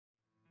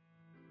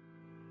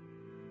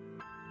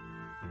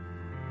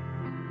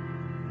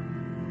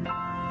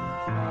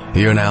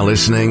You're now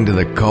listening to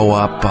the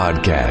Co-op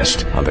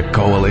Podcast on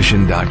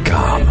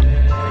thecoalition.com.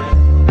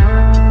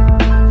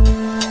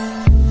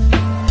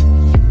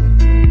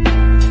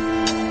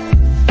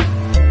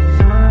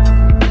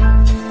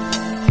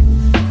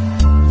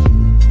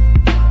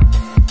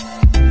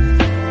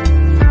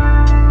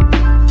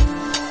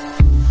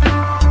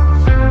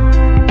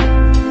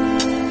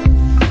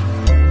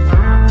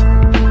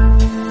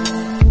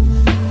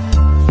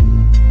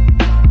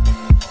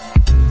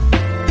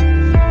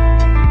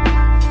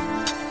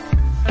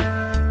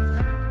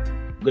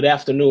 Good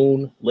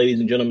afternoon, ladies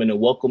and gentlemen, and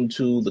welcome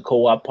to the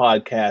Co-op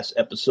Podcast,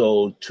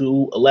 episode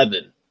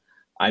 211.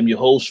 I'm your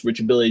host,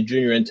 Richard Billy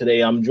Jr., and today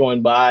I'm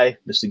joined by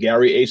Mr.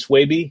 Gary A.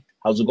 Swaby.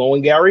 How's it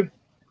going, Gary?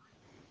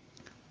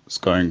 It's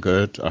going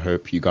good. I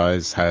hope you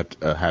guys had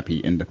a happy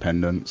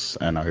Independence,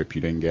 and I hope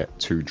you didn't get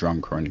too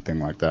drunk or anything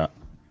like that.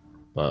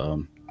 But,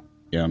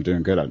 yeah, I'm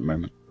doing good at the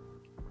moment.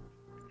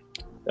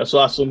 That's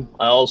awesome.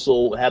 I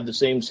also have the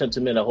same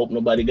sentiment. I hope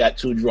nobody got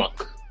too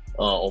drunk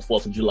on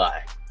 4th of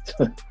July.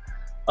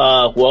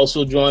 We're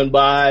also joined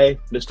by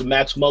Mr.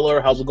 Max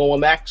Muller. How's it going,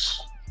 Max?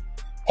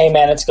 Hey,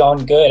 man, it's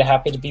going good.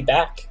 Happy to be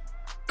back.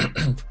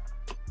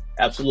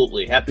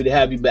 Absolutely. Happy to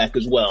have you back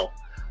as well.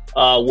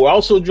 We're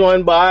also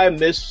joined by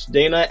Miss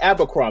Dana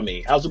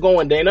Abercrombie. How's it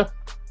going, Dana?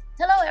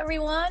 Hello,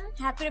 everyone.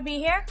 Happy to be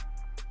here.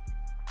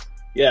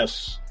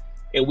 Yes.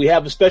 And we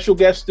have a special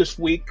guest this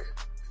week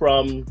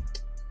from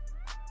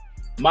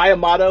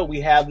Mayamata. We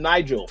have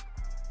Nigel.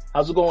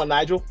 How's it going,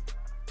 Nigel?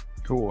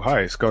 Cool. Hi,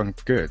 it's going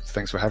good.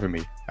 Thanks for having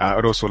me.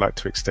 I'd also like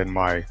to extend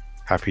my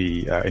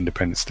happy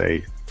Independence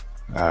Day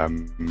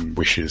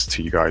wishes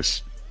to you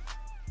guys.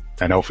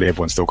 And hopefully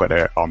everyone's still got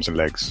their arms and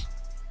legs.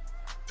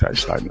 So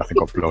it's like nothing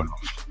got blown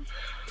off.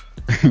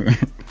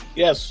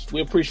 Yes,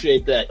 we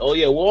appreciate that. Oh,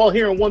 yeah, we're all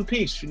here in one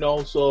piece, you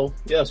know. So,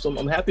 yes,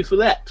 I'm happy for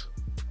that.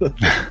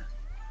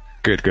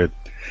 Good.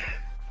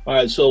 All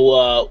right,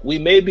 so we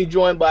may be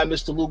joined by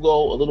Mr.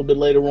 Lugo a little bit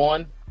later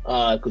on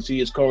because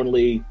he is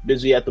currently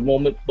busy at the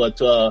moment.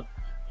 But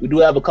we do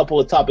have a couple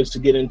of topics to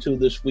get into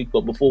this week,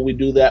 but before we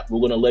do that, we're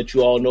going to let you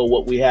all know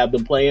what we have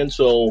been playing.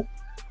 So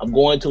I'm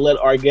going to let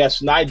our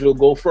guest Nigel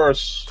go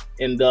first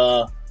and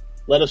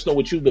let us know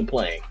what you've been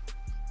playing.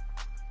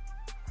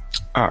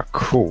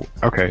 Cool.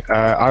 Okay.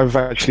 I've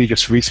actually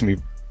just recently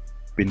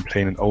been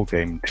playing an old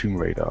game, Tomb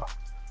Raider.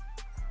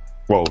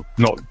 Well,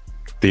 not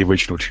the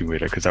original Tomb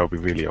Raider, because that would be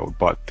really old,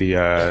 but the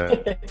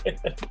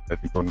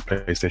on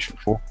PlayStation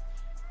 4.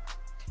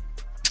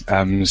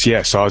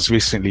 So I was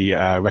recently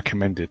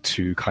recommended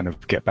to kind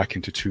of get back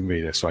into Tomb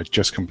Raider, so I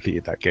just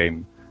completed that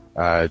game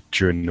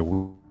during the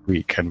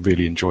week and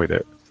really enjoyed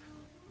it.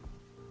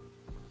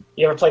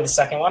 You ever played the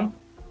second one?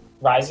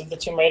 Rise of the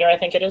Tomb Raider, I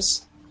think it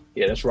is?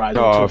 Yeah, that's Rise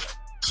of the Tomb Raider.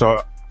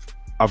 So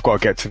I've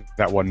got to get to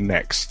that one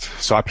next.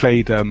 So I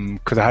played,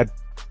 because I had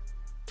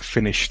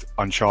finished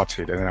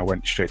Uncharted and then I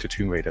went straight to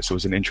Tomb Raider, so it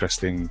was an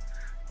interesting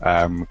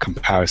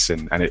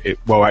comparison. And it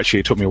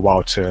took me a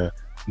while to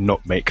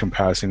not make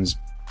comparisons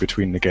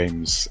between the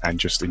games and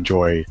just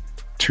enjoy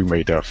Tomb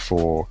Raider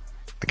for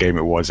the game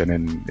it was, and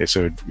then it's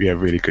a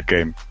really good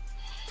game.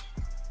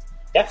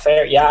 Yeah,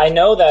 fair. Yeah, I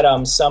know that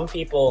some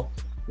people,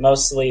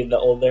 mostly the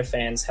older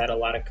fans, had a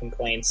lot of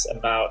complaints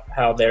about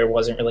how there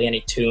wasn't really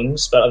any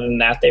tombs, but other than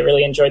that, they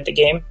really enjoyed the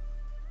game.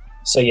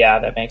 So yeah,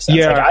 that makes sense.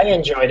 Yeah. Like, I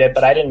enjoyed it,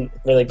 but I didn't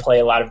really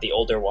play a lot of the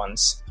older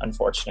ones,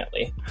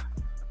 unfortunately.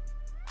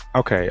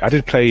 Okay, I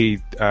did play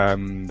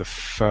the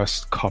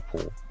first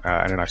couple,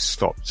 and then I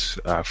stopped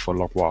for a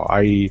long while.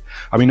 I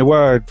mean, there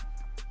were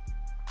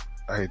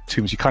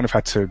tombs you kind of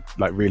had to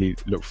like really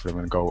look for them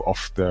and go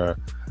off the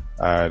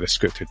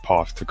scripted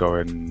path to go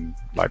and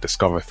like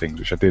discover things,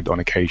 which I did on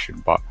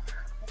occasion. But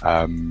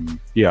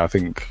I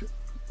think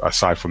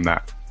aside from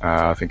that,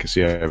 I think it's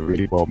a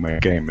really well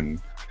made game and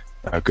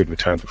a good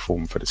return to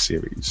form for the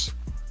series.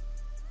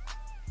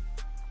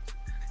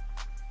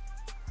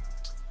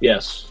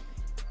 Yes.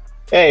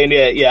 Hey,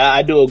 yeah,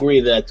 I do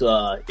agree that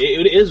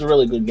it is a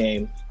really good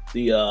game.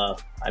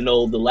 I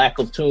know the lack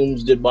of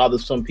tombs did bother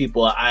some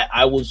people.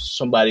 I was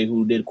somebody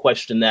who did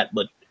question that,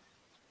 but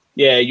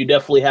yeah, you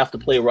definitely have to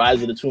play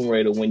Rise of the Tomb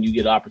Raider when you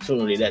get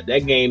opportunity.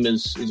 That game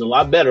is a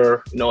lot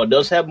better. You know, it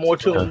does have more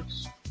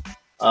tombs,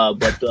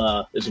 but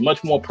it's a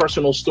much more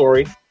personal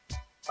story.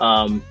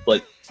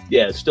 But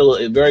yeah, it's still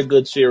a very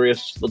good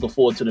series. Looking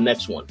forward to the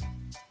next one.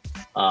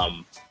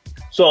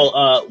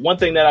 So one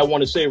thing that I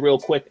want to say real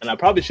quick, and I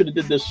probably should have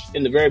did this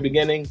in the very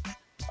beginning.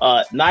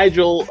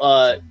 Nigel,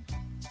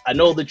 I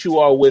know that you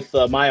are with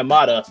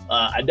Mayamata.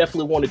 I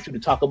definitely wanted you to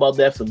talk about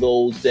that for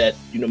those that,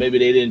 maybe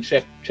they didn't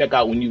check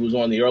out when you was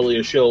on the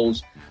earlier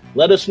shows.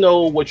 Let us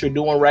know what you're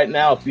doing right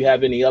now, if you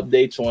have any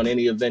updates on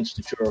any events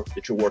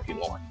that you're working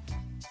on.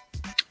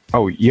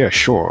 Oh, yeah,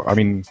 sure. I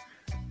mean,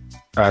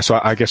 so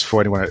I guess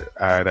for anyone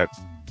that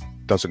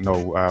doesn't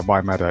know,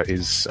 Mayamata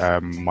is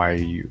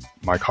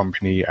my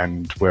company,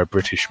 and we're a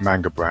British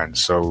manga brand.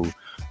 So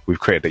we've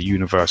created a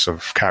universe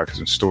of characters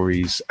and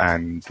stories,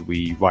 and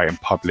we write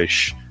and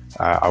publish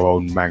our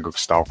own manga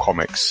style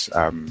comics.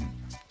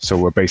 So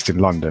we're based in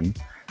London,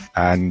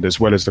 And as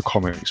well as the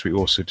comics, we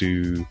also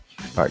do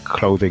like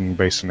clothing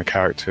based on the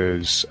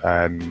characters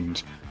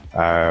and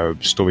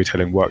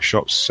storytelling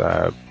workshops,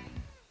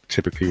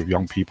 typically with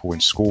young people in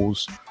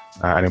schools.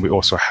 And then we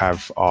also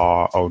have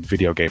our own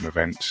video game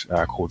event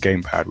called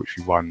Gamepad, which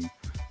we run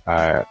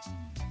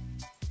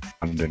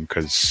London,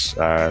 because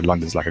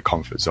London's like a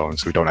comfort zone,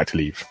 so we don't like to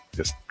leave,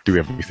 just do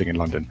everything in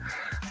London.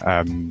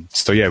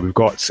 So yeah, we've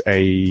got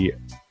an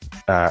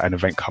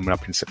event coming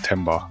up in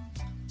September.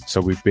 So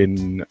we've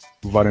been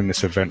running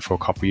this event for a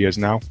couple of years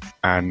now,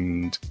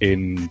 and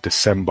in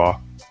December,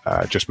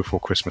 just before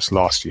Christmas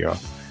last year,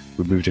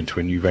 we moved into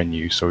a new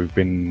venue. So we've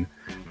been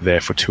there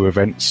for 2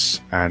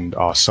 events, and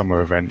our summer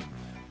event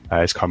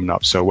is coming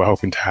up. So we're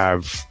hoping to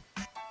have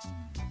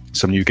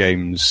some new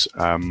games,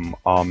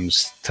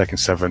 ARMS, Tekken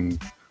 7,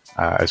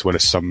 as well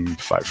as some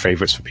like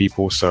favorites for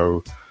people.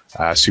 So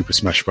Super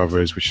Smash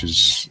Brothers, which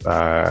is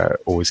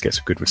always gets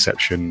a good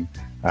reception,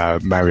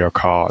 Mario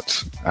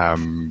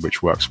Kart,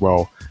 which works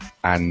well.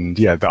 And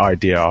yeah, the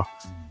idea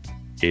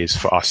is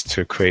for us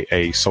to create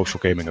a social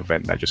gaming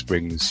event that just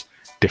brings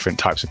different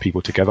types of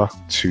people together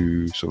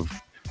to sort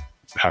of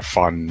have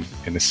fun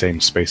in the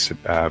same space.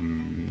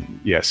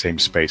 Same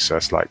space. So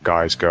it's like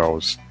guys,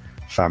 girls,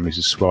 families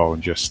as well,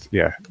 and just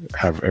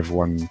have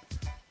everyone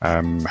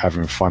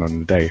having fun on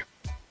the day.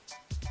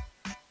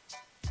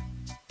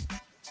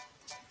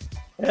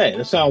 Hey,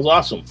 that sounds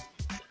awesome.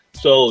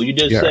 So you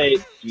did say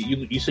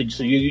you said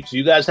so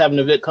you guys have an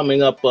event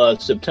coming up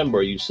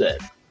September, you said.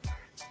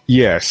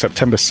 Yeah,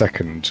 September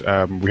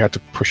 2nd. We had to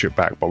push it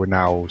back, but we're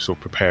now sort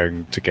of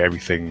preparing to get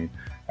everything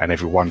and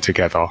everyone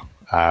together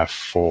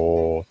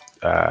for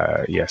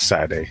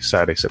Saturday,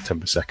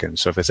 September 2nd.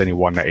 So if there's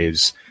anyone that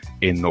is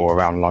in or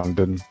around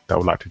London that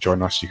would like to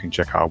join us, you can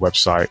check out our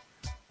website.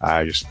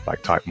 Just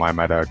like type My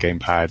Matter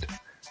Gamepad,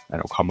 and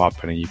it'll come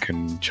up, and then you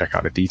can check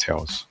out the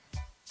details.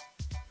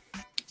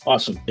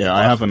 Awesome. Yeah,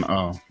 awesome.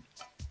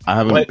 I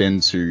haven't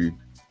been to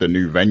the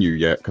new venue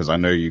yet, because I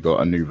know you got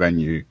a new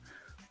venue.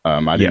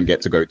 I didn't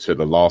get to go to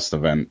the last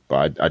event,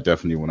 but I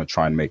definitely want to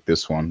try and make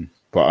this one.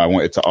 But I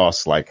wanted to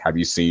ask, like, have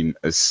you seen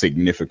a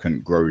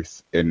significant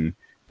growth in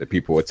the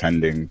people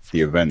attending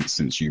the event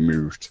since you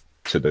moved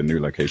to the new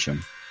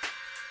location?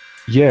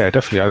 Yeah,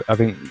 definitely. I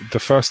think the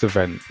first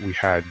event we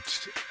had,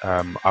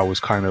 I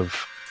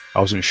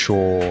wasn't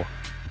sure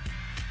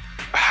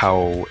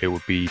how it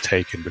would be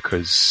taken,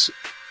 because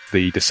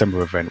the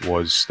December event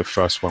was the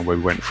first one where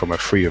we went from a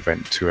free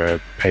event to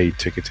a paid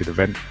ticketed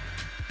event.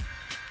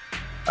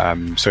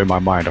 So in my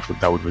mind, I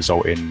thought that would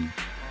result in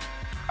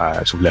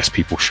sort of less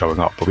people showing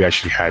up, but we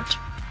actually had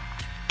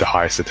the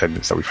highest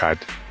attendance that we've had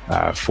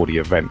for the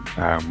event,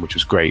 which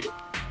was great.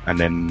 And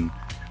then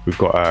we've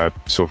got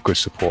sort of good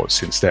support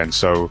since then.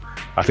 So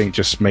I think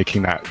just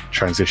making that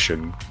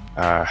transition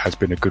has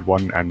been a good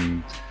one,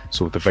 and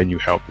sort of the venue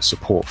helped the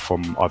support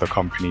from other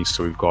companies.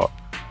 So we've got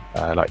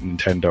like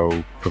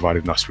Nintendo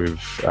providing us with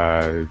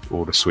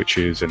all the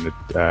Switches and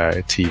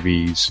the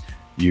TVs,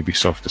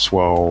 Ubisoft as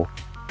well.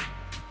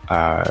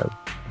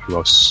 Who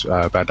else?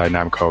 Bandai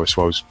Namco as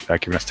well as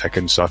giving us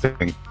Tekken. So I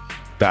think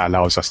that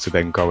allows us to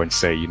then go and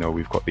say,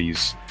 we've got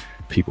these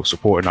people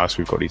supporting us,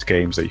 we've got these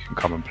games that you can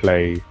come and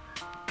play,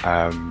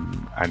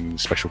 and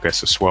special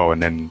guests as well.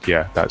 And then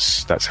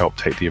that's helped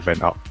take the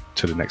event up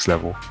to the next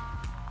level.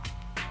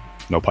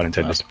 No pun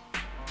intended.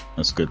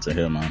 That's good to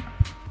hear, man.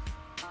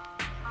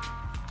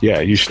 Yeah,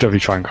 you should definitely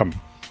try and come.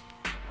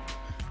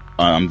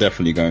 I'm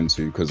definitely going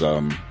to, because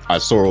I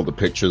saw all the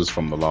pictures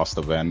from the last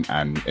event,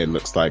 and it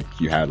looks like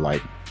you had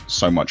like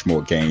so much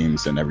more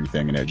games and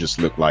everything, and it just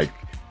looked like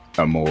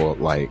a more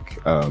like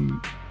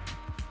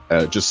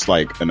just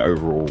like an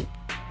overall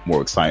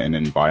more exciting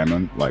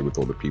environment, like with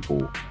all the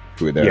people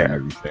who are there and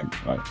everything,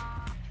 like,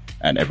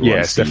 and everyone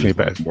it's definitely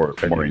better,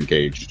 more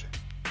engaged.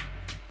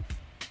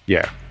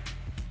 Yeah.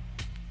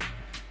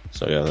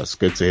 So yeah, that's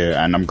good to hear,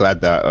 and I'm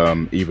glad that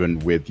even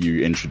with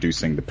you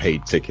introducing the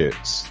paid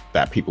tickets,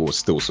 that people were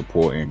still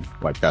supporting.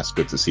 Like, that's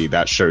good to see.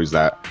 That shows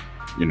that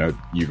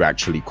you've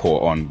actually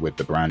caught on with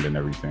the brand and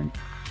everything.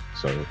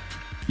 So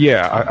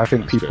yeah, I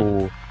think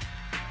people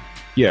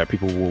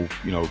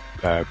will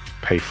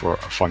pay for a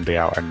fun day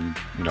out, and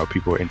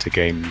people are into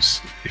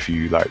games. If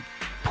you like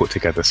put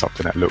together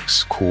something that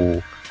looks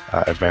cool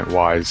event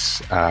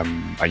wise,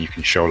 and you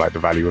can show like the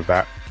value of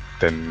that,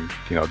 then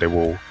they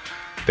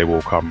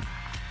will come.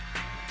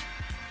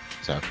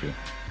 Exactly.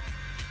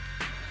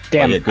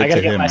 Damn, I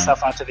gotta get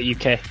myself out to the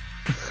UK.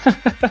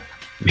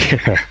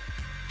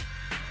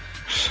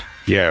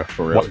 Yeah.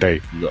 For real. What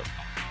day?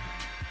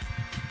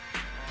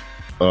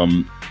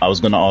 I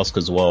was gonna ask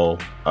as well,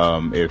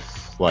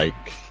 if like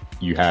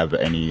you have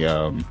any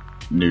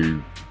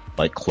new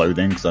like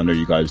clothing, because I know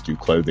you guys do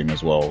clothing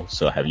as well.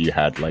 So have you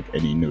had like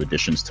any new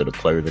additions to the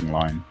clothing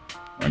line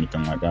or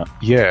anything like that?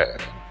 Yeah.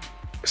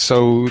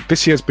 So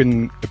this year's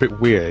been a bit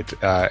weird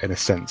in a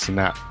sense, in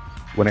that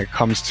when it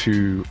comes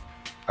to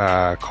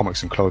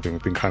comics and clothing,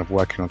 we've been kind of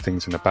working on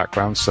things in the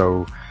background.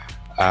 So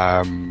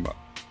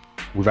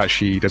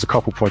there's a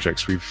couple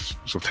projects we've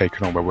sort of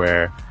taken on where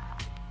we're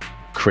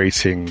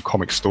creating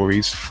comic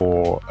stories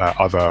for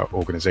other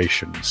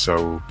organizations.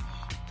 So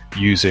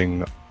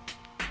using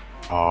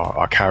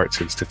our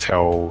characters to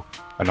tell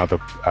another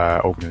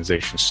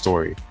organization's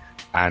story.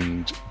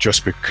 And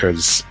just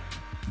because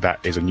that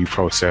is a new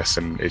process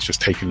and it's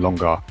just taking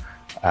longer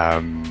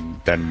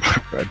than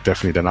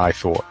I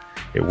thought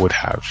it would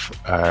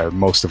have,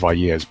 most of our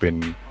year has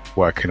been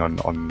working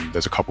on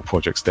there's a couple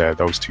projects there,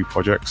 those 2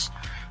 projects.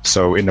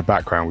 So in the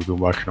background, we've been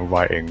working on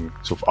writing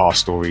sort of our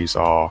stories,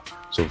 our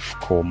sort of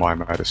core My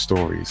Matter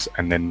stories.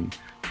 And then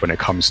when it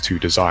comes to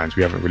designs,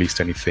 we haven't released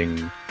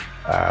anything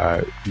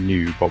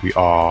new, but we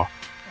are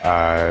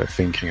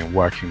thinking and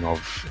working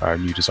of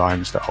new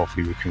designs that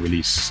hopefully we can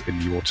release in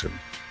the autumn.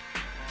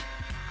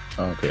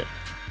 Okay,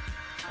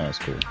 that's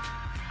cool.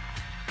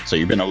 So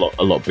you've been a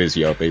lot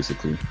busier,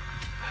 basically,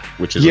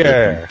 which is a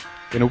good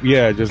thing.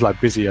 Just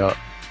like busier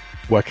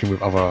working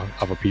with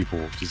other people,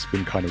 which has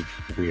been kind of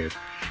weird.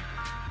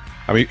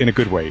 I mean, in a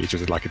good way, it's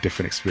just like a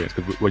different experience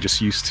because we're just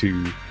used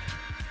to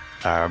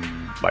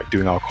like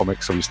doing our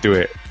comics, so we just do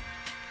it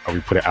and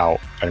we put it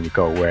out and we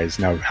go. Whereas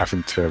now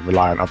having to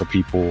rely on other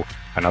people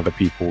and other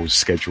people's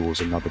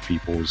schedules and other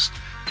people's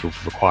sort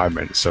of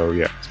requirements. So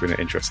yeah, it's been an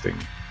interesting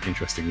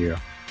year.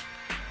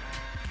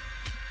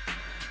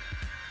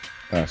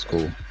 That's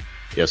cool.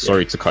 Yeah,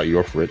 sorry to cut you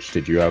off, Rich.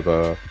 Did you have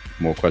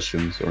more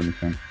questions or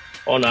anything?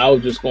 Oh no, I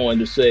was just going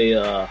to say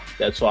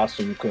that's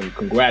awesome.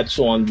 Congrats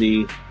on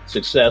the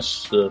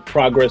success. The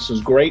progress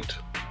is great.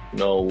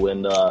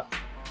 And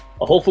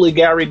hopefully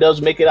Gary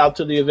does make it out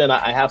to the event.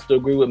 I have to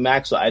agree with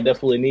Max. I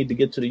definitely need to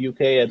get to the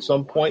UK at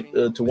some point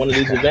to one of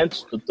these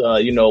events. But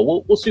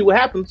we'll see what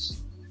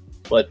happens.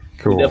 But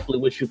cool. We definitely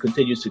wish you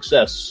continued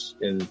success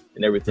in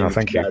everything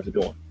that you guys are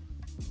doing.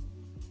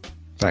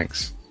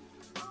 Thanks.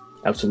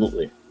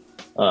 Absolutely.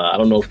 I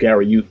don't know if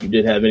Gary, you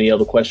did have any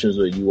other questions,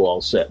 or you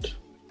all set?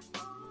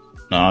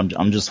 No,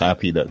 I'm just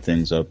happy that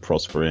things are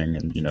prospering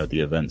and, the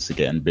events are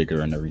getting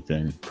bigger and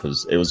everything,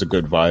 because it was a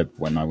good vibe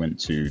when I went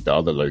to the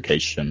other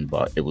location,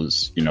 but it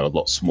was, a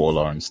lot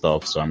smaller and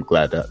stuff. So I'm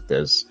glad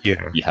that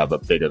you have a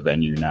bigger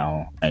venue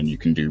now and you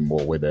can do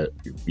more with it.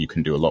 You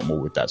can do a lot more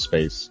with that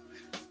space.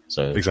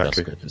 So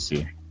exactly. That's good to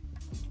see.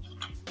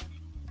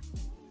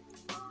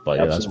 But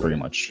yeah, that's pretty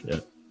much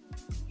it.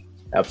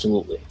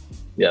 Absolutely.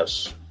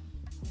 Yes.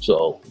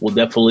 So we'll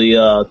definitely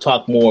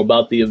talk more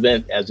about the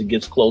event as it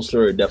gets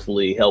closer. It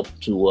definitely help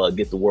to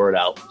get the word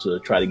out to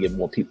try to get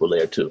more people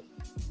there too.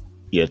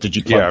 Yeah, did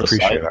you plug the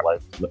site? Like,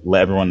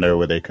 let everyone know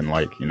where they can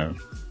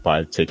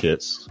buy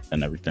tickets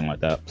and everything like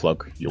that.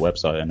 Plug your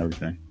website and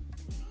everything.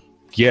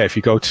 Yeah, if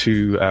you go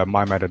to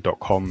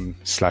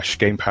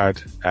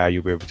mymatter.com/gamepad,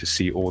 you'll be able to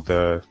see all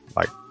the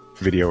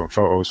video and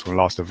photos from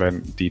last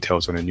event,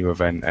 details on a new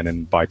event, and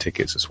then buy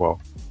tickets as well.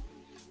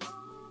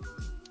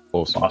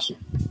 Awesome.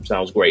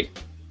 Sounds great.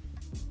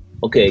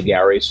 Okay,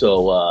 Gary.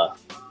 So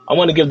I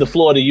want to give the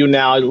floor to you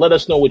now. Let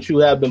us know what you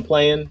have been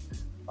playing.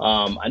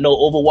 I know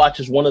Overwatch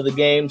is one of the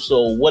games.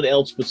 So what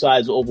else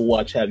besides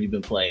Overwatch have you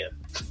been playing?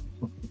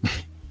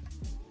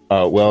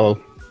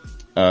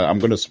 I'm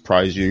going to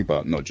surprise you,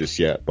 but not just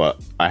yet.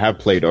 But I have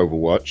played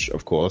Overwatch,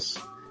 of course.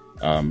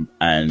 And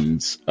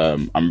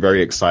I'm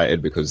very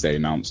excited because they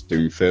announced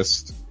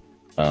Doomfist.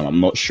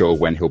 I'm not sure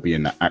when he'll be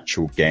in the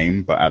actual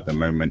game, but at the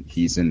moment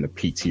he's in the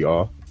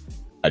PTR.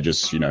 I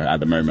just, at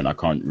the moment I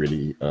can't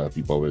really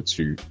be bothered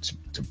to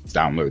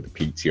download the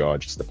PTR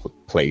just to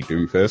play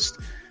Doomfist.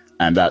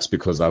 And that's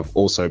because I've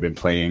also been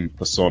playing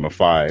Persona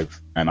 5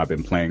 and I've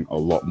been playing a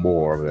lot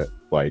more of it.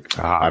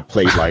 I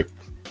played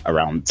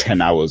around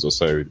 10 hours or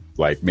so,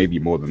 maybe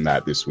more than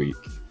that this week.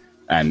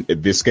 And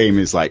this game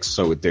is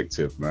so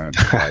addictive, man.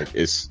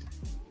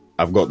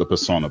 I've got the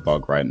Persona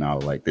bug right now.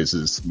 This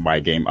is my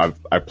game.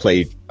 I've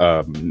played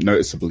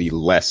noticeably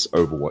less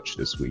Overwatch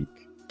this week.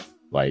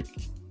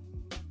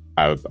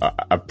 I've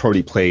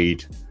probably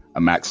played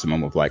a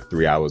maximum of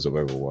 3 hours of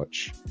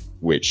Overwatch,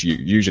 which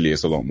usually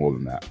is a lot more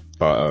than that.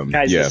 But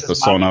guys, yeah,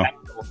 Persona.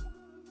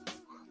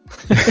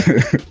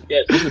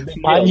 Yes, this is a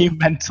big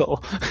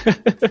monumental.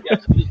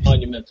 Yes, it is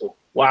monumental.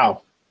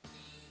 Wow.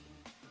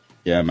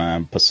 Yeah,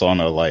 man,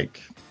 Persona,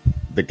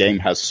 the game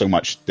has so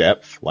much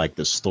depth,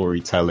 the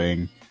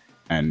storytelling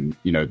and,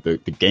 the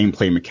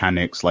gameplay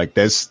mechanics.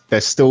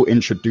 They're still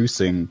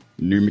introducing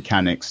new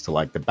mechanics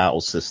to the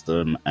battle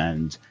system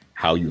and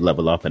how you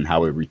level up and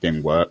how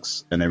everything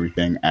works and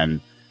everything.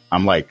 And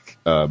I'm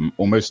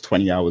almost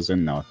 20 hours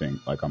in now, I think.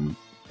 I'm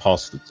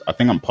past the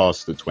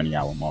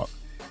 20-hour mark.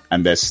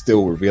 And they're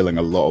still revealing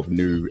a lot of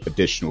new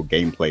additional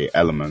gameplay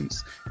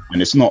elements.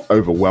 And it's not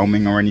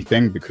overwhelming or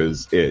anything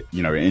because it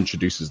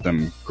introduces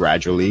them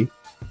gradually.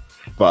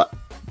 But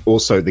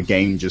also the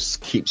game just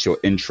keeps your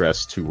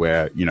interest to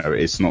where,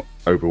 it's not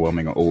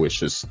overwhelming at all. It's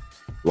just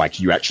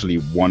you actually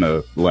want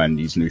to learn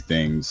these new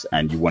things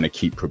and you want to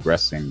keep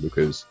progressing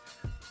because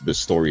the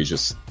story is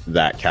just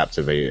that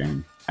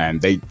captivating.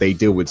 And they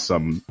deal with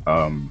some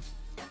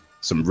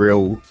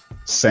real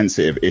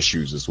sensitive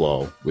issues as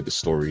well with the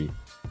story.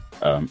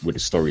 With the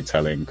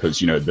storytelling, because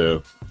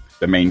the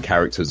main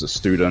characters are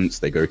students,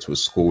 they go to a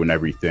school and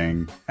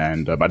everything,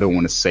 and I don't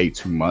want to say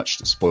too much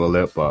to spoil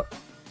it, but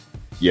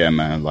yeah,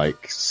 man,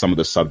 like some of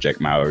the subject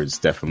matter is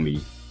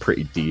definitely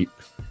pretty deep.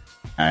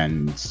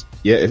 And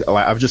yeah,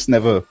 I've just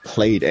never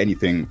played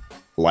anything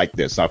like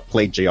this. I've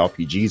played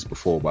JRPGs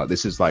before, but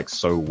this is like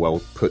so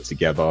well put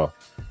together.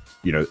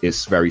 You know,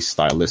 it's very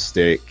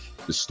stylistic.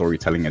 The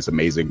storytelling is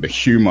amazing. The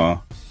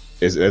humor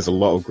there's a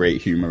lot of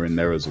great humor in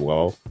there as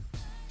well.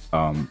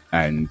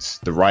 And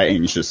the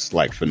writing is just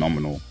like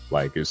phenomenal.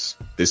 Like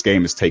this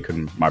game has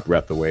taken my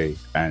breath away.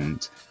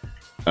 And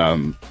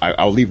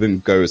I'll even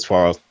go as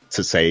far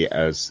to say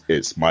as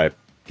it's my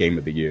game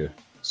of the year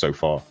so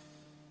far.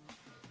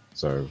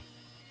 So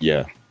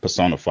yeah,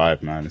 Persona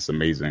 5, man, it's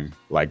amazing.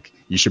 Like,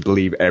 you should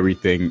believe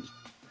everything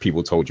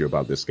people told you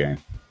about this game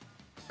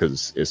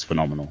because it's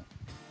phenomenal.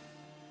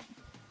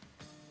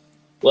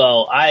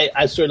 Well,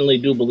 I certainly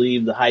do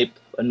believe the hype.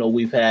 I know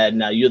we've had,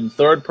 now you're the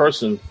third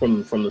person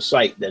from the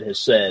site that has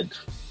said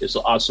it's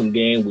an awesome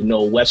game. We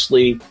know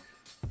Wesley,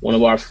 one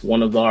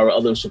of our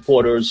other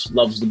supporters,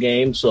 loves the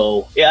game.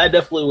 So yeah, I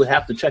definitely would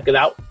have to check it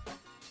out.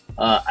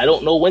 I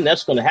don't know when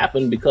that's going to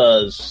happen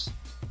because,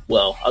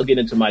 well, I'll get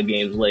into my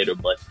games later,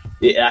 but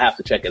yeah, I have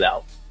to check it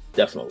out.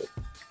 Definitely.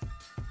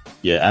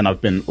 Yeah, and I've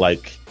been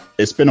like,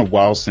 it's been a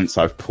while since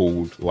I've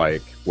pulled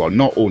like, well,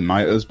 not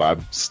all-nighters, but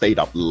I've stayed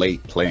up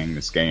late playing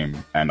this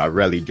game, and I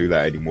rarely do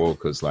that anymore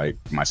because like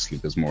my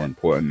sleep is more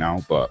important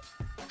now. But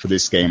for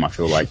this game, I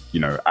feel like, you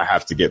know, I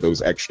have to get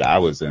those extra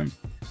hours in.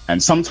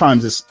 And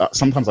sometimes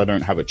sometimes I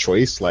don't have a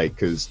choice, like,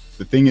 because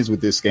the thing is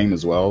with this game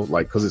as well,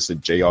 like, because it's a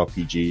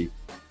JRPG,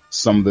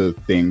 some of the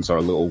things are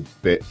a little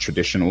bit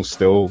traditional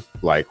still,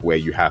 like where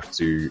you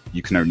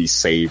can only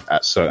save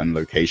at certain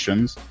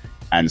locations.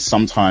 And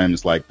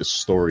sometimes like the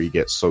story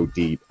gets so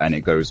deep and it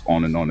goes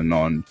on and on and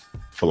on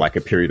for like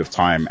a period of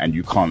time and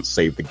you can't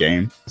save the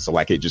game. So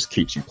like it just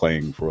keeps you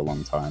playing for a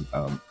long time.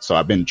 So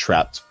I've been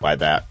trapped by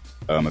that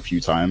a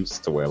few times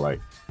to where like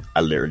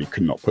I literally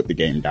could not put the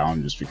game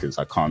down just because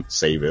I can't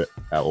save it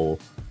at all.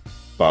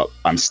 But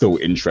I'm still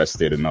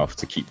interested enough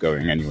to keep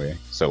going anyway.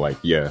 So like,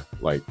 yeah,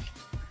 like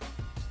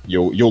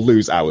you'll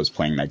lose hours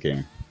playing that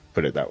game.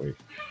 Put it that way.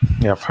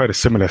 Yeah, I've heard a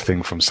similar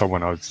thing from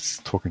someone I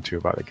was talking to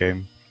about the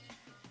game.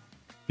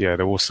 Yeah,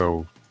 they're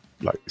also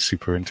like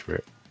super into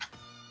it.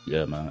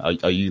 Yeah, man.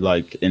 Are you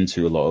like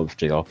into a lot of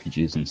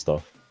JRPGs and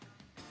stuff?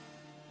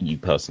 You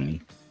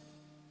personally,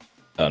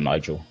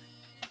 Nigel?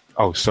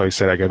 Oh, sorry,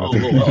 say that again.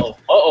 I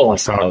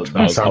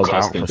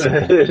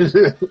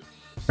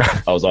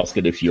was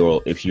asking if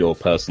you're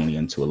personally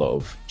into a lot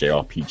of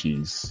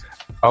JRPGs.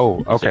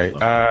 Oh, okay.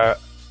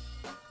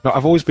 No,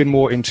 I've always been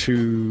more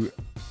into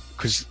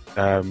sort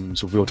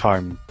of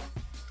real-time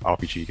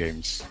RPG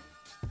games.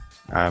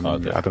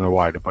 Okay. I don't know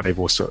why, but they've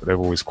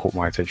always caught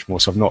my attention more.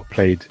 So I've not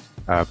played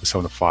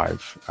Persona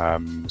 5, so I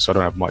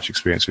don't have much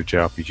experience with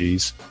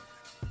JRPGs.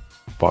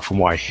 But from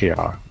what I hear,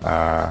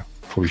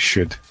 probably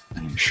should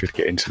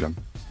get into them.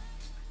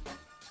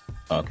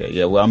 Okay,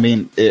 yeah. Well, I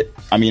mean,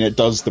 it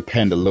does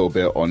depend a little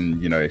bit on,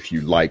 you know, if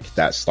you like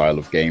that style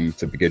of game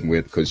to begin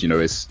with, because, you know,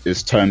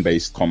 it's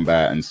turn-based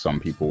combat, and some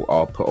people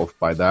are put off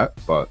by that.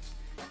 But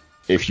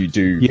if you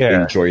do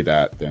enjoy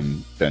that,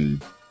 then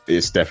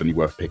it's definitely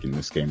worth picking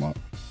this game up.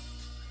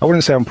 I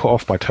wouldn't say I'm put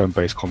off by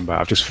turn-based combat.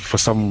 I've just,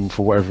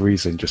 for whatever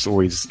reason, just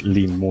always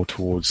lean more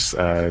towards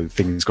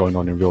things going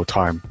on in real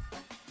time.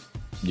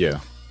 Yeah.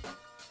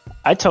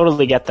 I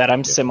totally get that.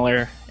 I'm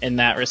similar in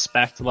that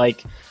respect.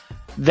 Like,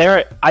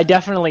 I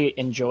definitely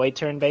enjoy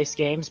turn-based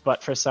games,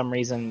 but for some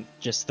reason,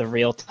 just the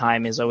real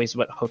time is always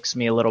what hooks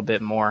me a little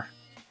bit more.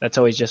 That's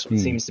always just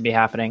what seems to be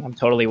happening. I'm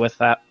totally with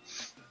that.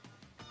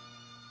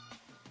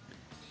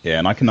 Yeah,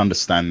 and I can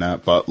understand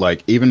that, but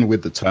like even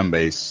with the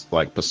turn-based,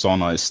 like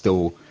Persona is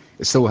still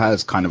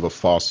has kind of a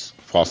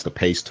faster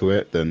pace to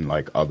it than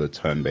like other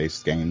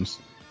turn-based games.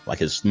 Like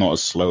it's not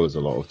as slow as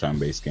a lot of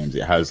turn-based games.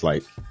 It has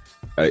like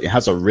it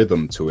has a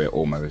rhythm to it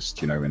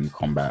almost, you know, in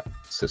combat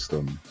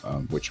system,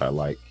 which I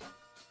like,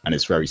 and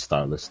it's very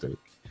stylistic.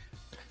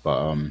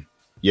 But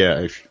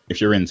yeah, if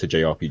you're into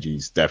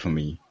JRPGs,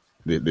 definitely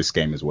this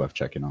game is worth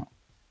checking out.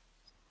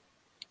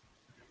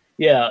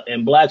 Yeah,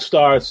 and Black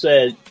Star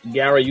said,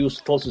 Gary, you were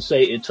supposed to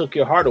say it took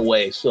your heart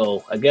away.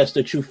 So I guess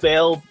that you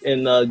failed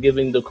in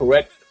giving the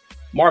correct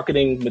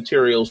marketing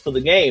materials for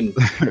the game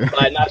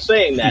by not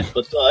saying that.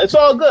 But it's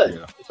all good.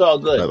 Yeah. It's all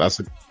good. No, that's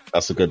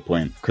a good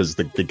point, because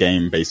the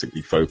game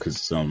basically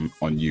focuses on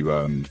you.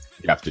 You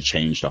have to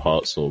change the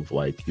hearts of,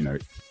 like, you know,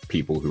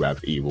 people who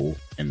have evil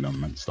in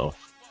them and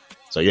stuff.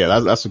 So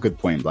yeah, that's a good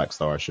point, Black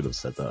Star. I should have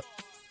said that.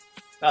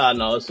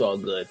 No, it's all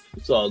good.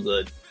 It's all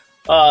good.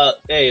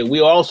 Hey, we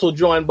are also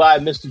joined by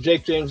Mr.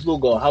 Jake James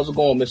Lugo. How's it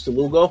going, Mr.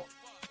 Lugo?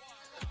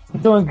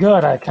 I'm doing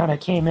good. I kind of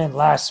came in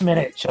last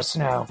minute just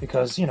now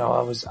because, you know,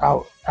 I was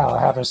out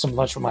having some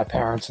lunch with my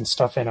parents and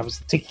stuff, and I was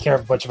taking care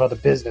of a bunch of other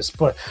business,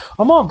 but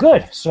I'm all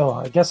good. So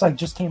I guess I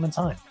just came in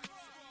time.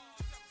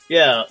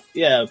 Yeah,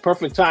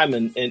 perfect time.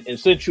 And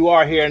since you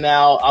are here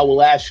now, I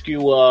will ask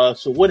you,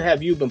 so what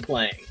have you been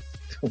playing?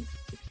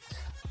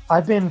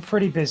 I've been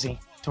pretty busy.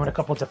 doing a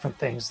couple different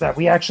things that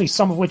we actually,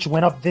 some of which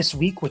went up this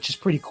week, which is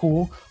pretty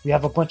cool. We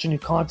have a bunch of new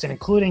content,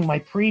 including my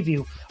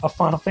preview of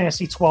Final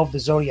Fantasy XII, the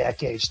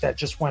Zodiac Age, that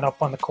just went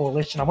up on the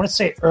Coalition. I want to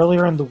say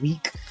earlier in the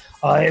week.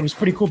 It was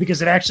pretty cool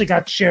because it actually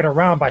got shared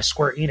around by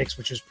Square Enix,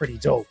 which was pretty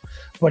dope.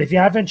 But if you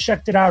haven't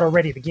checked it out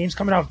already, the game's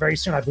coming out very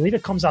soon. I believe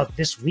it comes out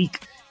this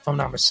week, if I'm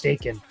not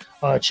mistaken.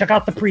 Check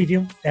out the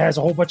preview. It has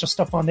a whole bunch of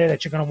stuff on there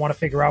that you're going to want to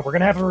figure out. We're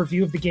going to have a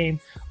review of the game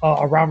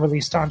around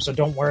release time, so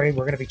don't worry.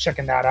 We're going to be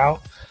checking that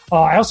out.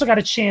 I also got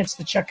a chance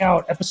to check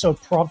out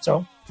episode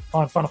Prompto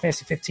on Final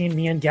Fantasy 15.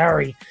 Me and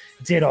Gary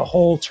did a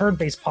whole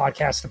turn-based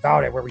podcast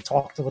about it where we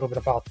talked a little bit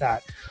about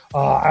that.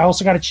 I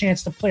also got a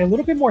chance to play a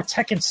little bit more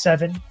Tekken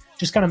 7,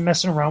 just kind of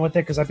messing around with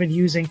it because I've been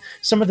using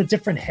some of the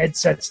different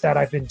headsets that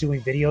I've been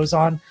doing videos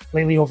on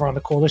lately over on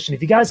the Coalition.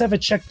 If you guys haven't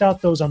checked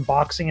out those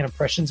unboxing and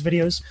impressions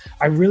videos,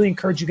 I really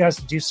encourage you guys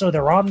to do so.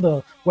 They're on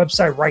the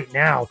website right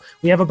now.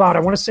 We have about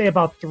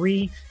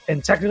 3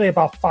 and technically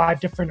about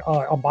 5 different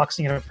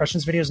unboxing and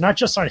impressions videos, not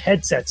just on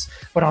headsets,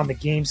 but on the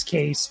games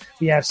case.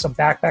 We have some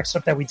backpack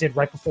stuff that we did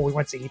right before we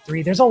went to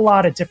E3. There's a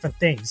lot of different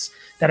things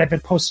that I've been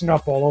posting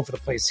up all over the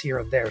place here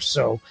and there.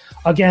 So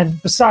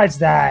again, besides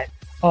that,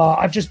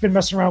 I've just been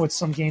messing around with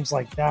some games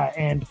like that,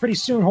 and pretty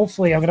soon,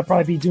 hopefully, I'm going to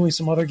probably be doing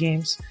some other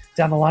games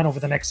down the line over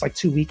the next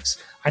 2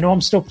 weeks. I know I'm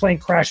still playing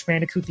Crash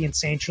Bandicoot, the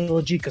Insane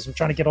Trilogy, because I'm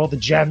trying to get all the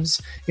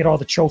gems, get all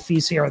the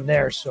trophies here and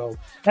there, so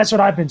that's what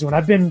I've been doing.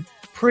 I've been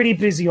pretty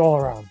busy all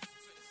around.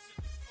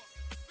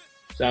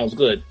 Sounds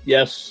good.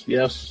 Yes.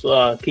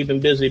 Keeping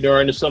busy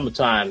during the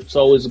summertime. It's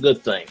always a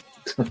good thing.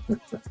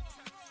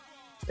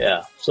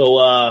 Yeah.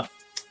 So,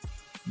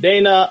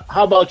 Dana,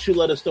 how about you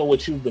let us know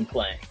what you've been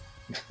playing?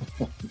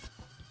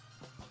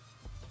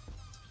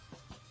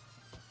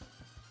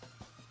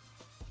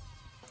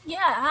 Yeah,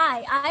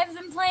 hi. I've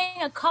been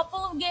playing a couple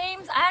of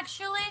games,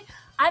 actually.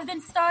 I've been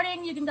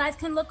starting, you guys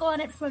can look on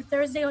it for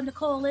Thursday on the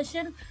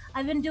Coalition.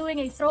 I've been doing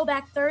a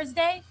Throwback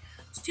Thursday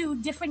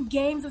to different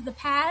games of the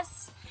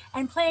past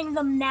and playing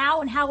them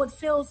now and how it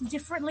feels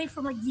differently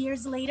from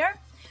years later.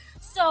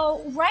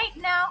 So right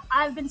now,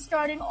 I've been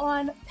starting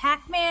on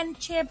Pac-Man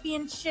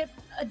Championship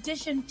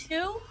Edition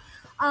 2.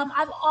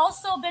 I've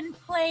also been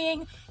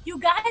playing, you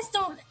guys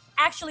don't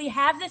actually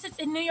have this, it's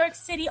in New York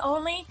City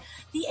only.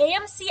 The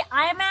AMC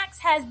IMAX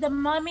has the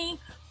Mummy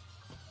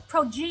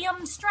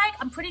Progeum Strike.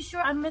 I'm pretty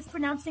sure I'm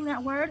mispronouncing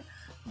that word.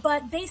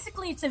 But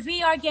basically, it's a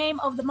VR game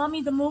of The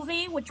Mummy, the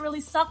movie, which really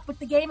sucked, but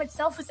the game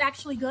itself is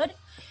actually good.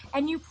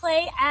 And you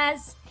play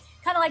as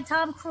kind of like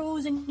Tom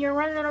Cruise, and you're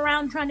running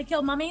around trying to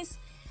kill mummies.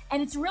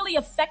 And it's really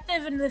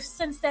effective in the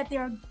sense that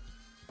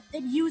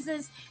it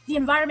uses the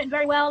environment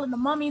very well, and the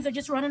mummies are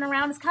just running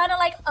around. It's kind of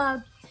like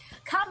a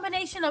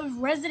combination of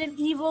Resident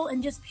Evil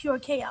and just pure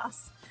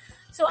chaos.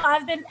 So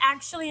I've been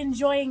actually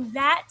enjoying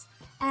that,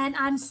 and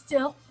I'm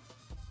still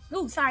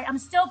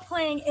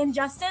playing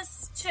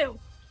Injustice 2.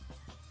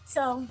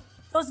 So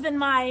those have been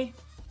my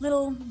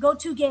little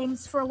go-to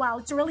games for a while.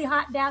 It's really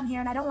hot down here,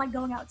 and I don't like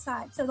going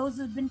outside. So those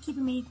have been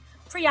keeping me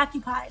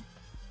preoccupied.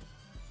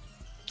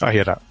 I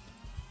hear that.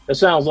 That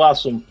sounds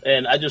awesome.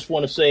 And I just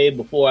want to say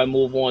before I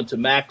move on to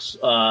Max,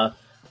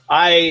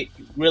 I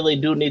really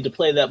do need to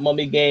play that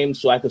Mummy game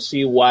so I can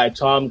see why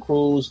Tom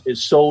Cruise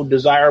is so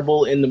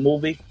desirable in the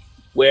movie,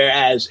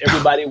 whereas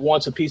everybody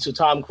wants a piece of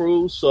Tom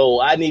Cruise.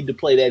 So I need to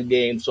play that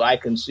game so I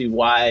can see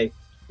why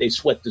they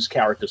sweat this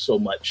character so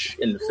much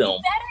in the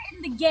film. He's better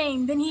in the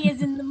game than he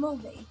is in the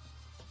movie.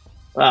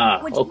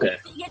 Okay.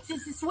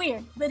 It's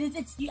weird, but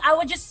I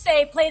would just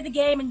say play the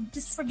game and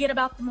just forget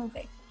about the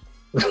movie.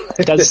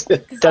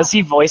 Does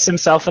he voice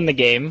himself in the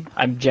game?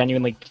 I'm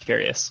genuinely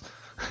curious.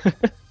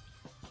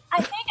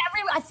 I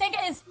think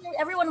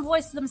everyone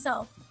voiced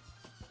themselves.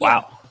 Yeah.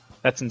 Wow,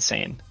 that's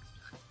insane.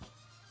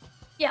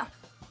 Yeah.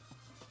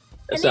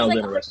 That sounds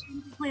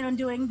interesting. I plan on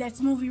doing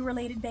that's movie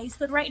related based,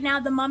 but right now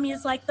the Mummy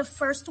is the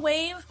first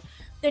wave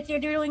that they're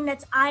doing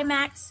that's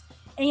IMAX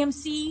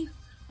AMC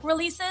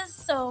releases,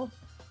 so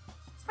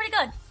it's pretty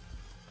good.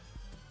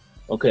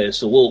 Okay,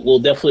 so we'll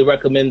definitely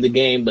recommend the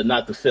game, but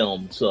not the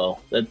film. So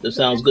that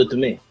sounds good to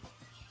me.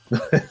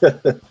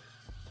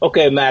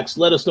 Okay, Max,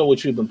 let us know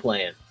what you've been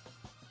playing.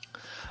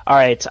 All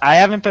right, I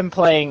haven't been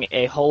playing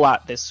a whole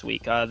lot this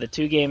week. The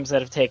 2 games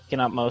that have taken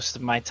up most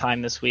of my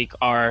time this week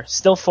are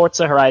still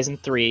Forza Horizon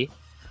 3.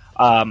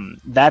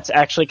 That's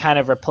actually kind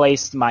of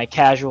replaced my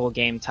casual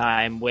game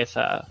time with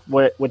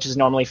which is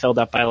normally filled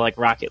up by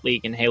Rocket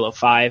League and Halo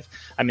 5.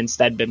 I'm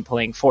instead been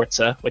playing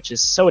Forza, which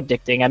is so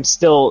addicting. I'm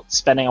still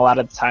spending a lot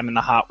of the time in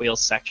the Hot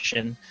Wheels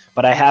section,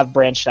 but I have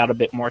branched out a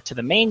bit more to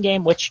the main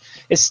game, which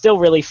is still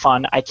really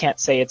fun. I can't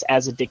say it's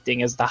as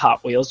addicting as the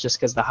Hot Wheels just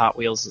because the Hot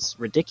Wheels is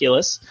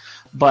ridiculous,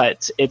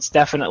 but it's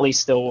definitely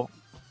still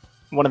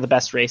one of the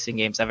best racing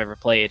games I've ever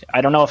played.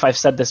 I don't know if I've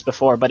said this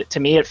before, but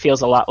to me it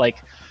feels a lot like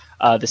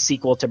the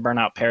sequel to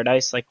Burnout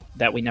Paradise,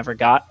 that we never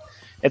got.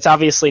 It's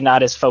obviously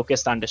not as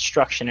focused on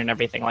destruction and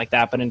everything like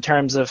that, but in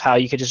terms of how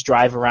you could just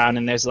drive around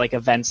and there's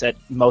events at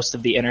most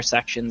of the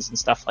intersections and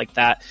stuff like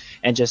that,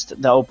 and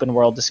just the open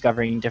world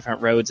discovering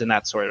different roads and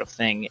that sort of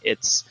thing,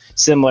 it's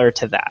similar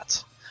to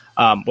that.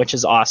 which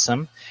is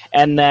awesome.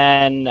 And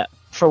then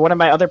for one of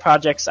my other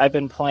projects, I've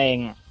been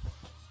playing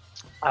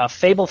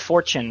Fable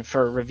Fortune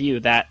for review,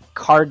 that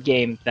card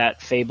game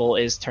that Fable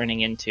is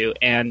turning into.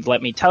 And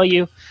let me tell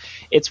you,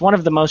 it's one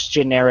of the most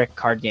generic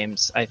card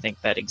games I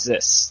think that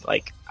exists.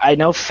 Like, I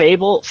know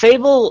Fable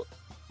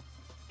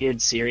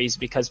weird series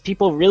because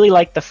people really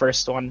liked the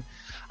first one.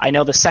 I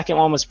know the second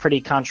one was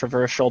pretty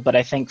controversial, but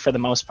I think for the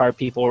most part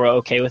people were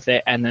okay with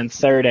it. And then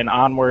third and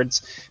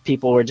onwards,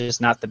 people were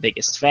just not the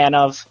biggest fan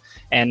of.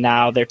 And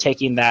now they're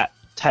taking that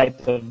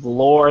type of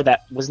lore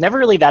that was never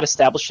really that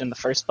established in the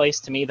first place.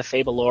 To me, the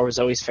Fable lore was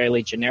always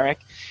fairly generic,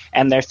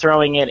 and they're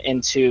throwing it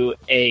into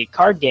a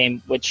card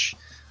game, which,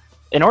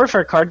 in order for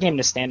a card game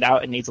to stand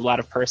out, it needs a lot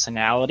of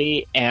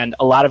personality, and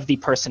a lot of the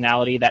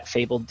personality that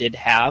Fable did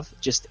have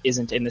just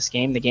isn't in this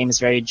game. The game is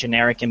very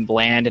generic and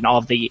bland, and all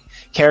of the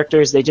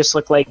characters, they just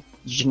look like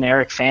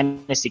generic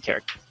fantasy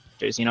characters.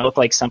 Look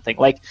like something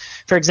like,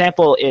 for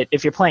example,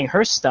 if you're playing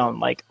Hearthstone,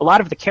 like a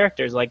lot of the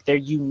characters, like they're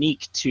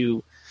unique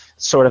to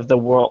sort of the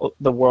World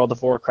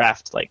of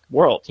Warcraft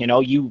world.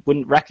 You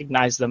wouldn't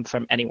recognize them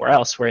from anywhere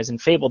else. Whereas in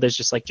Fable, there's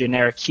just like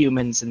generic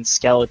humans and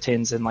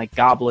skeletons and like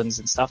goblins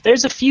and stuff.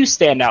 There's a few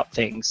standout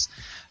things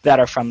that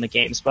are from the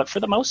games, but for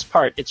the most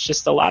part, it's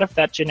just a lot of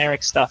that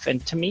generic stuff.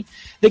 And to me,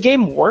 the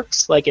game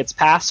works. Like, it's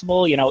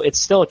passable. It's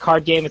still a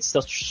card game. It's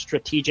still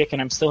strategic,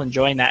 and I'm still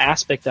enjoying that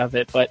aspect of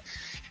it. But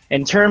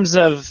in terms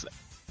of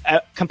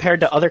compared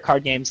to other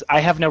card games,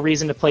 I have no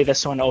reason to play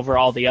this one over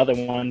all the other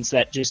ones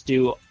that just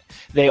do.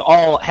 They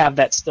all have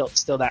that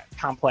still that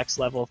complex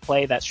level of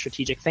play, that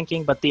strategic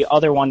thinking, but the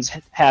other ones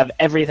have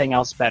everything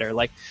else better,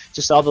 like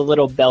just all the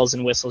little bells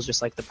and whistles,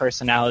 just like the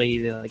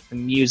personality, the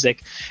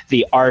music,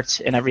 the art,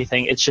 and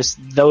everything. It's just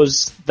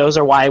those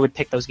are why I would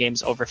pick those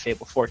games over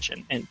Fable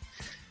Fortune. And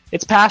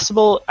it's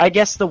passable. I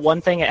guess the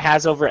one thing it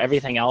has over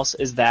everything else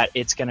is that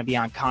it's going to be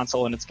on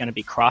console and it's going to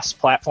be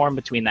cross-platform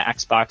between the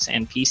Xbox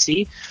and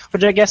PC,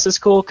 which I guess is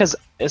cool because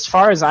as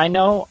far as I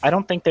know, I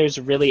don't think there's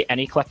really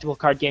any collectible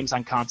card games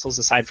on consoles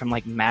aside from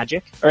like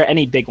Magic or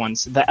any big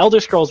ones. The Elder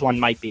Scrolls one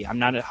might be. I'm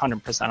not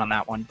 100% on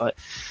that one, but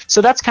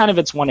so that's kind of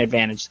its one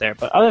advantage there.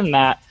 But other than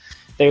that,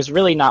 there's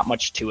really not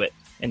much to it,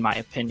 in my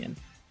opinion.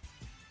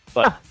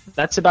 But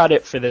that's about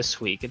it for this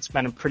week. It's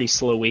been a pretty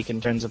slow week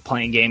in terms of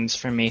playing games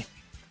for me.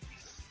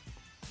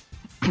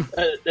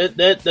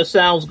 That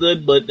sounds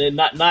good, but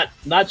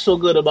not so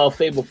good about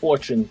Fable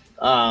Fortune.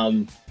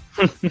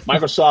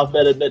 Microsoft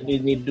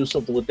need to do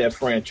something with that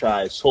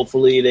franchise.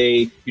 Hopefully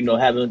they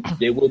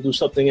will do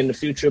something in the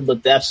future,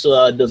 but that's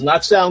does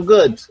not sound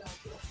good.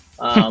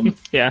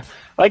 Yeah,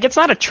 like it's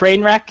not a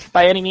train wreck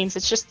by any means.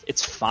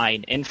 It's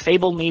fine, and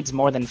Fable needs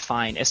more than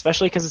fine,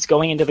 especially because it's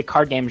going into the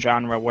card game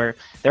genre where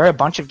there are a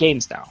bunch of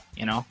games now.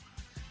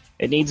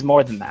 It needs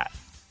more than that.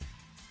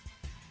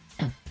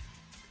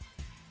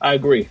 I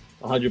agree.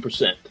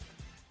 100%.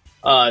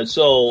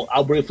 So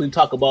I'll briefly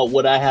talk about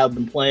what I have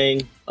been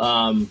playing.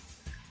 I'm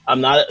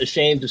not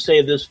ashamed to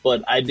say this,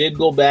 but I did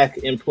go back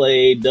and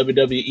play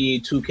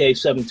WWE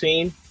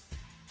 2K17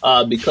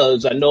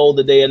 because I know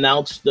that they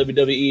announced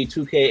WWE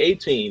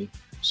 2K18.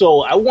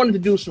 So I wanted to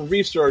do some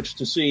research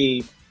to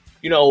see,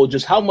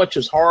 just how much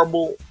is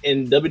horrible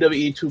in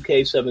WWE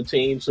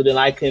 2K17, so then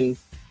I can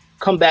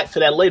come back to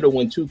that later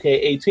when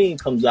 2K18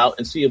 comes out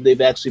and see if they've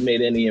actually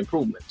made any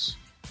improvements.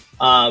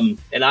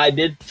 And I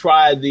did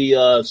try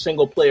the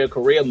single player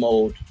career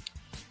mode.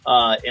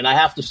 And I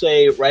have to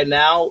say right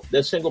now,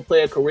 that single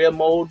player career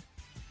mode,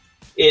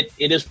 it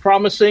is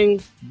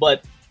promising,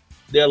 but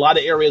there are a lot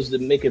of areas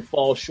that make it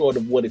fall short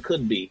of what it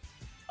could be.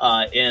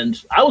 And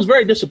I was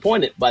very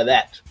disappointed by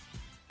that.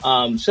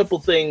 Simple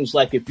things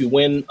like if you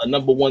win a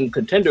number one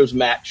contenders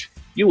match,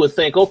 you would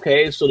think,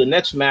 okay, so the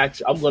next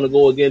match I'm going to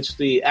go against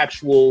the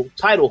actual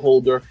title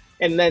holder.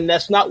 And then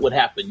that's not what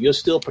happened. You're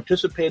still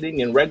participating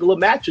in regular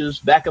matches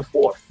back and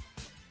forth.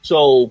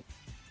 So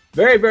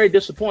very, very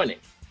disappointing,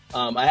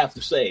 I have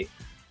to say.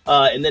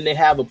 And then they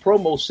have a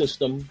promo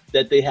system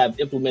that they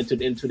have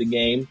implemented into the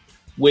game,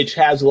 which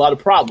has a lot of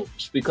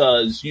problems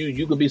because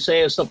you could be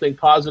saying something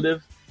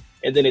positive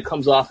and then it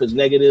comes off as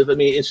negative. I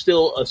mean, it's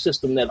still a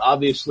system that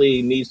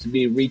obviously needs to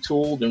be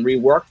retooled and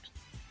reworked.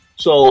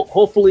 So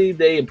hopefully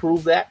they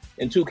improve that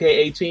in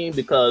 2K18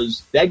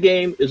 because that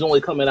game is only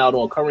coming out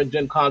on current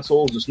gen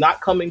consoles. It's not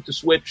coming to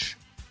Switch.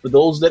 For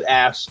those that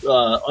ask,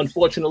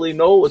 unfortunately,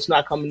 no, it's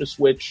not coming to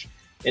Switch,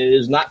 and it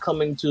is not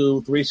coming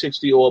to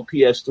 360 or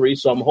PS3.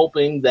 So I'm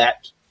hoping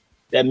that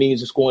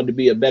means it's going to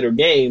be a better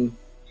game,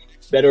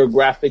 better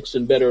graphics,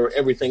 and better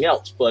everything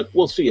else. But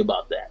we'll see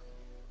about that.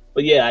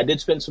 But yeah, I did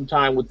spend some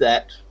time with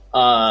that.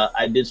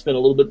 I did spend a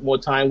little bit more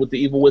time with The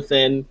Evil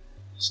Within.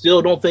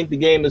 Still don't think the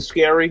game is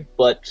scary,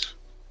 but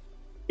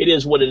it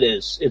is what it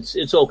is.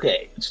 It's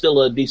okay. It's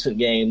still a decent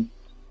game.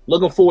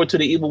 Looking forward to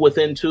The Evil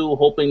Within 2,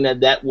 hoping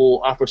that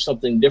will offer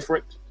something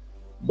different,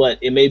 but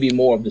it may be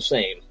more of the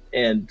same.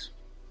 And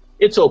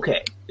it's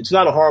okay. It's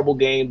not a horrible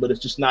game, but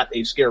it's just not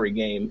a scary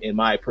game, in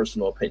my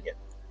personal opinion.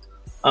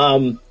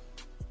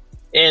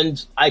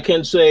 And I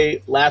can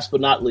say, last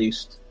but not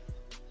least,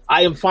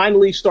 I am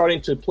finally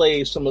starting to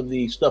play some of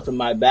the stuff in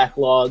my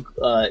backlog.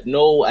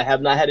 No, I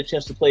have not had a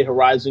chance to play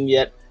Horizon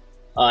yet.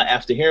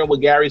 After hearing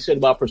what Gary said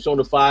about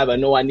Persona 5, I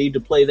know I need to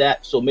play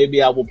that, so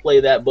maybe I will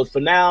play that. But for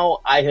now,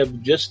 I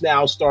have just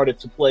now started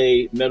to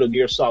play Metal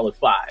Gear Solid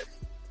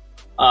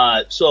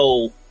 5.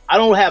 So I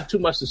don't have too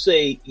much to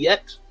say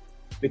yet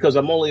because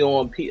I'm only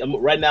on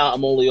right now.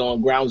 I'm only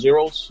on Ground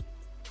Zeroes.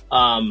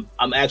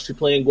 I'm actually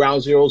playing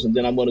Ground Zeroes, and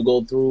then I'm going to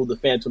go through the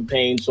Phantom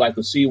Pain so I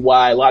can see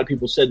why a lot of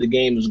people said the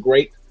game is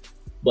great,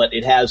 but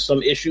it has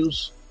some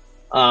issues.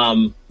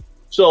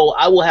 So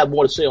I will have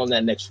more to say on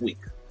that next week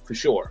for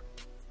sure.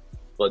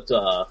 But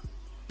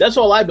that's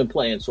all I've been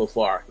playing so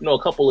far. You know,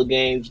 a couple of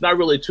games, not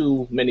really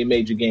too many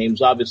major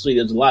games. Obviously,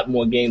 there's a lot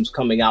more games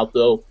coming out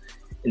though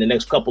in the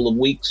next couple of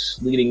weeks,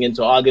 leading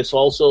into August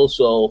also.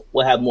 So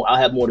we'll have more. I'll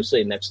have more to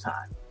say next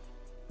time.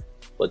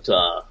 But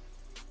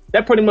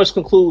that pretty much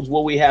concludes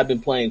what we have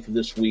been playing for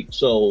this week.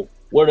 So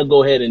we're gonna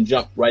go ahead and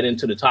jump right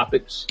into the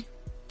topics.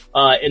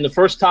 In the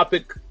first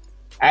topic,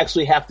 I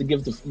actually have to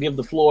give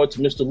the floor to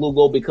Mr.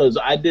 Lugo because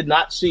I did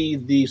not see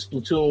the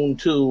Splatoon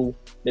 2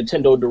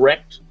 Nintendo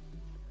Direct.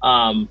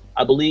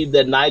 I believe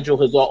that Nigel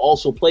has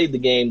also played the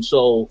game.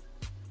 So,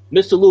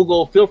 Mr.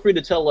 Lugo, feel free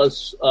to tell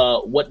us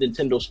what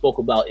Nintendo spoke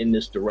about in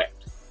this Direct.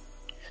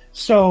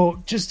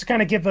 So, just to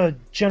kind of give a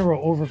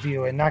general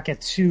overview and not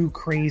get too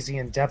crazy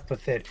in depth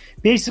with it,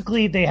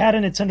 basically they had a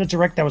Nintendo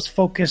Direct that was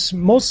focused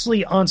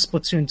mostly on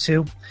Splatoon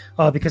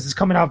 2 because it's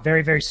coming out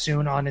very, very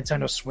soon on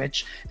Nintendo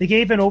Switch. They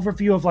gave an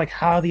overview of like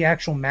how the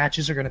actual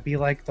matches are going to be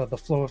like, the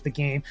flow of the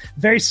game.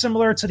 Very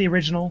similar to the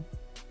original.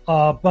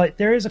 But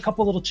there is a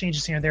couple little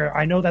changes here and there.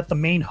 I know that the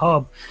main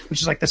hub,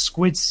 which is like the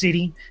Squid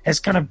City,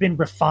 has kind of been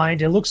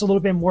refined. It looks a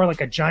little bit more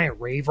like a giant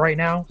rave right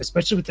now,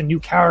 especially with the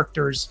new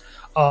characters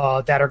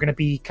that are going to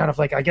be kind of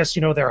like, I guess,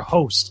 you know, their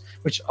host,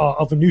 which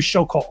of a new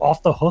show called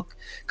Off the Hook,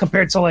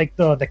 compared to like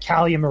the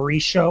Callie and Marie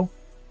show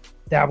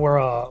that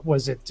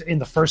was it in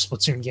the first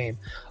Splatoon game.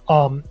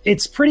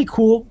 It's pretty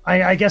cool.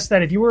 I guess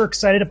that if you were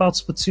excited about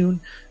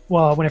Splatoon,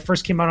 well, when it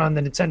first came out on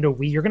the Nintendo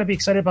Wii, you're going to be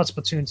excited about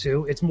Splatoon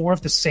 2. It's more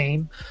of the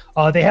same.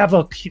 They have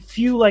a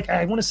few, like,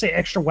 I want to say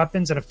extra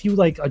weapons and a few,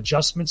 like,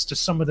 adjustments to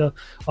some of the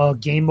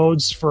game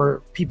modes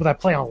for people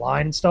that play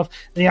online and stuff.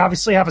 They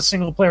obviously have a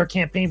single-player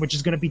campaign, which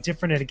is going to be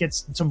different, and it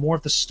gets into more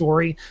of the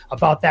story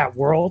about that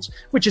world,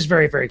 which is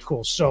very, very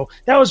cool. So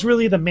that was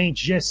really the main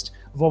gist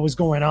of what was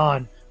going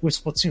on with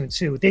Splatoon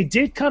 2. They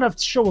did kind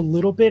of show a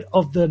little bit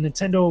of the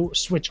Nintendo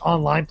Switch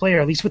Online play,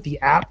 or at least with the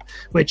app,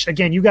 which,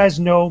 again, you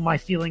guys know my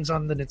feelings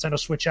on the Nintendo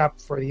Switch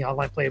app for the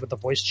online play with the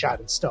voice chat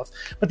and stuff.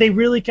 But they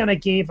really kind of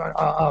gave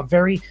a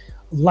very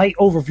light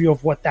overview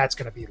of what that's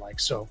going to be like.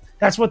 So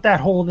that's what that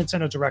whole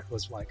Nintendo Direct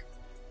was like.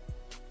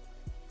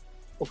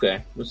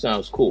 Okay, that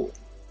sounds cool.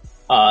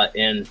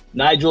 And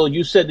Nigel,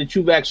 you said that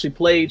you've actually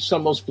played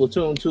some of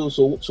Splatoon 2.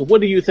 So what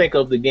do you think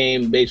of the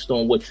game based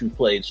on what you've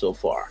played so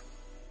far?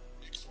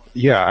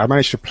 Yeah, I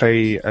managed to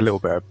play a little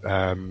bit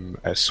at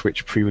a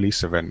Switch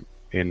pre-release event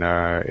in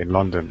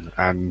London,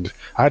 and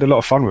I had a lot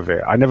of fun with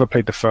it. I never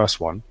played the first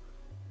one,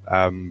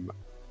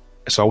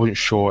 so I wasn't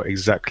sure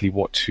exactly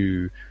what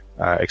to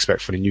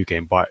expect for the new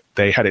game. But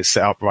they had it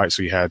set up right,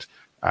 so you had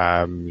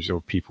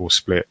people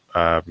split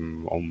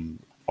on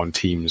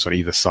teams on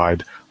either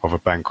side of a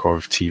bank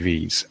of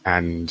TVs,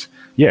 and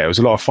yeah, it was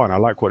a lot of fun. I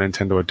like what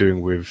Nintendo are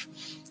doing with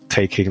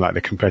taking like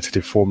the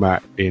competitive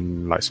format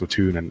in like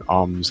Splatoon and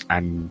ARMS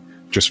and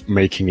just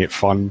making it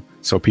fun.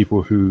 So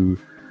people who,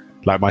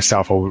 like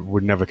myself, I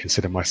would never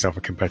consider myself a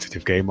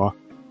competitive gamer,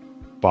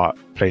 but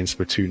playing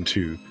Splatoon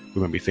 2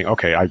 would make me think,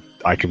 okay,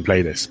 I can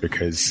play this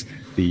because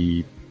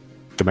the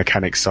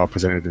mechanics are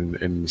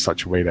presented in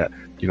such a way that,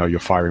 you know, you're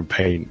firing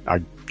paint. I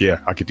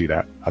could do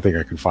that. I think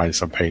I can find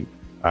some paint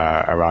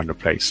around the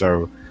place.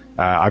 So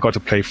I got to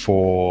play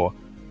for,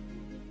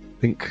 I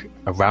think,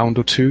 a round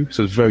or two.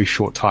 So it's a very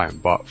short time,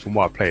 but from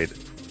what I played,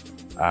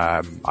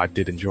 I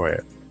did enjoy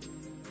it.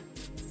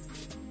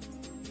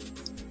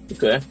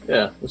 Okay,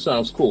 yeah, that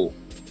sounds cool.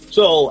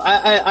 So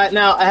I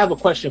now I have a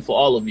question for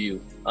all of you,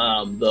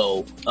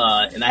 though,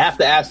 and I have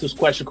to ask this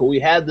question because we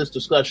had this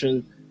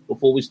discussion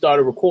before we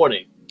started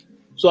recording.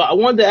 So I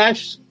wanted to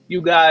ask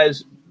you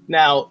guys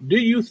now: do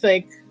you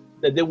think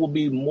that there will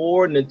be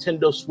more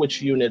Nintendo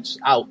Switch units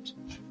out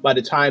by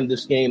the time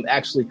this game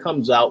actually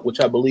comes out, which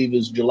I believe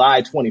is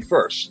July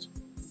 21st?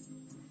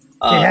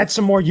 They had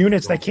some more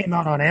units that came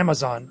out on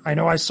Amazon. I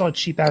know I saw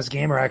Cheap Ass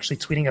Gamer actually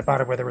tweeting about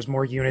it, where there was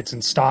more units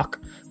in stock,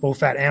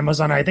 both at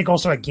Amazon, I think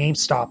also at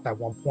GameStop at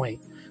one point.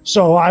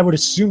 So I would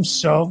assume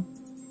so,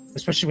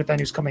 especially with that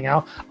news coming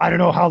out. I don't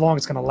know how long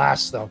it's going to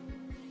last, though.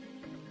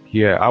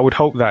 Yeah, I would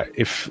hope that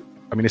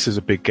this is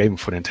a big game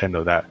for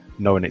Nintendo, that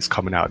knowing it's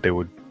coming out, they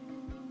would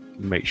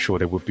make sure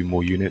there would be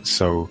more units.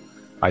 So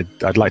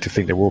I'd like to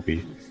think there will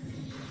be.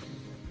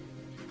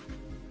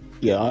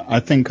 Yeah, I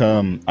think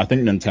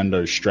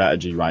Nintendo's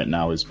strategy right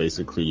now is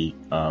basically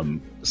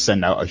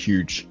send out a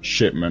huge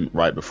shipment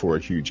right before a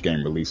huge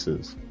game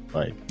releases.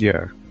 Like,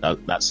 yeah,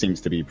 that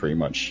seems to be pretty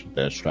much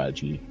their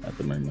strategy at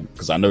the moment.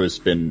 Because I know it's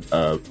been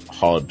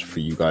hard for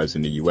you guys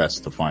in the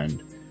US to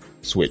find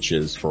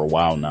Switches for a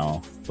while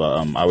now,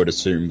 but I would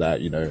assume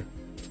that,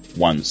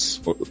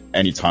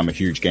 anytime a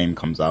huge game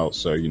comes out,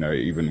 so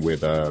even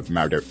with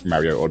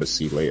Mario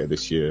Odyssey later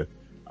this year,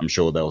 I'm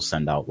sure they'll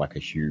send out like a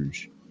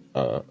huge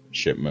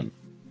shipment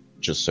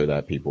just so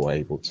that people are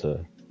able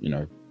to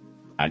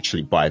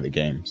actually buy the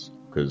games,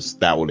 because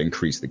that will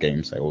increase the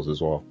game sales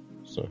as well.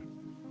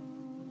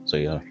 So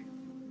yeah.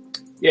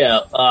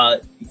 I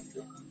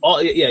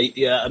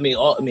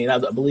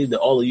believe that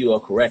all of you are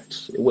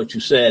correct in what you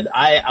said.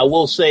 I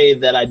will say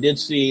that I did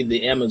see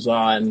the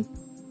Amazon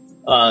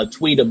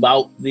tweet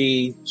about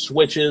the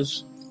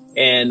Switches,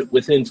 and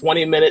within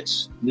 20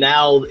 minutes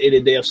now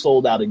they are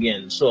sold out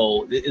again.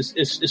 So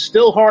it's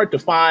still hard to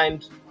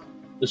find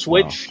the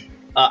Switch. Wow.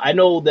 I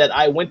know that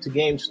I went to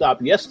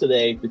GameStop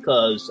yesterday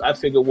because I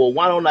figured, well,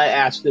 why don't I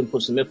ask them for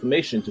some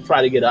information to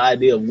try to get an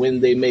idea of when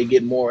they may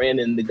get more in.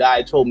 And the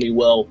guy told me,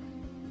 well,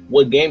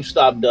 what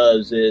GameStop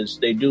does is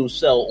they do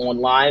sell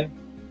online,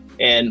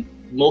 and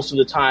most of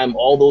the time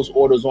all those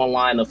orders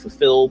online are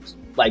fulfilled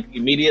like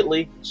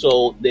immediately.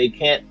 So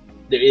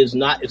it's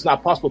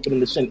not possible for them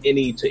to send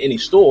any to any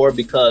store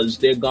because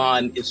they're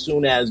gone as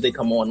soon as they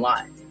come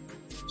online.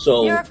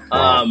 So,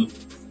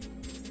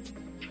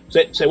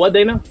 say what,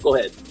 Dana? Go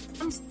ahead.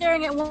 I'm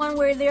staring at one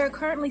where there are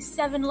currently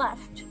 7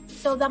 left.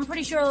 So I'm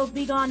pretty sure it'll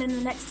be gone in the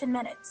next 10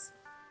 minutes.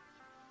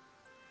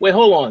 Wait,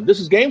 hold on.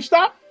 This is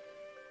GameStop?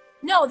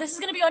 No, this is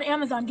going to be on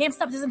Amazon.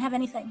 GameStop doesn't have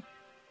anything.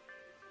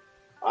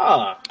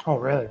 Ah. Oh,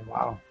 really?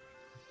 Wow.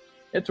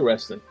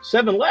 Interesting.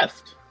 7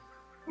 left.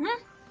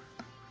 Mm-hmm.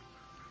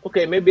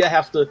 Okay, maybe I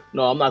have to.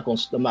 No, I'm not going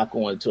to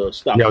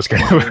stop. Yeah, I was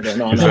going to.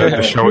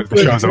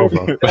 The show's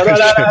over.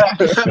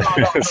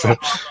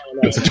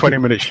 It's a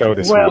 20-minute show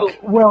this week.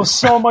 Well,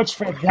 so much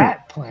for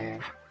that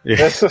plan.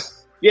 Yeah.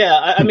 Yeah,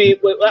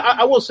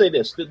 I will say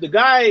this. The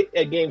guy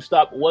at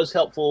GameStop was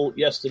helpful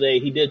yesterday.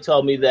 He did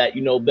tell me that,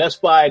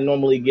 Best Buy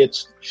normally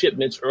gets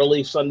shipments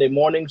early Sunday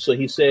morning. So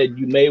he said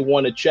you may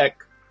want to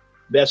check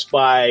Best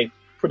Buy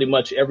pretty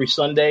much every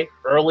Sunday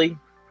early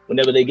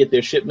whenever they get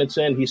their shipments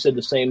in. He said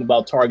the same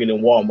about Target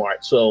and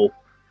Walmart. So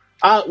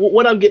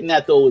what I'm getting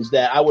at, though, is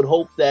that I would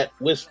hope that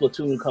with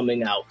Splatoon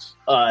coming out,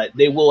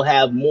 they will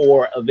have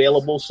more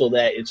available so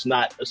that it's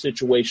not a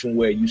situation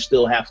where you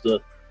still have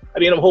to.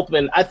 I'm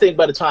hoping, I think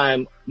by the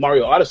time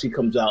Mario Odyssey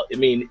comes out,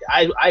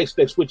 I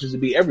expect Switches to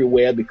be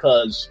everywhere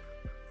because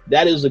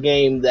that is a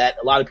game that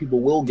a lot of people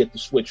will get the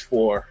Switch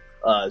for.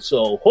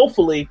 So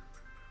hopefully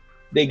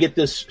they get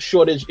this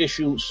shortage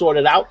issue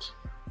sorted out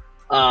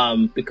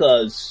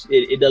because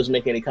it doesn't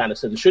make any kind of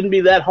sense. It shouldn't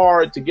be that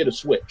hard to get a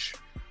Switch.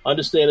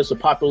 Understand it's a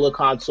popular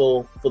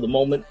console for the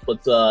moment,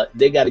 but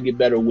they got to get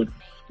better with,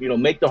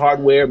 make the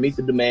hardware, meet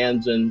the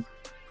demands, and,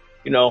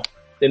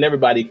 then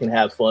everybody can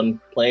have fun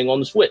playing on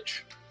the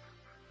Switch.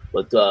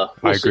 But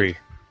I agree.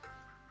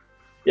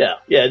 Yeah,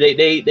 they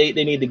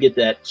need to get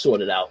that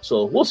sorted out.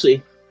 So we'll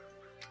see.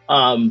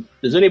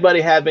 Does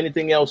anybody have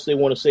anything else they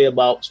want to say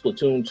about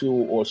Splatoon 2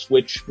 or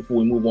Switch before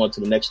we move on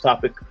to the next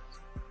topic?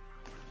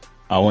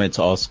 I wanted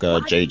to ask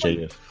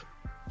JJ if...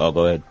 Oh,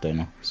 go ahead,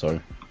 Dana.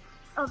 Sorry.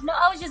 Oh, no,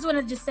 I was just going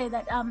to just say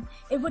that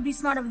it would be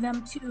smart of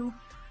them to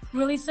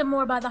release some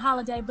more by the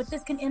holiday, but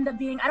this can end up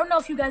being... I don't know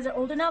if you guys are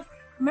old enough.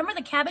 Remember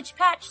the Cabbage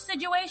Patch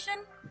situation?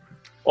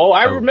 Oh,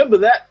 I remember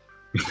that.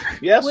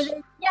 Yes.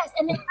 Yes,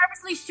 and they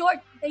purposely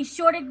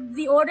shorted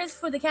the orders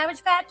for the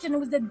Cabbage Patch, and it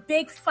was the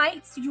big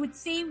fights you would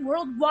see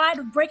worldwide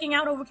of breaking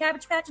out over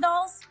Cabbage Patch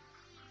dolls.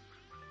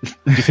 Do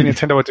you think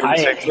Nintendo would do the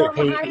same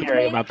thing? I hate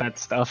hearing about that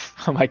stuff.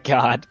 Oh my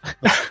god.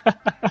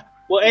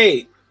 Well,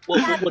 hey,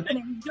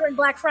 during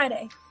Black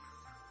Friday.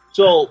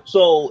 So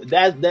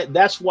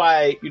that's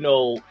why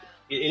it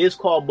is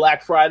called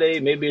Black Friday.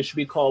 Maybe it should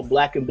be called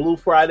Black and Blue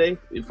Friday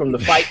from the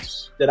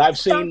fights that I've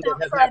seen. That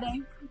have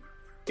happened.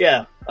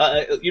 Yeah,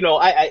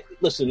 I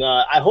listen.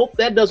 I hope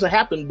that doesn't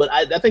happen, but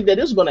I think that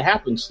is going to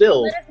happen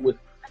still.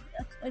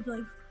 I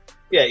believe.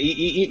 Yeah,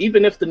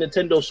 even if the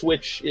Nintendo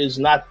Switch is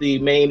not the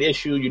main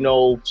issue,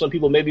 some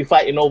people may be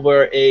fighting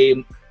over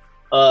a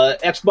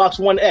Xbox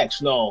One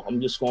X. No,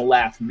 I'm just going to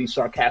laugh and be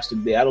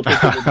sarcastic there. I don't think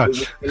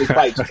there's any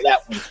fights for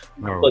that one.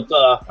 No, but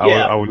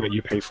I will let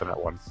you pay for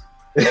that one.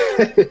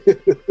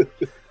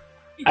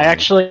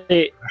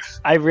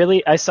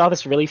 I saw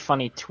this really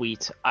funny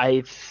tweet.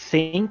 I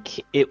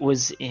think it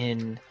was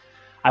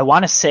I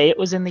want to say it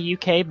was in the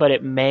UK, but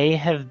it may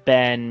have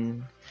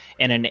been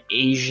in an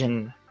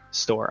Asian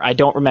store. I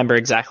don't remember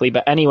exactly,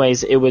 but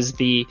anyways, it was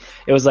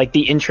like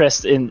the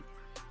interest in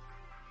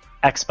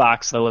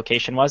Xbox, the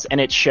location was,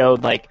 and it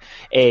showed like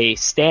a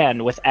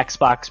stand with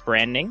Xbox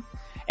branding,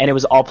 and it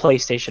was all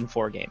PlayStation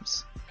 4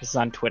 games. This is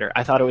on Twitter.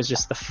 I thought it was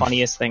just the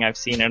funniest thing I've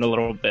seen in a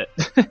little bit.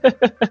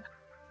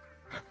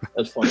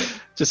 That's funny.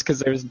 Just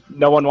because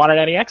no one wanted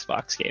any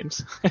Xbox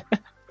games.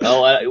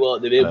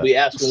 We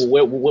asked them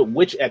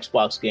which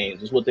Xbox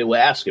games is what they were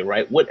asking,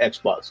 right? What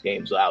Xbox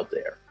games are out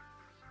there?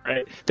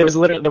 Right. There was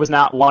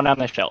not one on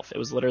the shelf. It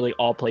was literally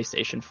all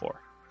PlayStation 4.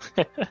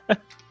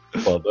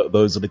 Well,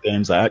 those are the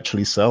games that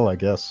actually sell, I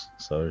guess.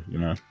 So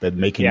they're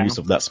making use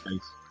of that space.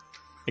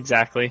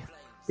 Exactly.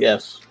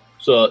 Yes.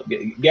 So,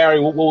 Gary,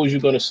 what was you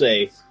going to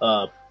say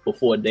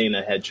before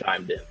Dana had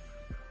chimed in?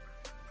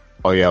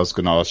 Oh yeah, I was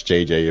gonna ask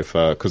JJ if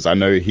because I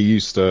know I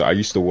used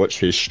to watch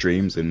his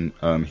streams, and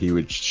he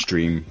would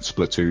stream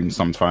Splatoon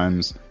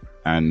sometimes,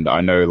 and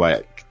I know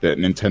like that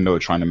Nintendo are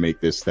trying to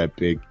make this their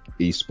big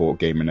esport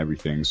game and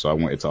everything. So I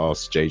wanted to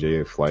ask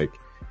JJ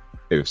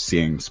if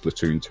seeing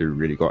Splatoon 2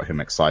 really got him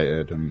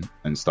excited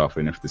and stuff,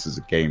 and if this is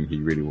a game he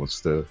really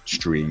wants to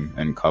stream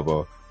and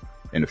cover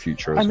in the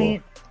future as well.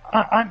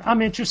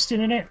 I'm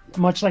interested in it,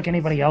 much like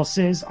anybody else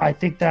is. I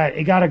think that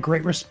it got a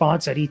great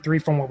response at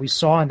E3 from what we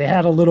saw, and they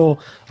had a little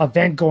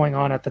event going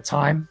on at the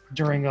time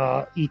during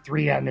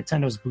E3 at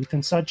Nintendo's booth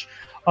and such.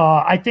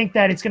 I think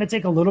that it's going to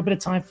take a little bit of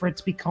time for it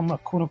to become a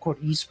quote-unquote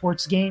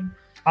esports game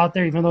out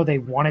there, even though they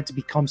want it to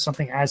become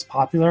something as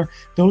popular.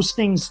 Those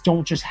things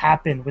don't just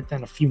happen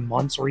within a few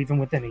months or even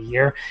within a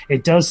year.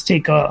 It does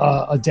take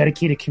a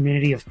dedicated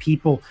community of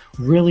people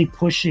really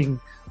pushing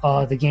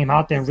the game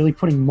out there and really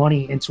putting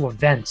money into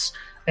events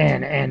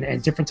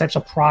and different types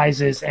of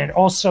prizes, and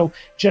also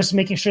just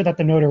making sure that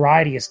the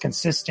notoriety is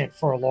consistent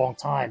for a long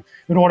time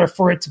in order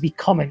for it to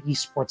become an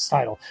esports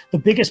title. The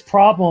biggest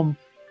problem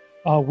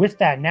with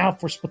that now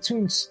for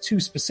Splatoon 2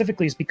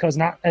 specifically is because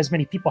not as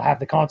many people have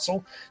the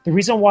console. The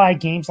reason why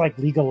games like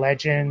League of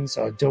Legends,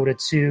 Dota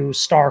 2,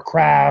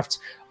 StarCraft,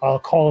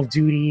 Call of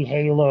Duty,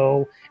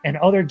 Halo, and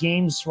other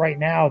games right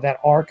now that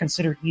are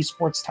considered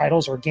esports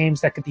titles or games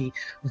that could be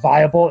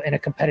viable in a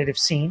competitive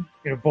scene,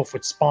 both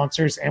with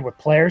sponsors and with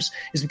players,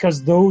 is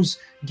because those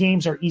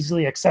games are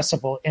easily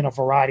accessible in a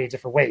variety of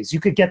different ways. You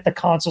could get the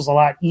consoles a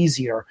lot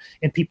easier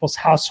in people's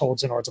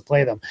households in order to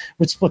play them.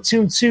 With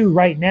Splatoon 2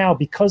 right now,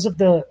 because of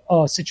the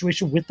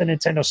situation with the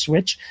Nintendo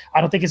Switch,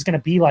 I don't think it's going to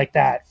be like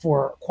that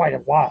for quite a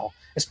while.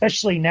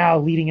 Especially now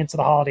leading into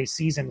the holiday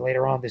season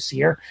later on this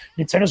year,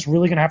 Nintendo's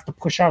really going to have to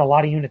push out a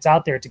lot of units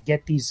out there to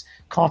get these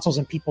consoles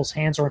in people's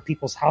hands or in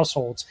people's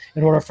households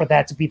in order for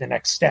that to be the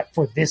next step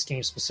for this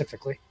game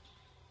specifically.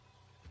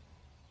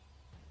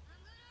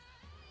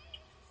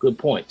 Good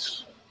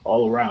points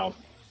all around.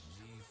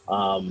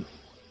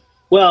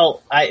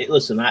 Well, I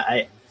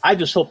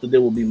just hope that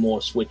there will be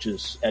more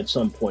Switches at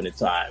some point in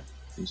time.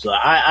 So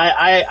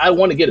I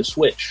want to get a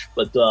Switch,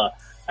 but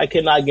I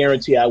cannot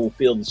guarantee I will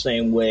feel the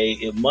same way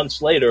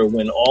months later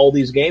when all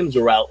these games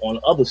are out on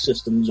other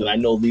systems, and I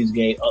know these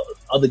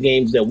other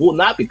games that will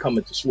not be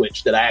coming to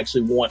Switch that I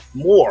actually want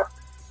more.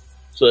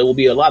 So it will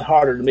be a lot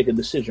harder to make a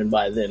decision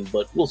by then,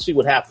 but we'll see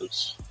what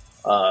happens.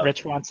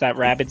 Rich wants that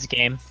Rabbids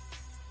game.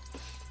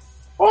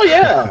 Oh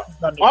yeah,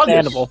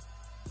 Understandable.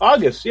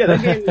 August. Yeah,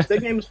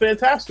 that game is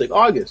fantastic.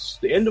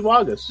 August, the end of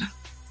August.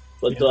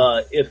 But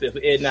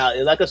if now,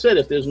 like I said,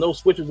 if there's no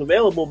Switches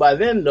available by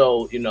then,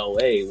 though,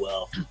 hey,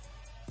 well,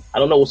 I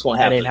don't know what's going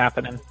to happen. That ain't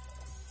happening.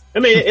 I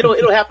mean,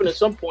 it'll happen at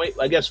some point,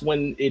 I guess,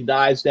 when it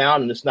dies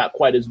down and it's not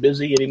quite as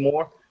busy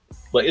anymore.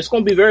 But it's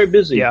going to be very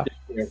busy this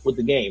year with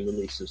the game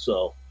releases,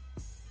 so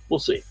we'll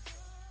see.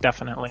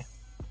 Definitely.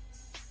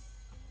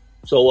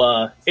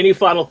 So, any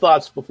final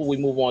thoughts before we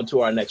move on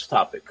to our next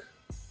topic?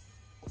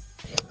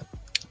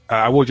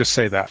 I will just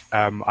say that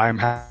I'm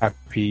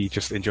happy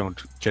just in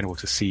general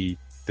to see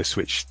the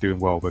Switch doing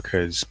well,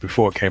 because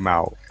before it came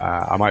out,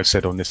 I might have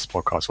said on this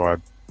podcast, or I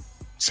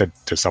said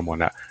to someone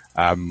that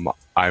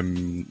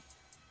I'm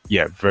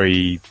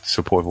very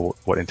supportive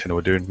of what Nintendo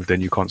are doing with their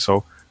new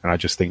console, and I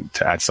just think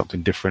to add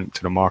something different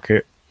to the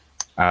market.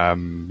 So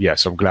I'm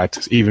glad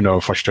to, even though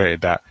I'm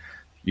frustrated that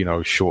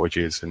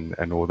shortages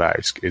and all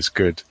that is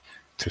good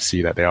to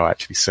see that they are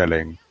actually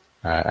selling,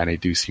 and they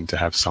do seem to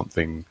have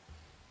something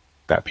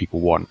that people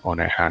want on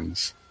their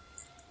hands.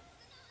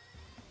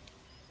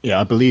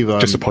 Yeah, I believe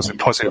just a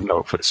positive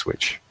note for the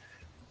Switch.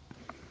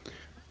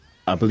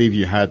 I believe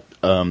you had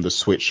the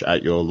Switch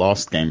at your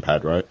last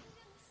gamepad, right?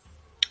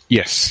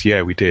 Yes,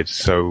 yeah, we did.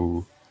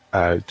 So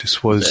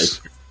this was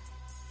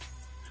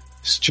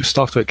just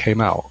after it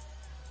came out.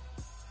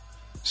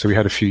 So we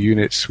had a few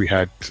units. We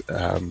had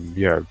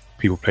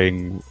people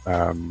playing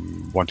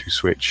 1-2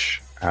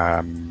 Switch,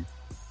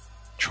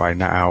 trying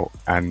that out,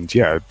 and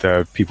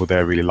the people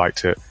there really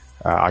liked it.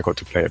 I got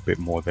to play a bit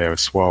more there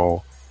as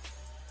well,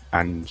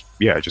 and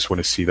I just want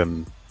to see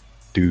them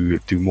do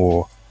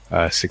more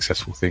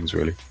successful things,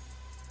 really.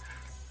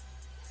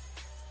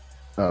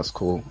 That's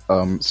cool.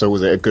 So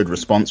was it a good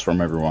response from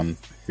everyone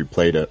who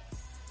played it?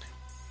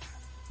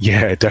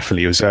 Yeah,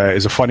 definitely. It was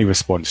a funny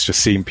response,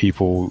 just seeing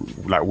people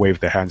like wave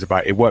their hands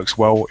about it. It works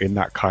well in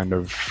that kind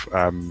of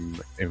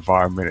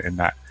environment, in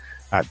that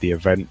at the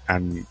event,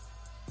 and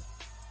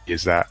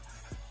is that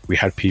we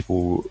had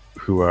people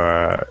who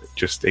are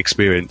just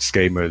experienced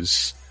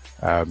gamers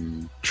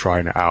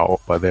trying it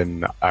out, but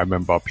then I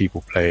remember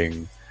people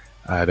playing.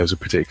 There was a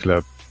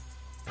particular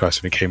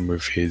person who came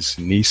with his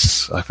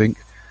niece, I think,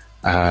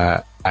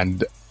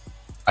 and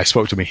I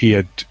spoke to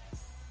him.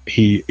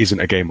 He isn't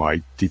a gamer.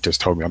 He just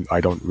told me I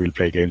don't really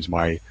play games.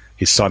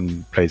 His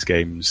son plays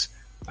games,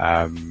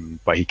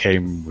 but he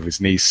came with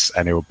his niece,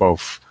 and they were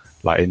both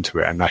like into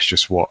it, and that's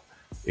just what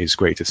is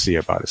great to see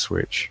about the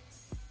Switch.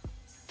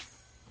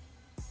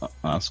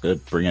 That's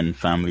good. Bringing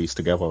families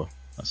together.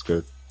 That's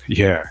good.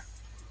 Yeah.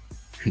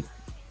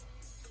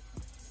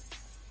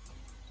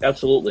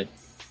 Absolutely.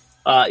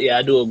 Yeah,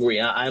 I do agree.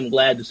 I'm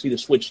glad to see the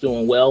Switch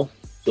doing well.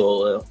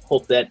 So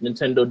hope that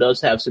Nintendo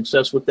does have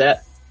success with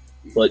that.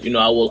 But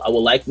I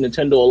will like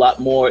Nintendo a lot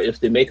more if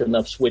they make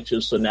enough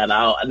Switches so that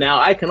now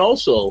I can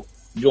also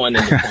join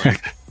in the fun.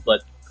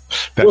 But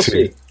we'll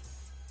see.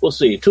 We'll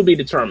see. To be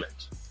determined.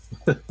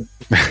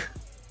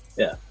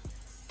 Yeah.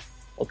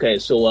 Okay,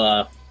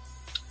 so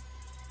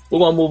we're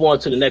gonna move on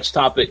to the next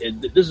topic.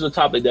 This is a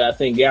topic that I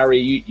think Gary,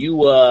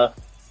 you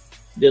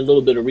did a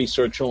little bit of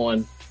research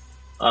on.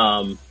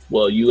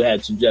 Well, you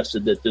had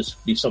suggested that this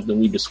be something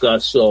we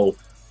discuss. So,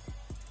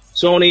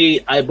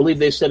 Sony, I believe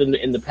they said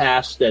in the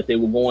past that they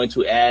were going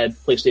to add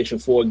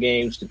PlayStation 4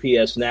 games to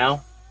PS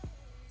Now,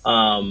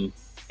 and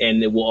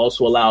it will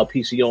also allow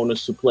PC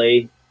owners to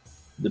play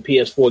the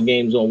PS4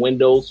 games on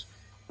Windows.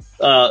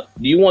 Do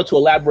you want to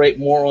elaborate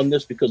more on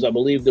this? Because I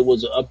believe there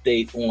was an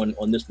update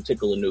on this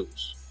particular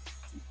news.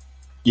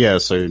 Yeah,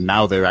 so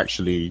now they're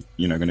actually,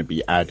 going to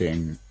be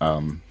adding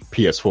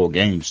PS4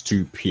 games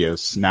to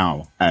PS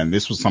Now. And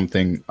this was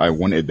something I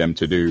wanted them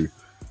to do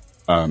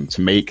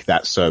to make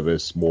that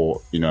service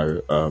more,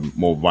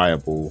 more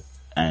viable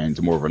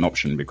and more of an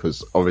option,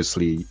 because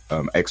obviously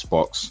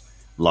Xbox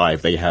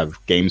Live, they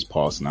have Games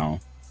Pass now.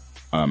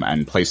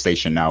 And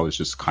PlayStation Now is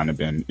just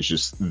it's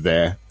just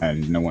there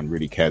and no one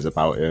really cares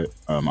about it.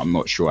 I'm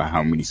not sure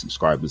how many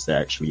subscribers they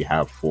actually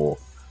have for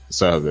the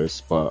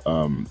service, but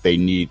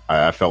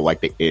I felt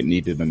like it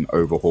needed an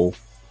overhaul.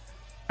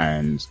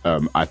 And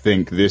I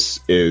think this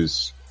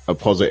is a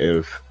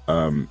positive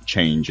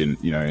change in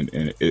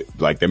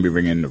like they're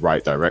moving in the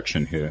right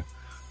direction here.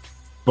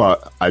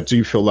 But I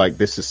do feel like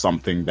this is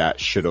something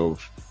that should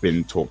have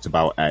been talked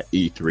about at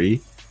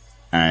E3.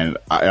 And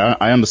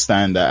I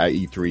understand that at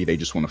E3 they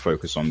just want to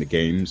focus on the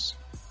games,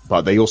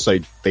 but they also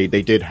they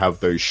did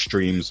have those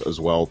streams as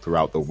well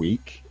throughout the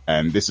week,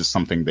 and this is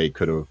something they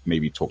could have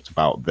maybe talked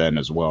about then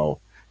as well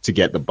to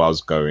get the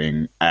buzz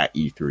going at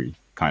E3,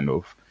 kind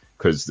of,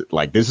 because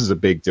like this is a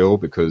big deal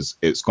because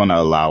it's going to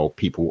allow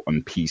people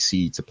on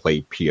PC to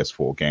play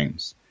PS4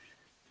 games.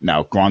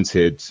 Now,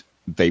 granted,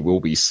 they will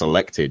be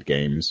selected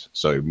games,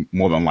 so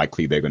more than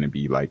likely they're going to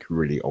be like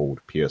really old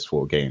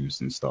PS4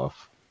 games and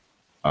stuff,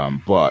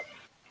 but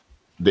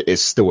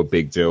it's still a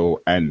big deal,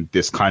 and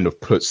this kind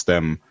of puts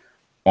them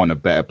on a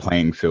better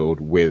playing field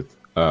with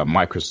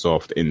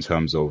Microsoft in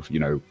terms of,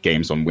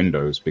 games on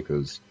Windows,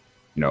 because,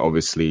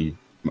 obviously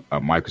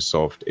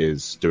Microsoft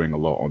is doing a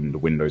lot on the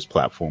Windows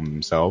platform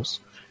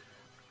themselves.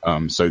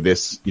 So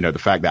this, the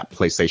fact that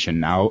PlayStation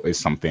Now is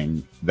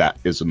something that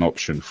is an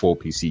option for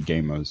PC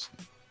gamers,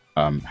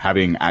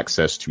 having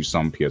access to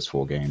some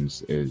PS4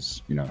 games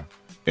is,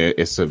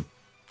 it's a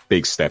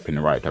big step in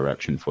the right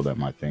direction for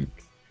them, I think.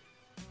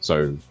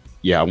 So,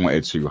 yeah, I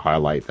wanted to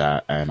highlight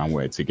that, and I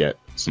wanted to get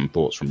some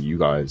thoughts from you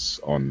guys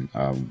on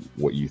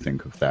what you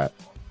think of that.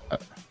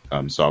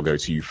 So I'll go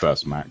to you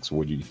first, Max.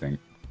 What do you think?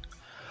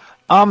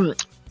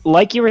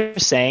 Like you were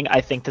saying,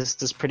 I think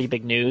this is pretty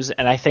big news,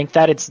 and I think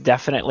that it's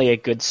definitely a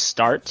good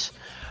start.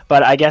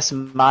 But I guess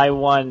my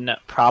one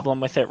problem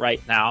with it right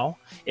now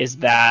is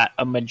that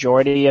a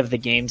majority of the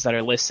games that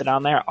are listed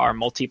on there are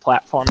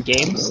multi-platform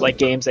games, like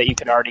games that you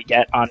could already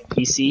get on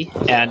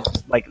PC, and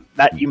like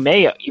that you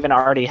may even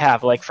already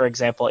have, like for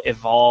example,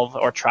 Evolve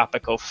or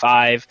Tropico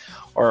 5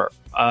 or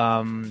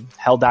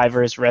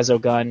Helldivers,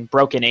 Resogun,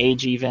 Broken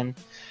Age even.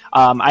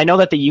 I know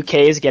that the UK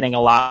is getting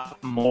a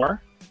lot more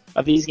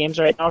of these games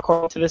right now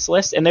according to this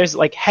list, and there's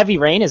like Heavy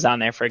Rain is on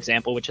there, for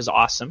example, which is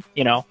awesome,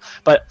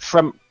 but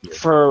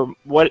for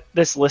what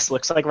this list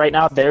looks like right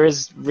now, there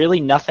is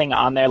really nothing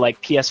on there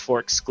like PS4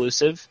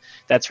 exclusive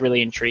that's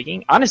really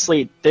intriguing.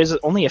 Honestly, there's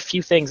only a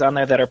few things on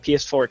there that are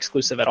PS4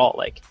 exclusive at all,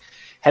 like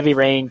Heavy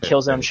Rain,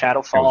 Killzone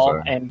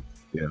Shadowfall, and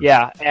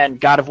and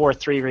God of War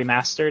 3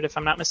 Remastered, if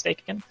I'm not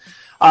mistaken.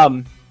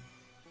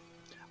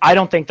 I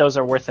don't think those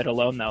are worth it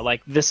alone, though.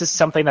 Like, this is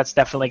something that's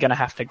definitely going to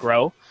have to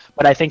grow,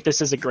 but I think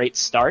this is a great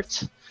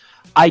start.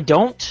 I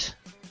don't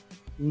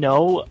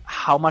know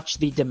how much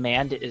the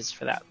demand is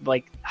for that.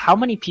 Like, how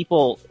many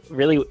people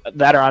really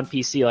that are on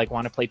PC like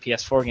want to play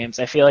PS4 games?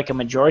 I feel like a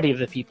majority of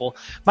the people,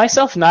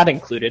 myself not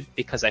included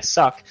because I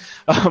suck,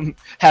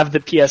 have the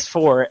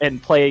PS4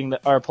 and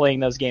are playing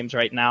those games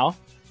right now.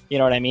 You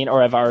know what I mean?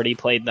 Or have already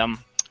played them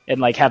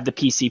and like have the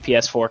PC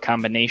PS4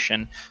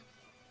 combination.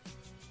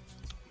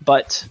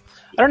 But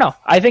I don't know.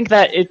 I think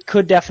that it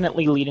could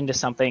definitely lead into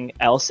something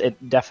else.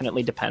 It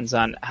definitely depends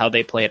on how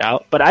they play it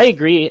out. But I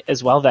agree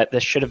as well that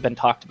this should have been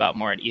talked about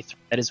more at E3.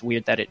 That is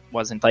weird that it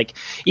wasn't. Like,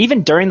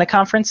 even during the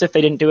conference, if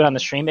they didn't do it on the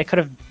stream, it could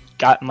have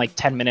gotten like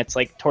 10 minutes,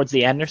 like towards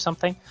the end or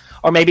something.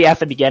 Or maybe at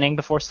the beginning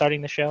before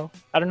starting the show.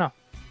 I don't know.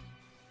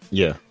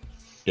 Yeah,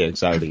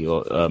 exactly.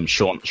 Or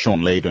Sean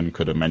Layden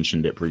could have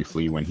mentioned it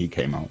briefly when he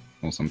came out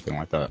or something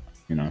like that,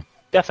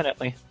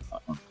 Definitely.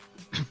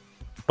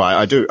 But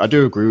I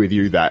do agree with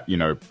you that,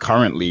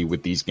 currently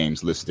with these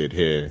games listed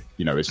here,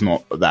 it's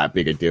not that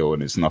big a deal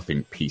and it's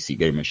nothing PC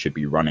gamers should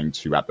be running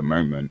to at the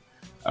moment,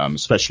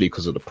 especially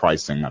because of the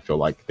pricing. I feel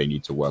like they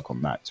need to work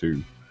on that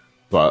too.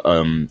 But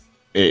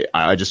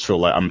I just feel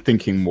like I'm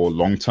thinking more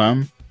long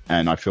term,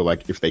 and I feel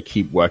like if they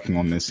keep working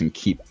on this and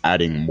keep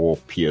adding more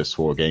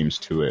PS4 games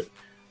to it,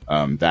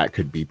 that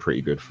could be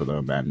pretty good for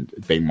them, and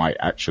they might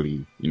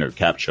actually,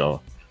 capture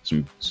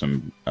some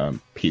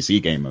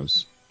PC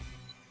gamers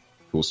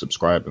who will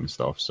subscribe and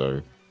stuff.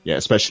 So yeah,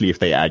 especially if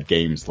they add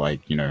games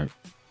like the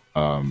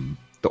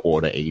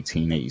Order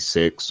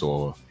 1886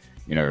 or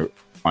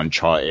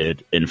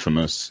Uncharted,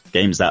 Infamous,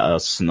 games that are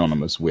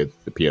synonymous with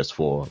the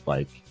PS4,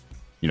 like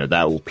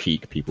that will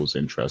pique people's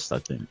interest, I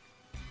think.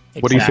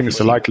 What do you think is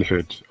the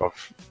likelihood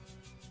of?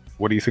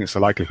 What do you think is the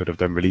likelihood of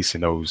them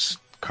releasing those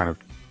kind of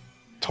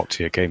top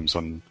tier games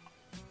on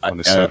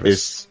the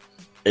service?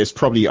 It's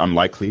probably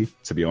unlikely,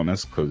 to be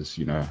honest, because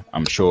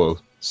I'm sure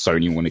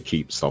Sony want to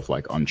keep stuff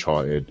like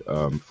Uncharted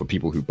for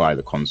people who buy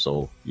the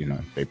console.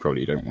 They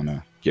probably don't want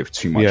to give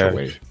too much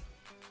away.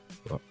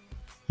 But...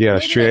 Yeah,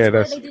 sure.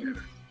 That's.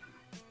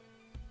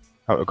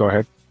 Oh, go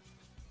ahead.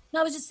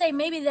 No, I was just saying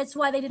maybe that's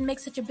why they didn't make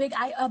such a big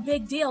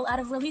deal out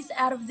of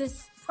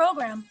this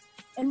program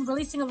and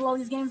releasing of all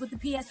these games with the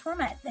PS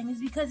format thing, is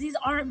because these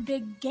aren't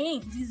big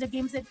games. These are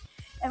games that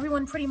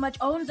everyone pretty much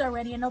owns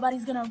already, and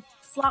nobody's gonna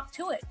flock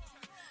to it.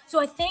 So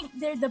I think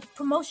the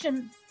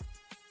promotion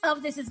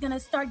of this is gonna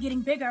start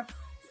getting bigger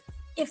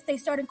if they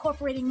start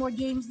incorporating more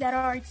games that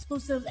are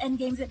exclusive and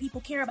games that people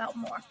care about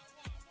more.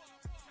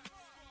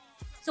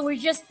 So we're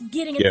just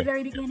getting at the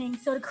very beginning.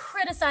 So to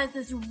criticize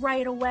this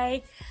right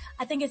away,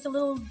 I think it's a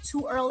little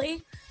too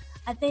early.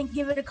 I think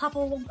give it a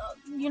couple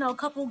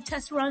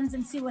test runs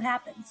and see what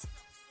happens.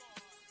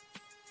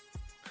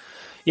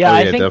 Yeah,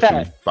 I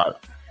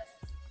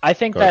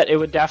think that it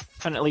would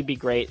definitely be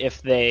great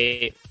if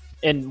they,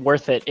 and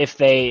worth it if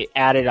they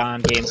added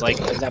on games like,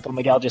 for example,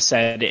 Miguel just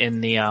said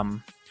in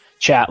the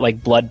chat, like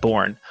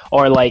Bloodborne,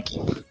 or like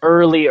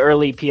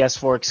early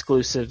PS4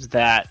 exclusives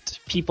that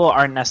people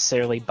aren't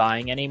necessarily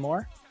buying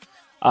anymore,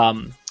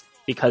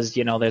 because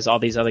there's all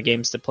these other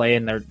games to play,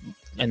 and they're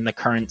in the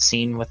current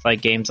scene with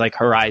like games like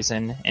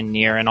Horizon and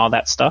Nier and all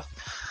that stuff.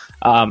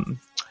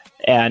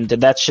 And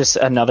that's just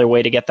another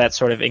way to get that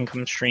sort of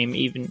income stream,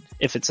 even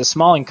if it's a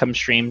small income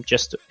stream,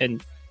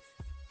 and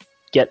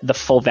get the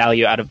full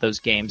value out of those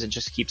games and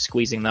just keep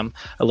squeezing them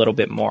a little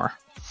bit more.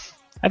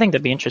 I think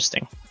that'd be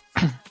interesting.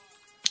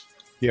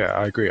 Yeah,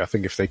 I agree. I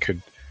think if they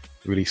could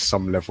release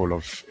some level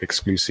of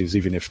exclusives,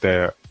 even if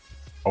they're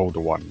older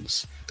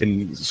ones,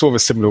 in sort of a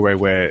similar way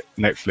where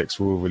Netflix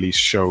will release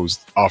shows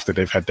after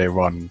they've had their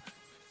run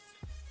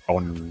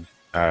on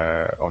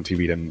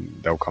TV, then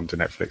they'll come to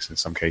Netflix in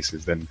some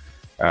cases. Then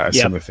a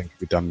similar thing could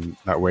be done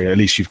that way. At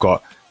least you've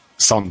got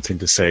something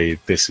to say,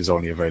 this is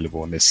only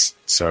available on this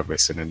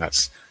service, and then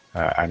that's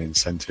an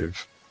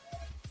incentive.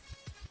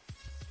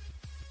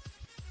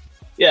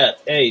 Yeah,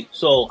 hey,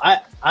 so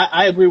I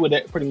agree with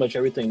that, pretty much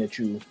everything that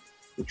you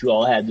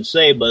all had to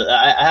say, but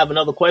I have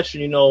another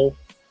question. You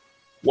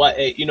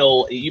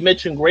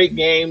mentioned great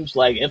games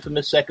like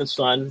Infamous Second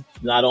Son,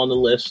 not on the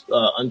list.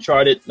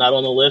 Uncharted, not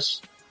on the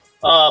list.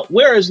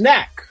 Where is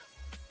Knack?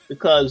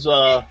 Because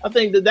I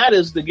think that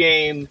is the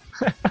game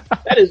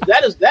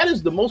that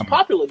is the most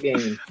popular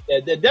game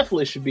that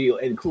definitely should be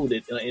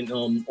included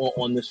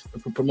on this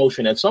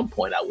promotion at some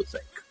point, I would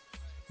think.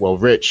 Well,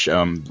 Rich,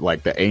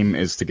 like the aim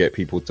is to get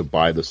people to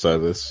buy the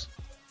service.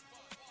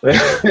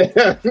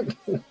 Yeah.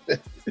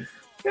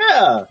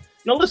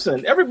 No,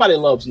 listen, everybody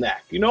loves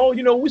Knack. We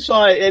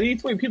saw at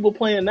E3 people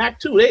playing Knack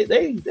too.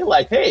 They're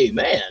like, hey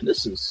man,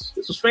 this is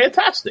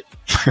fantastic.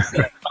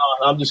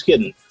 I'm just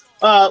kidding.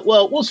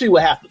 Well, we'll see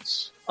what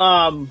happens.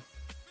 I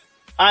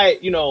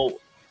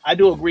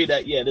do agree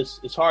that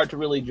it's hard to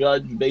really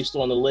judge based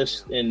on the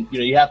list, and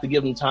you have to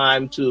give them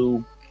time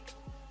to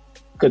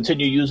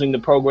continue using the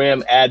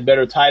program, add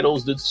better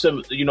titles.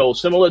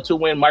 Similar to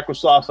when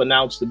Microsoft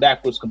announced the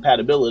backwards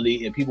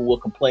compatibility and people were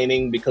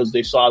complaining because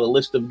they saw the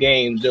list of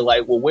games. They're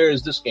like, well, where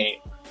is this game?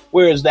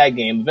 Where is that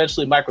game?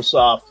 Eventually,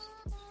 Microsoft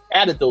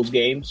added those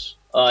games.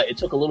 It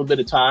took a little bit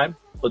of time,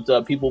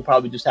 but people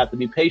probably just have to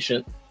be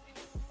patient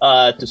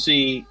to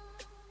see,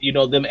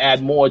 them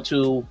add more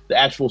to the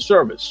actual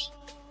service.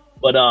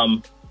 But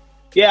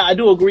yeah, I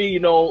do agree.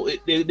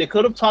 They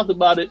could have talked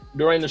about it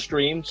during the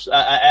streams.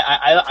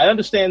 I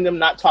understand them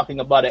not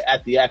talking about it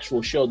at the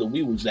actual show that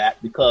we was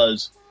at,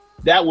 because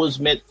that was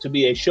meant to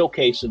be a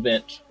showcase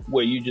event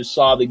where you just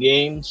saw the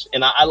games.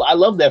 And I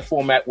love that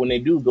format when they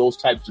do those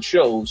types of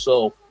shows.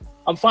 So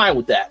I'm fine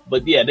with that.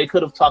 But yeah, they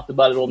could have talked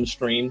about it on the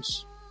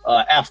streams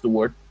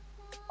afterward.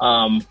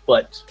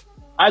 But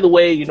either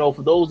way,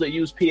 for those that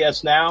use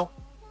PS Now,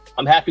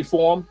 I'm happy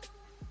for them.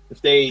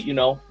 If they,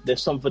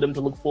 there's something for them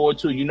to look forward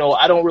to.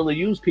 I don't really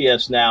use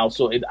PS Now,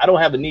 so I don't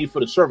have a need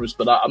for the service,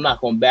 but I'm not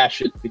going to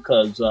bash it,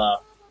 because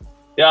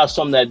there are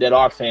some that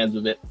are fans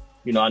of it.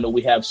 I know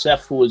we have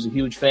Seth, who is a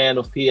huge fan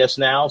of PS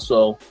Now,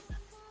 so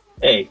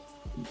hey,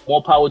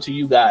 more power to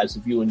you guys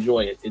if you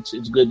enjoy it.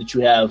 It's good that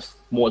you have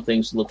more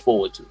things to look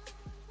forward to.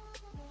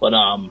 But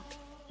does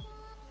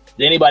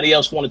anybody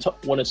else want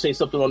to say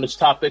something on this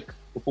topic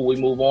before we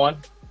move on?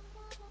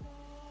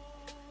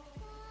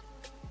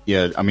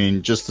 Yeah, I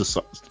mean, just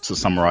to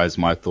summarize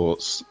my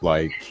thoughts,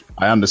 like,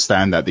 I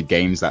understand that the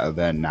games that are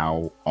there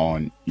now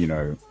aren't,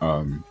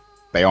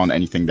 they aren't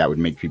anything that would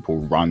make people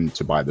run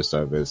to buy the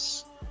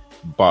service.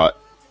 But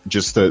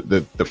just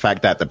the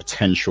fact that the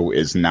potential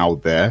is now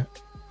there,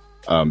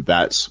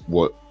 that's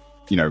what,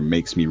 you know,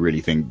 makes me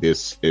really think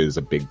this is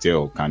a big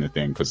deal kind of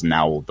thing, because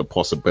now the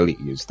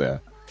possibility is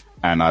there.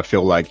 And I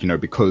feel like, you know,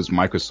 because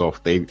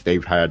Microsoft,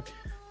 they've had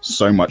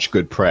so much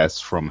good press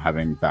from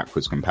having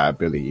backwards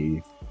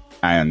compatibility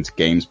and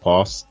Games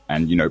Pass,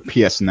 and, you know,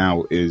 PS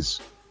Now is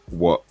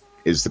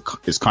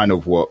kind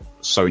of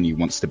what Sony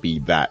wants to be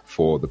that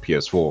for the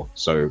PS4.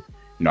 So, you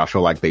know, I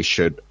feel like they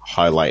should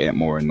highlight it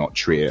more and not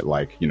treat it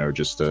like, you know,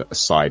 just a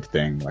side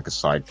thing, like a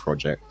side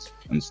project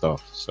and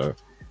stuff. So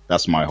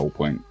that's my whole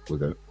point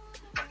with it.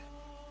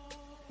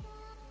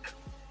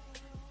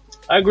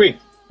 I agree.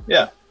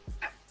 Yeah.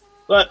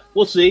 But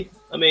we'll see.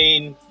 I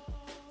mean,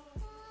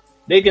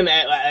 they can.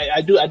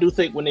 I do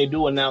think when they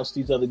do announce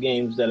these other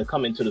games that are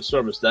coming to the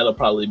service, that'll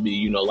probably be,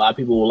 you know, a lot of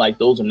people will like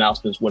those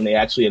announcements when they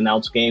actually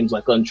announce games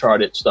like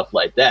Uncharted, stuff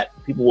like that.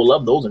 People will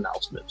love those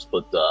announcements.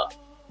 But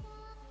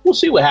we'll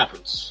see what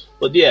happens.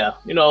 But yeah,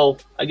 you know,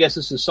 I guess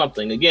this is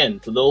something. Again,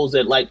 for those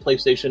that like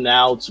PlayStation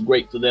Now, it's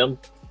great for them.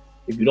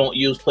 If you don't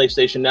use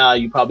PlayStation Now,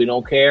 you probably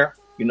don't care,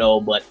 you know,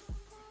 but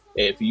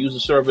if you use the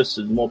service,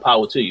 it's more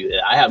power to you.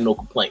 I have no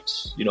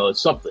complaints. You know,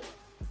 it's something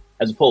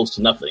as opposed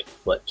to nothing,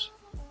 but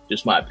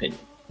just my opinion.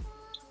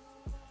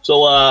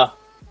 So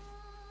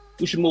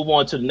we should move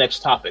on to the next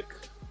topic.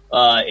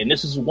 And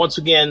this is once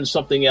again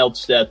something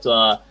else that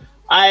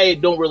I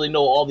don't really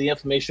know all the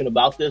information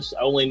about this.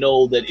 I only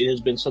know that it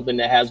has been something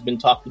that has been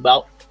talked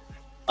about.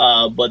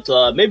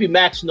 But maybe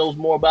Max knows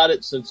more about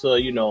it since,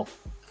 you know,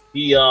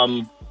 he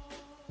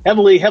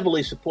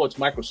heavily supports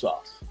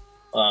Microsoft.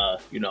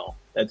 You know,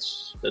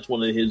 that's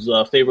one of his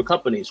favorite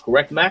companies,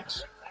 correct,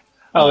 Max?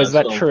 Oh, is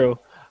that true?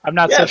 I'm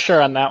not so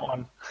sure on that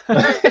one.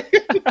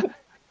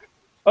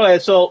 Okay,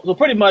 so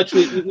pretty much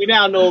we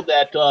now know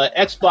that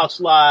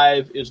Xbox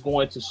Live is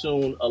going to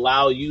soon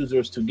allow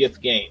users to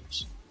gift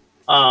games.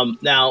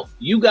 Now,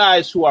 you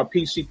guys who are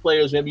PC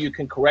players, maybe you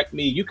can correct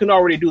me. You can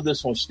already do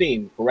this on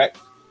Steam, correct?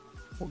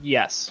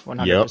 Yes,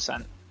 100%.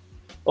 Yep.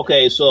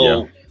 Okay,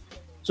 so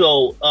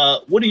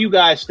what do you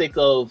guys think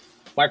of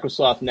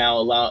Microsoft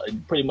now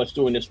pretty much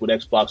doing this with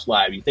Xbox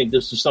Live? You think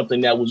this is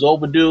something that was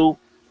overdue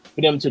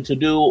for them to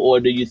do, or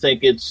do you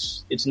think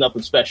it's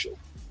nothing special?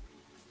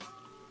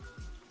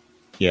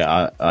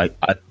 Yeah,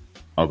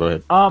 I'll go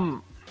ahead.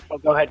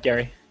 Go ahead,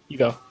 Gary. You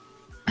go.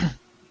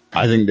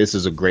 I think this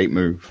is a great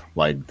move.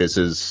 Like, this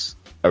is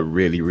a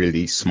really,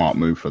 really smart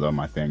move for them,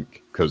 I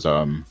think, because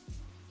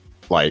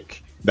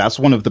like, that's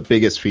one of the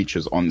biggest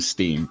features on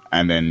Steam.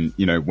 And then,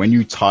 you know, when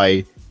you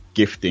tie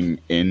gifting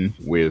in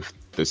with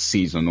the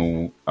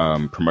seasonal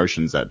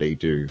promotions that they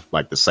do,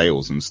 like the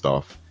sales and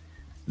stuff,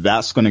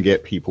 that's going to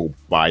get people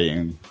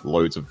buying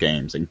loads of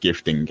games and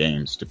gifting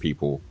games to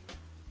people.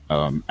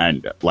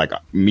 And like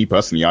me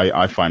personally,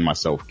 I find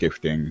myself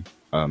gifting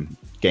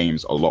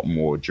games a lot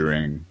more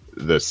during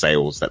the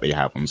sales that they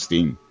have on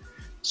Steam.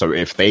 So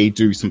if they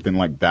do something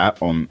like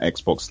that on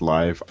Xbox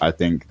Live, I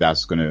think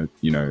that's going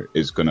to,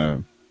 is going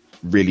to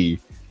really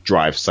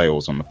drive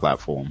sales on the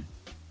platform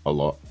a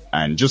lot.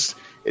 And just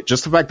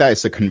the fact that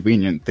it's a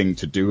convenient thing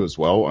to do as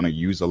well on a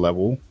user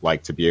level,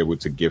 like to be able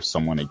to give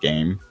someone a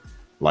game,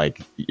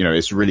 like,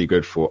 it's really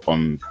good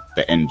on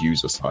the end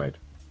user side.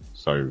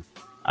 So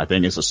I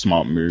think it's a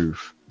smart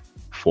move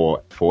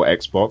for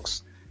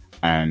Xbox.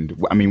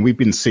 And I mean, we've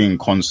been seeing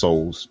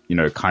consoles,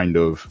 kind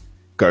of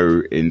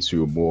go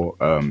into a more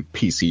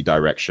PC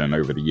direction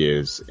over the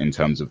years in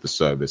terms of the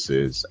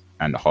services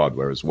and the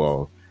hardware as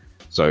well.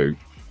 So,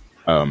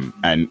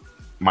 and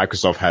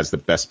Microsoft has the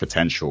best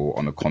potential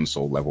on a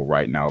console level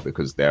right now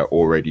because they're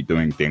already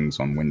doing things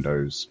on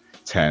Windows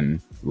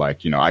 10.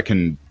 Like, I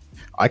can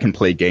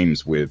play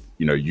games with,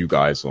 you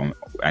guys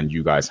and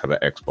you guys have an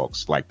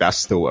Xbox. Like, that's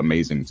still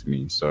amazing to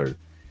me. So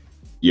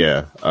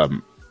yeah,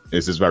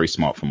 this is very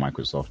smart for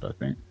Microsoft, I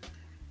think.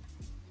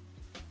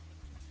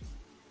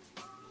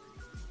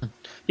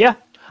 Yeah,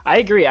 I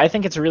agree. I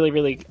think it's really,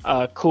 really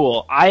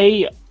cool.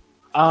 I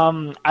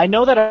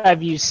know that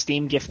I've used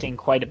Steam gifting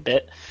quite a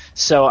bit,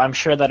 so I'm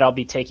sure that I'll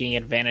be taking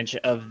advantage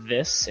of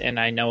this, and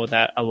I know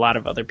that a lot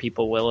of other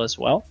people will as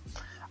well.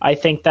 I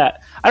think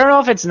that, I don't know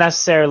if it's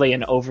necessarily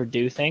an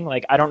overdue thing.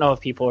 Like, I don't know if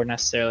people are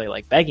necessarily,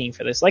 like, begging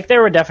for this. Like,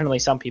 there were definitely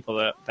some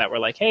people that were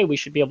like, hey, we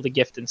should be able to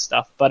gift and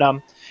stuff. But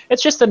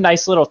it's just a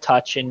nice little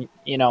touch, and,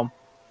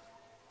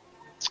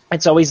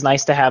 it's always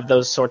nice to have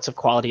those sorts of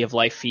quality of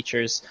life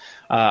features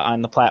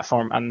on the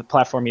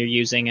platform you're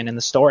using and in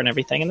the store and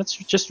everything. And it's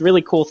just a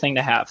really cool thing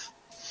to have.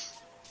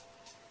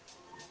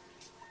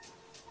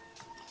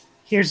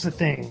 Here's the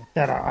thing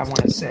that I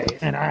want to say,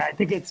 and I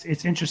think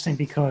it's interesting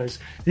because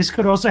this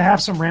could also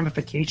have some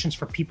ramifications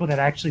for people that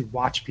actually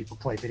watch people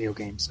play video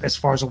games as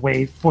far as a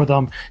way for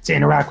them to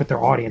interact with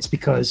their audience,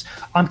 because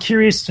I'm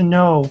curious to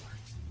know,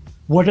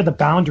 what are the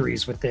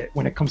boundaries with it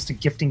when it comes to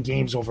gifting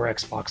games over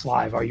Xbox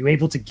Live? Are you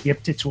able to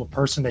gift it to a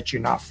person that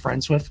you're not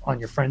friends with on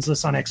your friends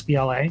list on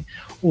XBLA?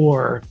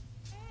 Or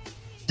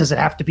does it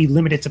have to be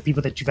limited to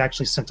people that you've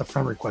actually sent a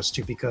friend request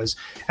to? Because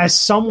as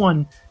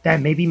someone that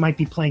maybe might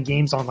be playing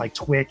games on like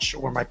Twitch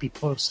or might be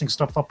posting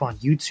stuff up on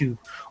YouTube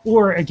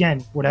or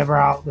again, whatever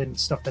outlet and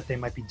stuff that they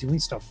might be doing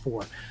stuff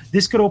for.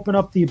 This could open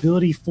up the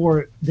ability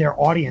for their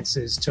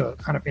audiences to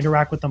kind of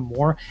interact with them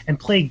more and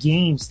play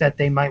games that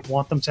they might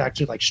want them to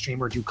actually like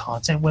stream or do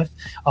content with,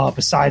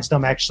 besides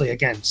them actually,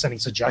 again, sending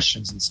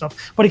suggestions and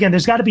stuff. But again,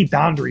 there's got to be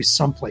boundaries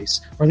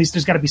someplace, or at least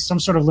there's got to be some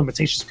sort of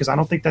limitations, because I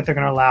don't think that they're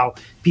going to allow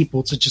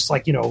people to just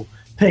like,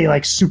 pay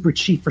like super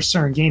cheap for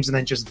certain games and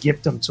then just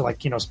gift them to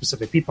like,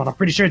 specific people. And I'm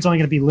pretty sure it's only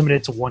going to be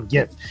limited to one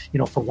gift,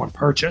 for one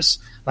purchase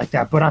like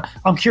that. But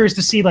I'm curious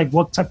to see like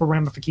what type of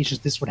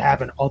ramifications this would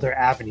have in other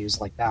avenues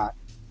like that.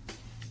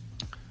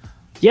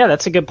 Yeah,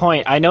 that's a good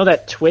point. I know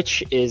that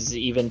Twitch is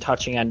even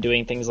touching on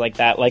doing things like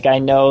that. Like, I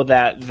know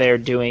that they're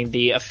doing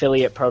the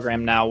affiliate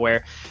program now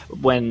where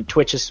when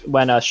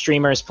a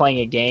streamer is playing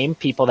a game,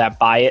 people that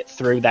buy it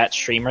through that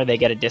streamer, they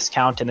get a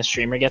discount and the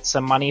streamer gets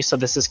some money. So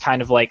this is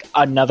kind of like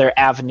another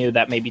avenue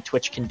that maybe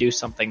Twitch can do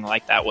something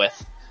like that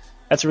with.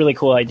 That's a really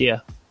cool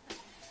idea.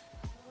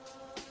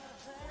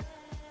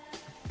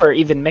 Or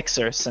even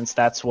Mixer, since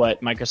that's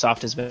what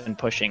Microsoft has been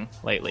pushing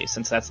lately,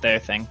 since that's their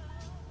thing.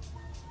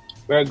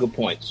 Very good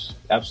points.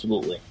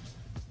 Absolutely.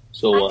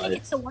 So I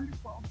think it's a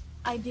wonderful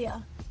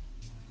idea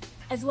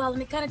as well,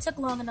 and it kind of took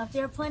long enough.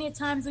 There are plenty of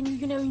times when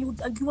you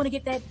want to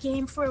get that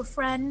game for a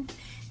friend,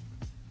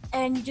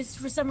 and you just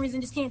for some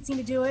reason just can't seem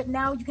to do it.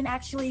 Now you can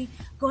actually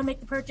go and make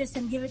the purchase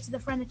and give it to the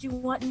friend that you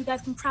want, and you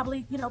guys can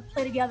probably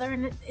play together,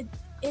 and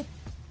it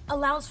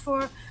allows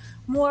for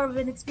more of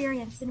an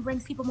experience and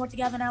brings people more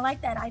together. And I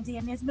like that idea.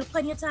 And there's been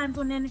plenty of times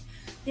when then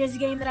there's a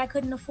game that I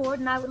couldn't afford,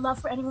 and I would love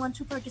for anyone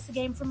to purchase a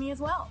game for me as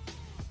well.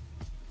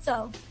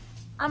 So,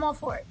 I'm all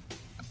for it.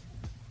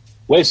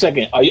 Wait a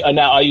second.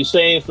 Are you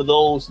saying for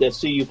those that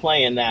see you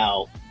playing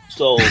now?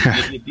 So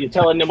you're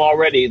telling them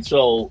already.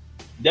 So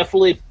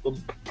definitely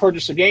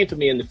purchase a game for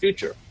me in the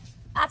future.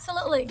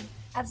 Absolutely.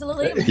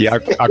 Yeah,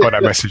 I got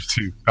that message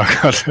too.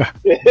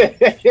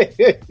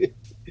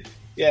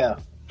 Yeah.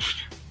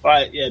 All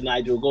right. Yeah,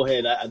 Nigel, go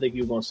ahead. I think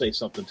you were going to say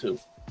something too.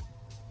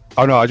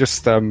 Oh no, I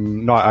just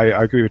I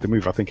agree with the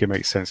move. I think it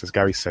makes sense, as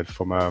Gary said,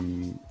 from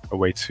a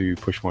way to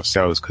push more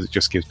sales, because it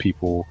just gives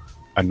people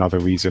another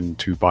reason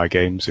to buy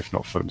games, if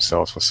not for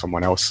themselves, for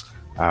someone else.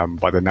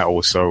 But then that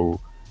also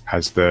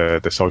has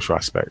the social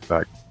aspect,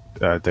 like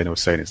Dana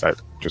was saying, is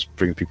that just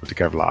brings people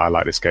together. Like, I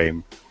like this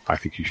game, I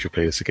think you should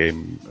play this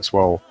game as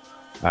well.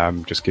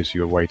 Just gives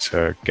you a way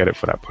to get it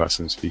for that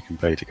person, so you can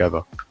play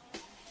together.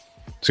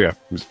 So yeah,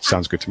 it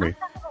sounds good to me.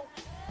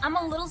 I'm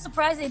a little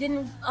surprised they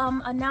didn't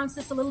announce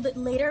this a little bit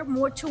later,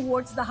 more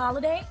towards the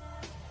holiday.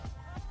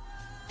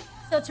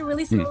 So to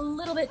release it a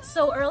little bit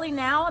so early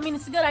now, I mean,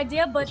 it's a good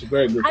idea, but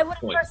I would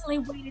have personally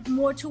waited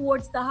more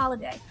towards the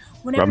holiday.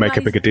 I'll make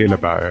a bigger deal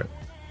about it.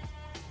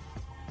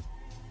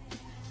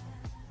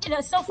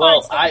 So far,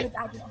 it's not a good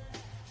idea.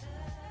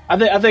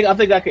 I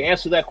think I can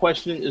answer that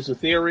question. It's a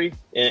theory,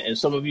 and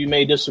some of you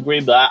may disagree,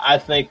 but I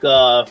think,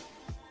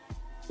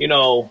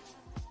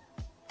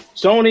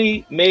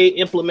 Sony may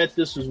implement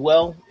this as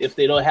well if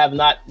they have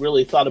not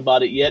really thought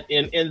about it yet,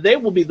 and they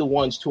will be the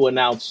ones to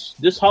announce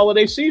this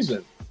holiday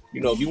season.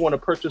 If you want to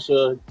purchase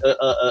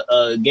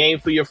a game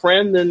for your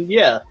friend, then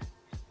yeah,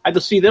 I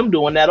could see them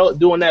doing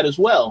that as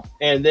well.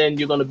 And then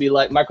you're going to be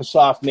like,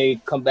 Microsoft may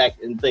come back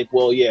and think,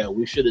 well, yeah,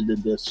 we should have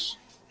did this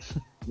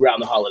around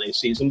the holiday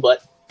season,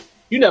 but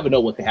you never know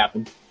what could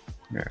happen.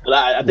 Yeah. But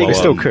I think they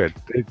still could.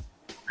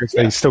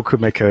 They still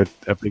could make a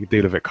big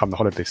deal of it come the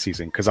holiday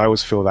season, because I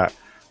always feel that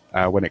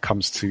when it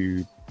comes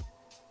to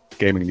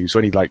gaming news or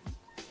any like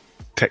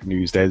tech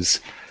news, there's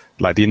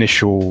like the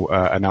initial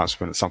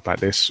announcement, something like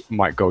this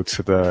might go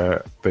to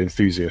the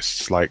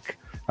enthusiasts like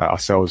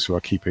ourselves, who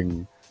are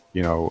keeping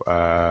an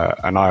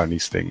eye on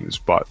these things,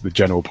 but the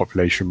general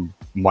population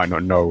might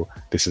not know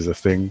this is a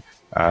thing.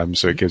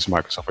 So it gives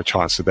Microsoft a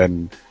chance to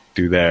then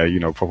do their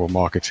proper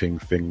marketing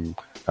thing.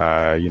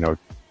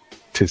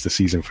 Tis the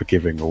season for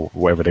giving, or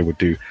whatever they would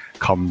do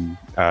come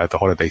the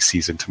holiday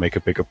season, to make a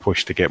bigger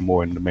push to get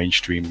more in the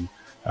mainstream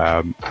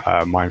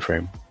mind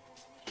frame.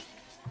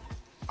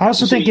 I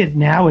also think it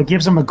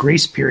gives them a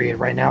grace period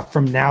right now,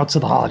 from now to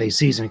the holiday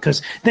season.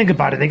 Because think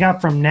about it, they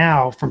got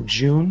from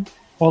June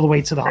all the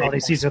way to the holiday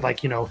season,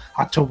 like,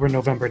 October,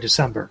 November,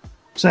 December.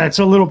 So that's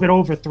a little bit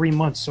over 3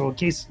 months. So in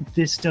case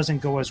this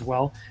doesn't go as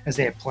well as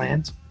they had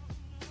planned,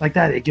 like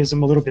that, it gives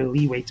them a little bit of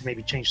leeway to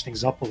maybe change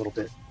things up a little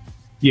bit.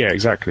 Yeah,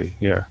 exactly.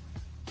 Yeah.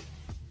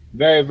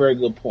 Very, very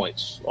good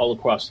points all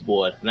across the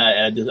board. And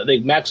I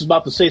think Max is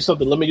about to say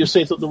something. Let me just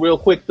say something real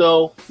quick,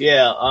 though.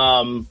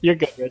 Yeah. You're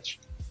good, Rich.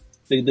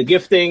 The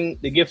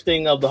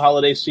gifting of the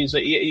holiday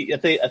season.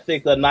 I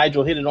think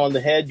Nigel hit it on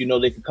the head.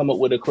 They could come up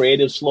with a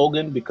creative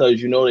slogan,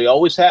 because they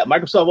always have,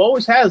 Microsoft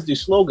always has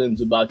these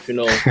slogans about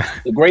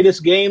the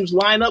greatest games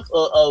lineup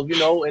of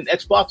in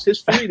Xbox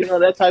history.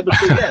 That type of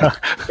thing. Yeah,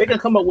 they can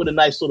come up with a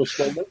nice little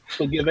slogan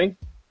for giving.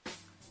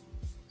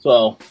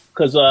 So,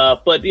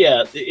 but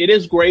yeah, it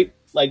is great.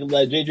 Like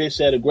JJ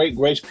said, a great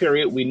grace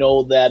period. We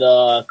know that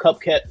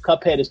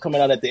Cuphead is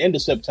coming out at the end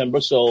of September,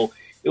 so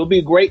it would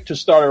be great to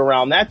start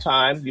around that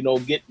time,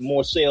 get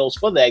more sales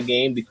for that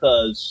game,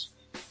 because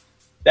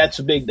that's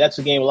a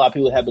game a lot of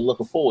people have been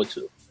looking forward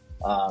to.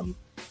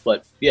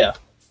 But yeah,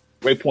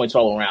 great points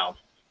all around.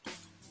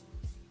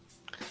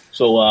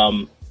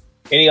 So,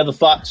 any other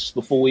thoughts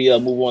before we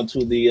move on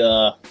to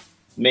the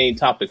main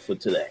topic for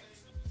today?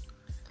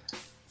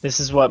 This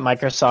is what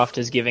Microsoft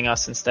is giving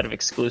us instead of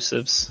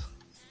exclusives.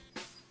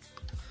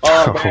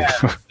 Oh man,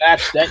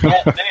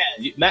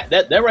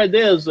 that right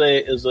there is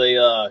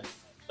a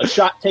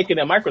shot taken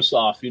at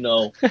Microsoft.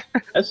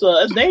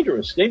 That's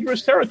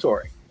dangerous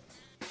territory.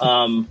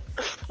 But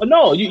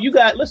no, you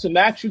got, listen,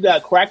 Max, you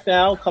got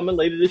Crackdown coming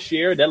later this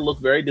year. That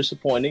looked very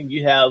disappointing.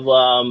 You have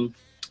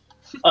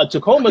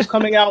Tacoma's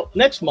coming out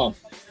next month.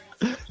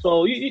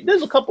 So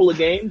there's a couple of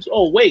games.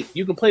 Oh wait,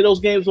 you can play those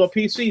games on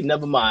PC.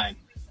 Never mind.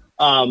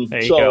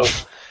 There you go.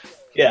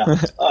 Yeah,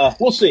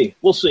 we'll see.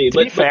 To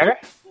be fair,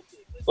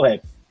 go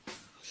ahead.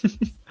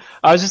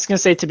 I was just going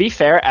to say, to be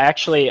fair,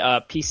 actually,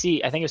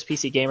 PC, I think it was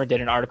PC Gamer, did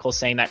an article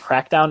saying that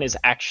Crackdown is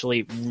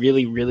actually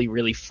really, really,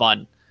 really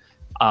fun,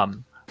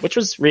 which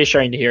was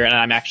reassuring to hear, and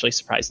I'm actually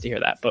surprised to hear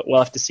that, but we'll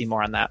have to see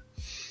more on that.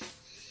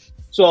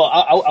 So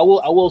I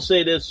will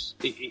say this: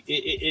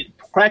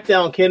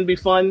 Crackdown can be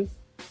fun.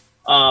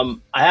 I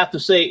have to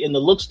say, in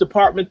the looks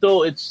department,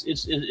 though,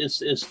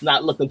 it's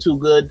not looking too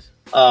good.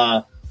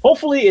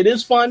 Hopefully, it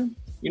is fun,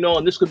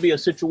 and this could be a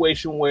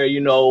situation where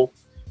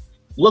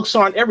looks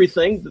aren't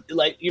everything.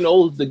 Like,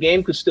 the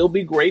game could still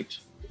be great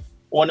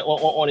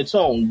on its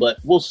own, but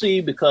we'll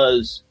see,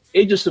 because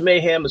Agents of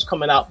Mayhem is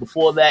coming out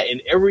before that,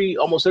 and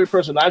almost every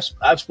person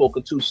I've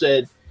spoken to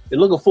said they're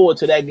looking forward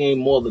to that game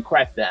more than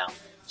Crackdown.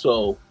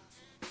 So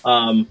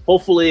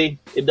hopefully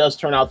it does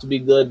turn out to be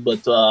good,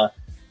 but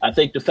I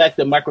think the fact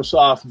that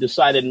Microsoft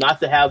decided not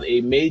to have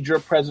a major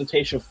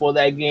presentation for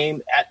that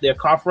game at their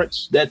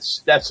conference,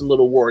 that's a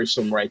little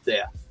worrisome right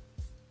there.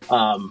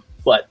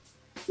 But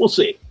we'll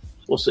see.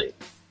 We'll see.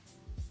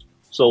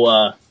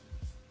 So,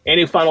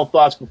 any final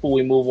thoughts before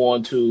we move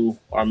on to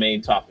our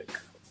main topic?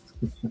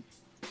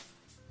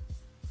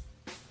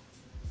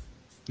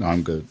 No,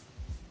 I'm good.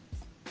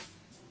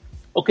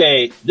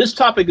 Okay, this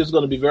topic is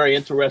going to be very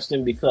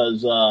interesting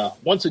because,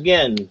 once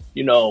again,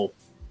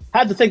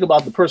 had to think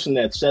about the person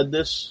that said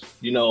this.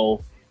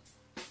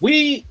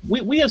 We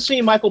have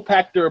seen Michael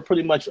Pachter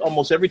pretty much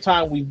almost every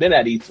time we've been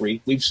at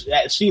E3. We've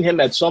seen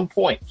him at some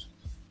point.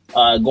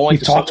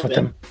 We've talked with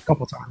him a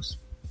couple times.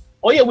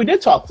 Oh yeah, we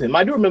did talk to him.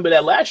 I do remember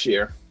that last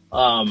year.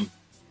 So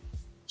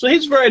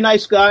he's a very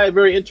nice guy,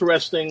 very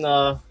interesting.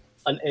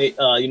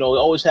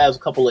 Always has a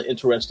couple of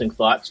interesting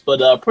thoughts.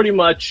 But pretty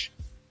much,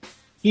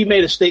 he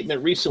made a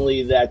statement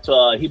recently that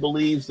he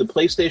believes the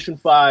PlayStation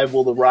 5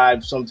 will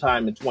arrive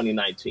sometime in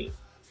 2019.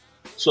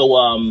 So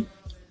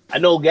I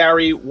know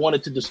Gary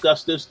wanted to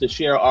discuss this, to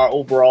share our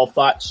overall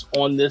thoughts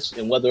on this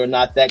and whether or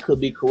not that could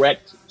be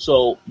correct.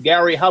 So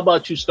Gary, how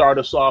about you start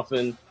us off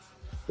and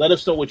let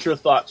us know what your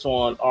thoughts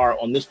are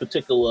on this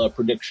particular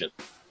prediction.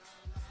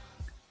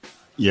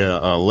 Yeah,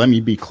 let me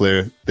be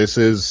clear. This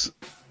is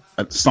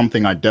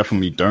something I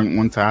definitely don't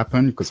want to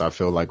happen, because I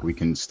feel like we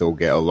can still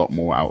get a lot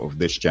more out of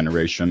this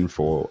generation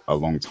for a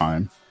long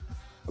time.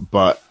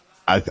 But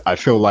I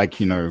feel like,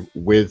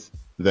 with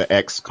the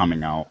X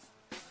coming out,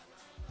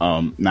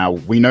 now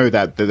we know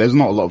that there's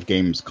not a lot of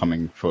games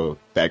coming for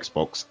the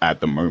Xbox at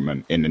the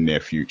moment in the near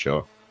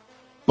future.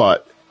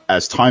 But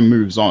as time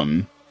moves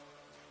on,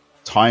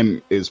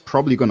 time is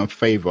probably going to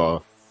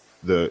favor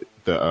the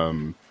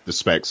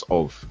specs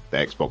of the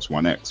Xbox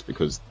One X,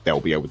 because they'll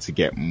be able to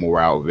get more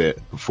out of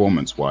it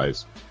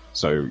performance-wise.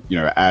 So,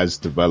 as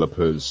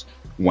developers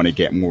want to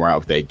get more out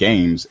of their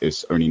games,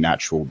 it's only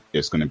natural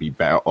it's going to be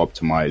better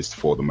optimized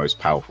for the most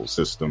powerful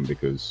system,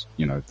 because,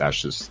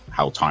 that's just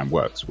how time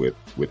works with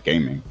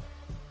gaming.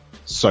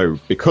 So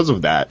because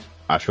of that,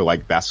 I feel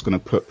like that's going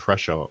to put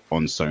pressure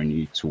on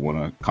Sony to want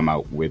to come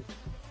out with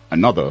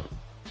another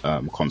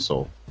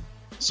console.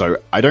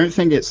 So I don't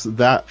think it's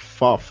that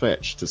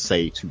far-fetched to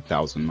say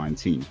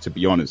 2019, to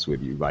be honest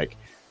with you. Like,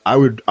 I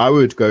would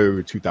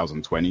go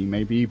 2020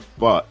 maybe,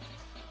 but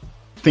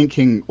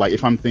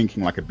if I'm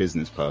thinking like a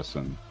business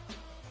person,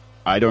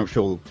 I don't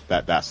feel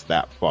that that's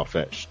that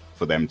far-fetched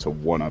for them to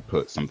want to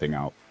put something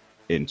out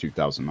in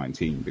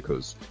 2019,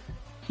 because,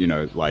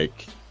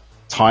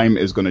 time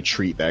is going to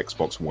treat the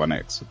Xbox One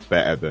X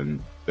better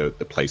than the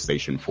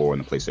PlayStation 4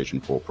 and the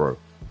PlayStation 4 Pro,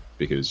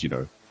 because,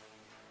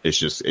 it's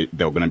just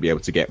they're going to be able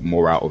to get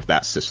more out of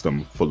that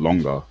system for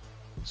longer.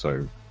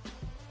 So,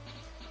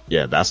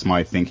 yeah, that's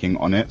my thinking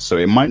on it. So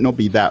it might not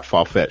be that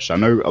far-fetched. I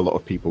know a lot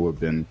of people have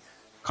been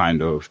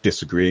kind of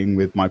disagreeing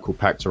with Michael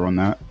Pachter on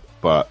that,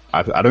 but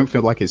I don't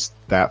feel like it's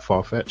that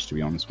far-fetched, to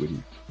be honest with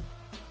you.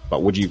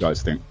 But what do you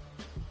guys think?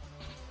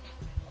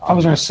 I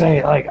was going to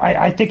say,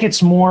 I think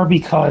it's more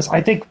because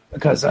I think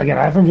because again,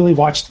 I haven't really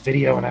watched the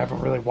video and I haven't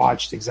really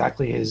watched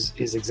exactly his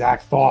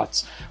exact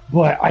thoughts.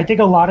 But I think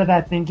a lot of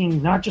that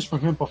thinking, not just from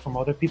him, but from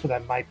other people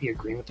that might be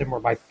agreeing with him or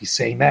might be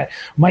saying that,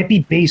 might be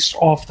based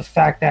off the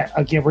fact that,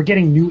 again, we're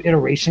getting new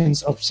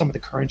iterations of some of the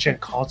current gen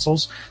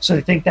consoles. So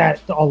they think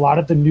that a lot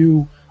of the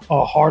new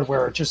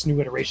hardware, or just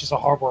new iterations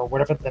of hardware, or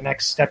whatever the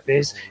next step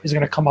is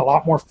going to come a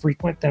lot more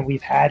frequent than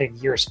we've had in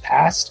years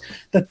past.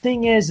 The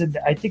thing is, and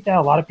I think that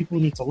a lot of people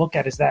need to look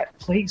at, is that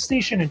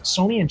PlayStation and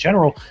Sony in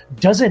general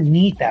doesn't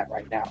need that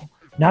right now.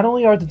 Not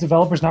only are the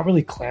developers not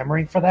really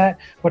clamoring for that,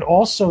 but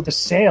also the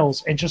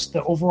sales and just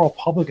the overall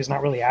public is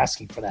not really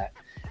asking for that.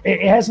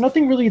 It has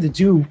nothing really to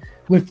do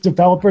with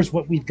developers,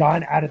 what we've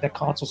gotten out of the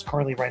consoles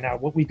currently right now,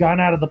 what we've gotten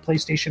out of the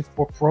PlayStation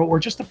 4 Pro or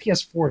just the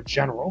PS4 in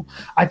general.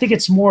 I think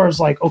it's more as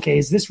like, okay,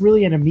 is this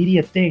really an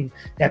immediate thing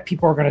that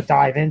people are going to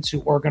dive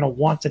into or going to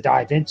want to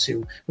dive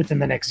into within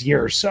the next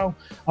year or so?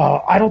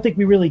 I don't think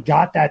we really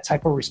got that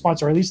type of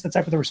response, or at least the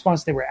type of the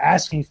response they were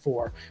asking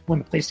for when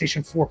the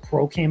PlayStation 4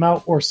 Pro came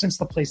out, or since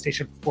the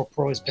PlayStation 4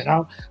 Pro has been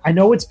out. I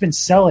know it's been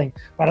selling,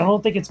 but I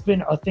don't think it's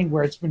been a thing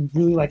where it's been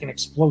really like an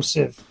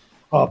explosive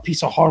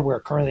piece of hardware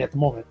currently at the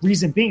moment.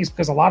 Reason being is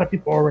because a lot of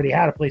people already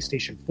had a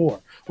PlayStation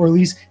 4, or at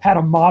least had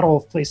a model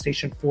of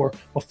PlayStation 4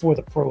 before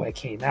the Pro had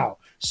came out.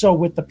 So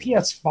with the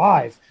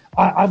PS5,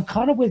 I'm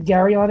kind of with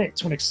Gary on it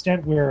to an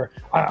extent where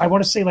I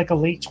want to say like a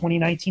late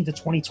 2019 to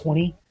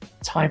 2020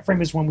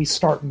 timeframe is when we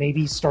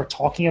start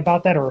talking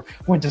about that, or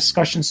when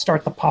discussions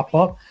start to pop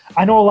up.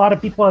 I know a lot of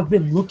people have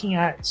been looking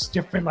at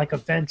different like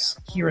events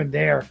here and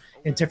there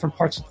in different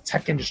parts of the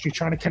tech industry,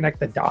 trying to connect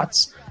the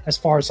dots as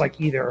far as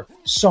like either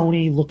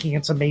Sony looking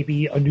into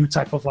maybe a new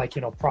type of like,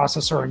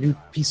 processor or new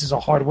pieces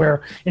of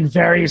hardware in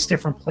various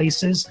different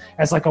places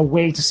as like a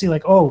way to see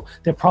like, oh,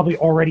 they're probably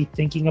already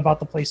thinking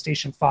about the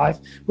PlayStation 5,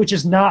 which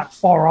is not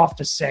far off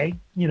to say.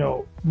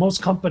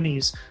 Most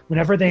companies,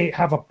 whenever they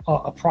have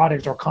a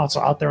product or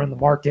console out there in the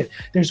market,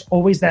 there's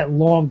always that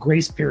long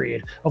grace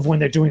period of when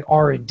they're doing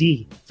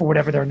R&D for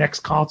whatever their next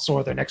console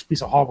or their next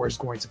piece of hardware is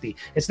going to be.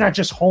 It's not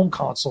just home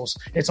consoles,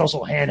 it's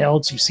also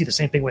handhelds. You see the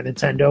same thing with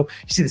Nintendo.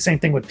 You see the same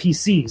thing with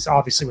PCs,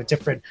 obviously, with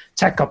different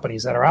tech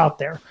companies that are out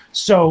there.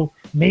 So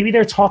maybe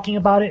they're talking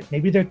about it,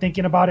 maybe they're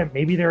thinking about it,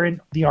 maybe they're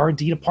in the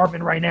R&D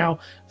department right now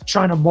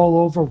trying to mull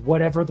over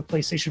whatever the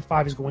PlayStation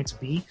 5 is going to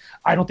be.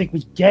 I don't think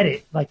we get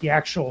it, like the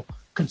actual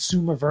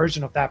consumer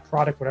version of that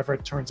product, whatever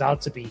it turns out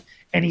to be,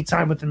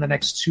 anytime within the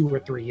next 2 or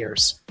 3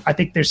 years. I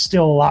think there's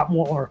still a lot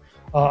more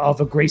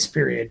of a grace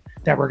period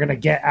that we're going to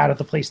get out of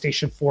the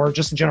PlayStation 4,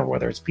 just in general,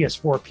 whether it's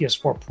PS4 or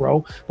PS4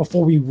 Pro,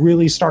 before we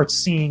really start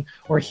seeing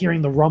or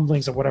hearing the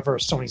rumblings of whatever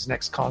Sony's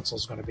next console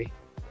is going to be.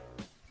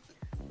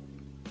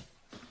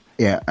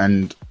 Yeah,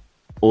 and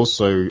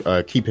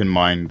also keep in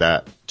mind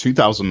that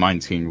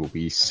 2019 will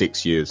be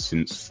 6 years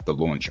since the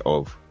launch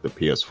of the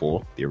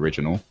PS4, the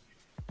original.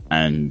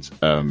 And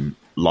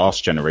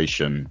last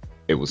generation,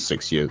 it was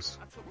 6 years.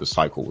 The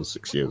cycle was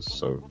 6 years.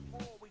 So,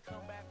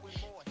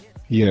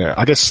 yeah,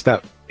 I guess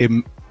that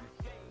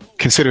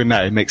considering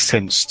that, it makes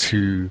sense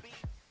to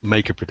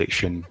make a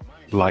prediction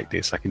like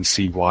this. I can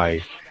see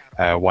why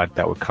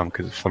that would come,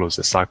 because it follows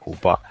the cycle.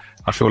 But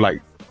I feel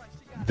like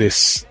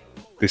this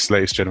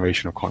latest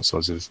generation of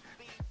consoles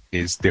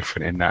is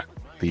different in that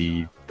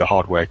the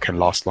hardware can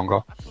last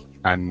longer,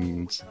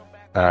 and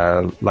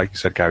like you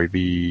said,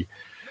 Gary,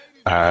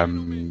 I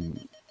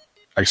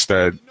guess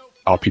there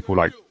are people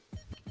like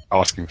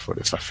asking for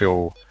this. I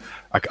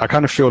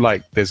kind of feel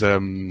like there's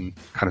kind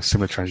of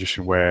similar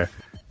transition where,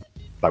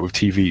 like with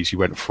TVs, you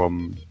went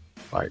from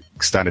like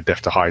standard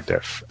def to high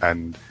def,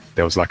 and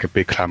there was like a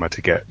big clamor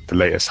to get the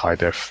latest high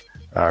def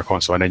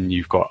console, and then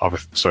you've got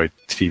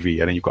TV,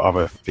 and then you've got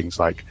other things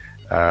like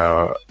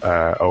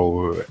OLED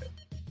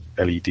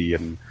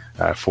and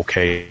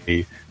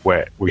 4K,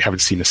 where we haven't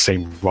seen the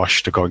same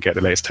rush to go and get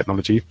the latest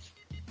technology.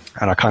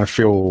 And I kind of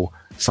feel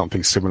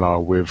something similar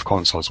with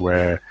consoles,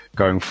 where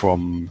going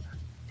from,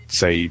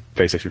 say,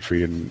 PlayStation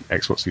 3 and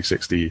Xbox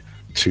 360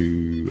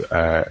 to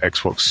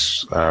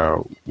Xbox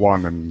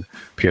One and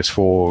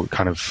PS4,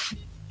 kind of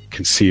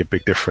can see a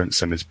big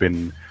difference, and there's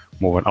been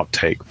more of an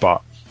uptake.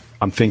 But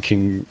I'm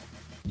thinking,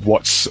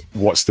 what's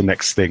the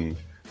next thing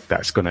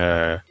that's going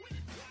to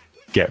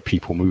get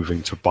people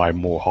moving to buy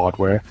more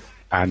hardware?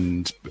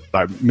 And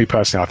like me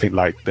personally, I think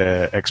like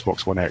the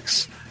Xbox One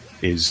X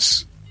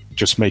is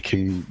just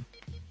making,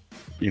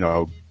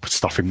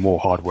 stuffing more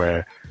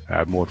hardware,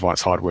 more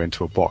advanced hardware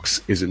into a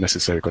box isn't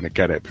necessarily going to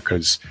get it,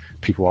 because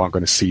people aren't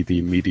going to see the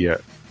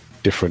immediate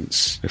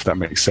difference, if that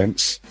makes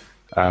sense.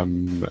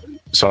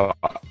 So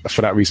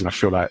for that reason, I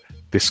feel like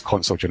this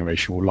console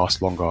generation will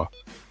last longer,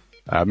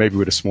 maybe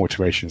with the small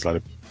iterations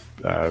like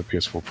the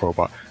PS4 Pro,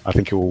 but I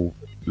think it will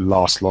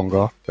last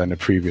longer than the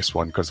previous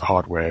one, because the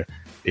hardware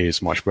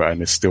is much better,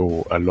 and there's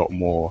still a lot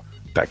more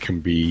that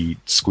can be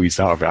squeezed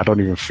out of it. I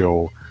don't even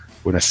feel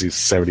we're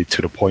necessarily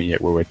to the point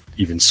yet where we're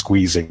even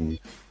squeezing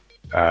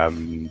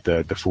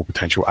the full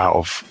potential out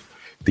of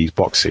these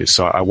boxes.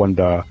 So I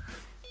wonder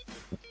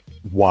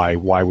why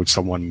would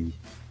someone,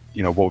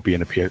 what would be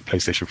in a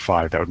PlayStation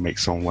 5 that would make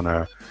someone want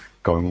to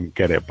go and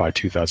get it by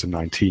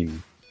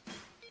 2019?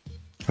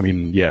 I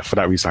mean, yeah, for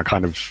that reason, I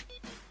kind of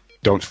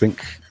don't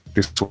think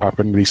this will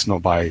happen, at least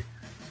not by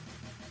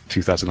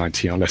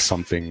 2019, unless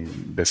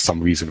there's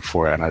some reason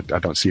for it, and I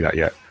don't see that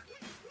yet.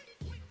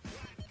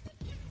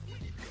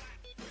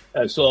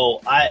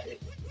 So I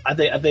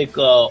think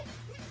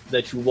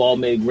that you've all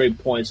made great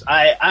points.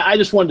 I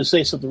just wanted to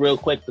say something real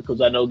quick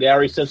because I know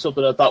Gary said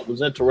something I thought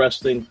was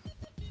interesting.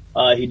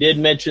 He did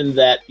mention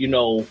that,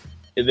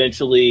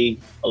 eventually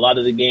a lot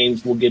of the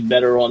games will get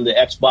better on the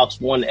Xbox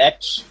One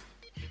X.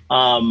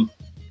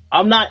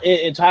 I'm not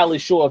entirely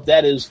sure if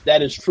that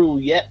is true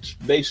yet,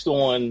 based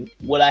on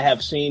what I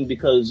have seen,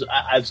 because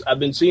I've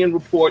been seeing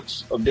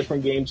reports of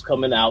different games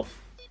coming out,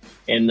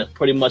 and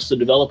pretty much the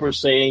developers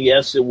saying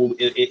yes,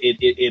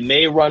 it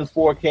may run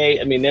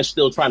 4K. I mean, they're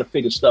still trying to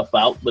figure stuff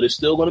out, but it's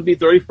still going to be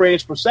 30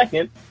 frames per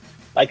second,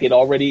 like it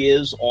already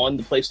is on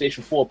the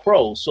PlayStation 4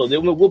 Pro. So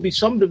there will be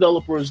some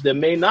developers that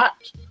may not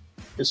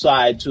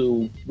decide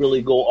to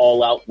really go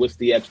all out with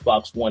the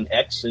Xbox One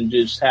X and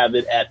just have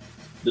it at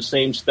the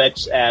same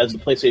specs as the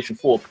PlayStation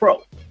 4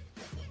 Pro.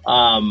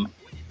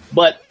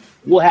 But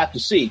we'll have to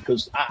see,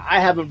 because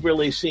I haven't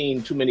really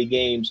seen too many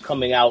games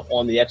coming out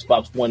on the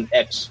Xbox One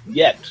X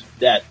yet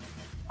that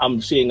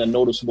I'm seeing a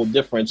noticeable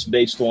difference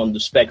based on the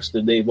specs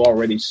that they've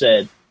already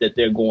said that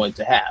they're going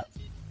to have.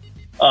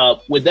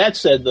 With that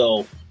said,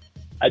 though,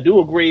 I do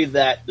agree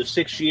that the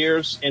 6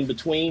 years in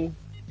between,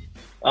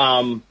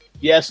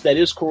 yes, that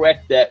is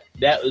correct. That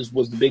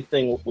was the big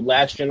thing with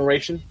last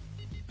generation.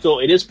 So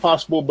it is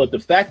possible, but the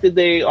fact that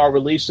they are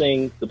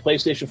releasing the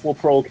PlayStation 4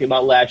 Pro came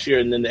out last year,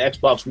 and then the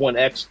Xbox One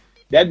X,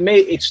 that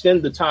may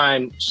extend the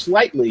time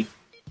slightly,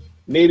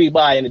 maybe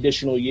by an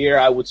additional year,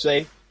 I would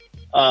say.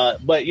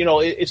 But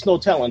it's no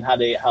telling how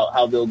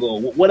they'll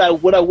go. What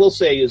I will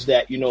say is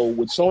that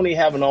with Sony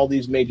having all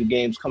these major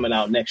games coming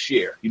out next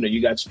year,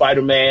 you got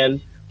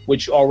Spider-Man,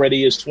 which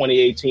already is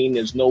 2018.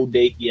 There's no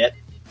date yet.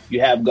 You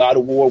have God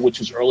of War,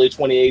 which is early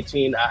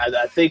 2018.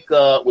 I think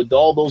with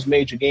all those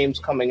major games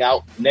coming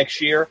out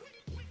next year,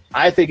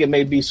 I think it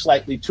may be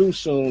slightly too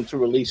soon to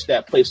release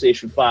that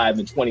PlayStation 5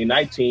 in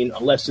 2019,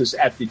 unless it's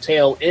at the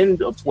tail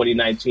end of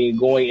 2019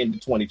 going into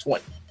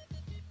 2020.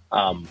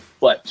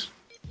 But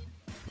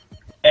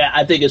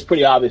I think it's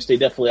pretty obvious they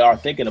definitely are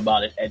thinking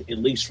about it, at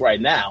least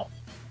right now.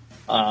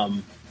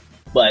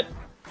 But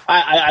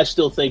I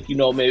still think,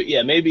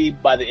 maybe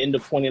by the end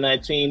of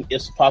 2019,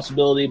 it's a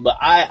possibility. But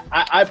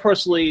I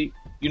personally,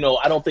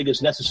 I don't think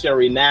it's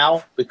necessary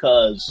now,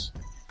 because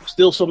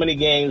still so many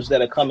games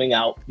that are coming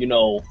out,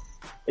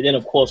 and then,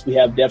 of course, we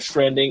have Death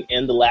Stranding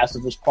and The Last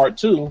of Us Part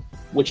 2,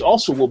 which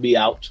also will be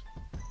out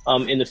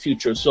in the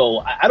future. So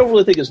I don't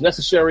really think it's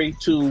necessary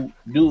to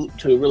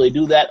really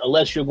do that,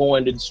 unless you're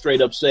going to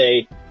straight up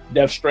say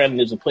Death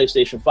Stranding is a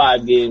PlayStation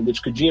 5 game,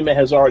 which Kojima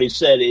has already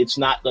said it's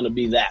not going to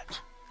be that.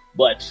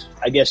 But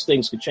I guess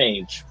things could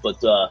change. But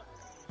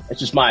that's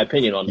just my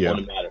opinion on the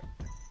matter.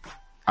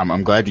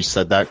 I'm glad you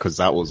said that, because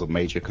that was a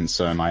major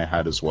concern I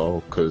had as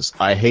well. Because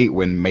I hate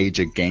when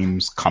major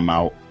games come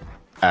out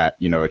at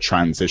a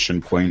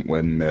transition point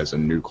when there's a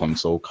new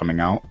console coming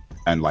out,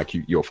 and like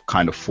you're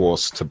kind of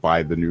forced to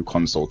buy the new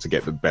console to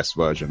get the best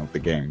version of the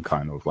game.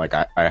 Kind of like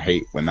I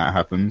hate when that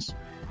happens.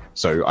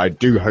 So I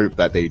do hope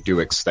that they do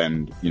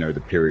extend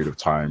the period of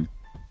time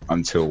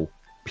until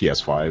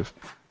PS5.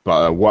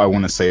 But what I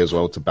want to say as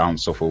well, to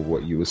bounce off of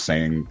what you were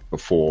saying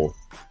before,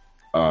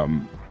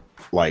 there's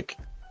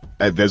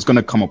going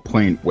to come a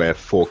point where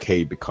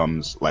 4K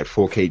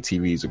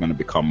TVs are going to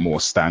become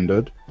more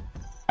standard.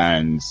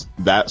 And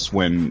that's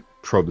when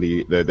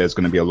probably there's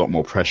going to be a lot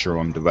more pressure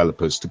on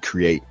developers to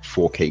create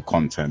 4K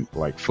content,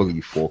 like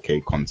fully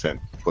 4K content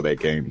for their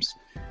games.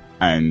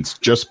 And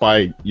just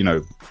by,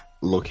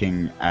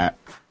 looking at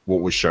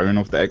what was shown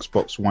of the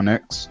Xbox One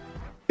X,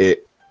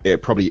 it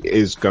probably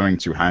is going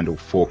to handle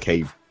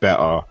 4K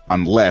better,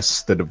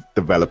 unless the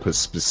developers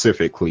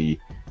specifically,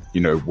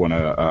 want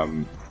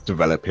to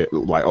develop it,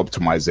 like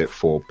optimize it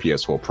for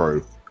PS4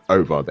 Pro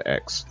over the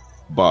X.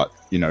 But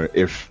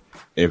if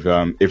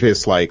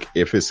it's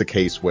a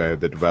case where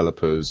the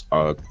developers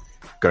are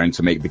going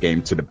to make the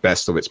game to the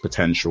best of its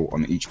potential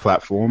on each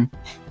platform,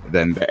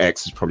 then the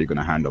X is probably going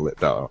to handle it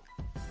better.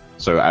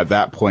 So at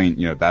that point,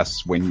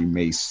 that's when you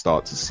may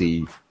start to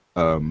see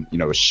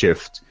a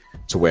shift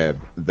to where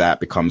that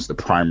becomes the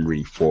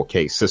primary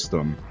 4K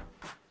system.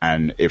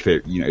 And if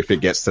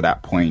it gets to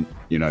that point,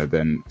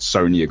 then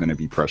Sony are going to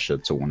be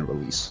pressured to want to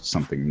release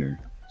something new.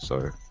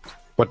 So,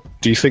 but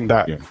do you think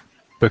that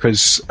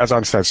because, as I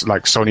understand,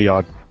 like Sony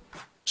are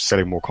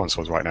selling more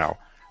consoles right now,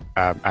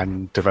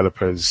 and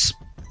developers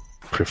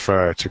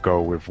prefer to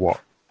go with what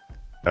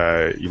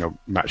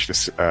match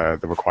the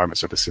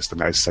requirements of the system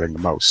that is selling the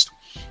most.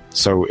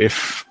 So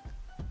if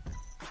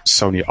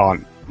Sony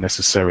aren't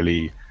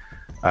necessarily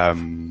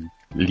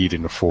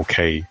leading the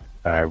 4K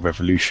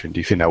revolution,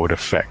 do you think that would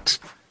affect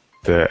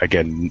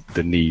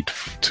the need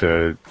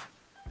to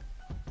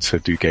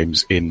do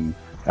games in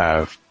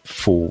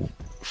full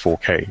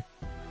 4K?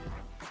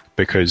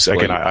 Because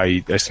again,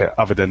 I say,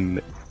 other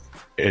than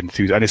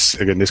enthused,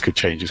 and this could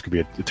change. This could be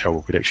a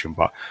terrible prediction,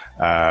 but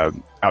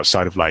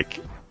outside of like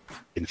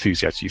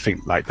enthusiasts, you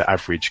think like the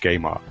average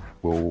gamer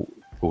will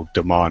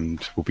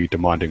be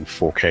demanding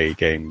 4K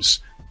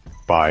games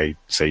by,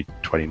 say,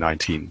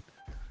 2019?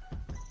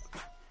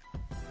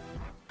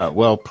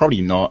 Well,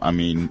 probably not. I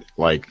mean,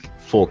 like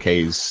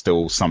 4K is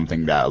still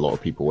something that a lot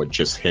of people are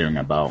just hearing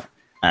about.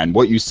 And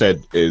what you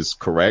said is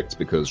correct,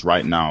 because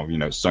right now,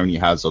 Sony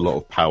has a lot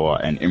of power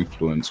and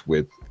influence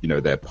with,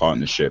 their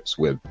partnerships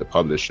with the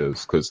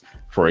publishers. Because,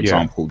 for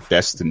example,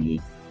 Destiny,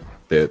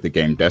 the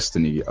game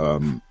Destiny,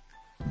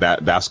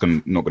 that's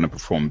not going to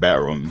perform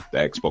better on the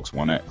Xbox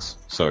One X.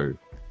 So,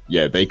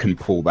 yeah, they can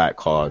pull that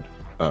card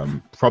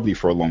probably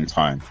for a long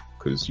time,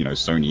 because,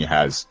 Sony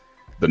has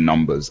the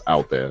numbers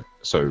out there.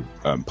 So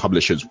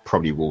publishers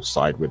probably will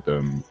side with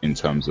them in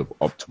terms of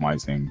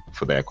optimizing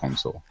for their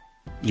console.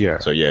 Yeah.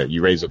 So yeah,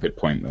 you raise a good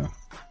point there.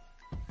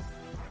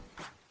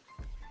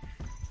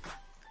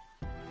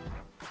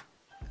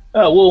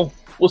 We'll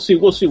see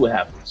what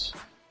happens.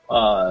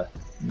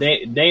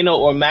 Dana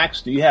or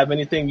Max, do you have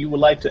anything you would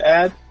like to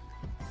add?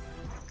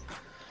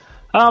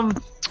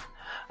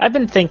 I've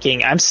been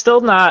thinking. I'm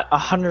still not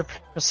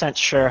 100%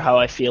 sure how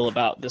I feel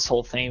about this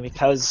whole thing,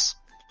 because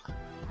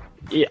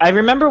I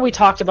remember we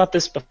talked about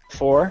this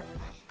before.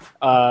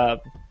 I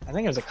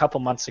think it was a couple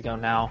months ago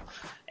now,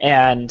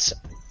 and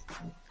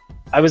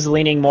I was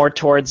leaning more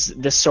towards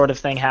this sort of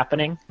thing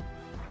happening.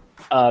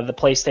 The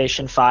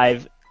PlayStation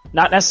 5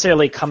 not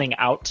necessarily coming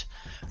out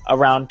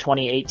around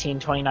 2018,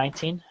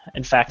 2019.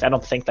 In fact, I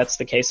don't think that's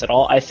the case at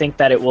all. I think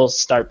that it will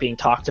start being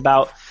talked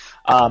about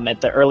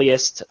at the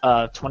earliest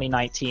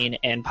 2019,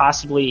 and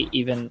possibly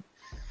even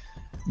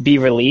be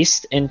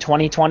released in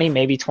 2020,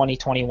 maybe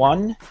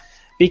 2021.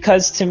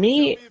 Because to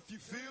me,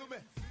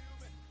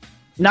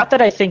 not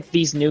that I think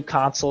these new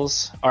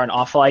consoles are an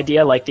awful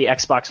idea, like the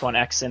Xbox One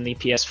X and the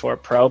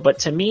PS4 Pro, but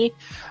to me,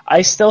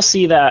 I still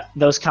see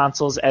those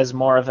consoles as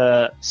more of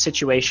a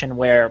situation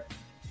where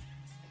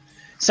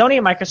Sony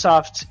and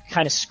Microsoft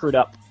kind of screwed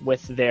up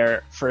with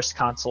their first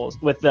consoles,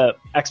 with the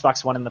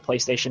Xbox One and the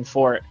PlayStation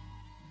 4.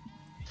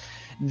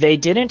 They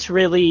didn't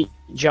really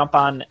jump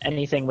on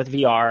anything with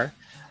VR.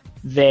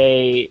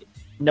 They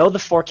know the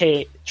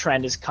 4K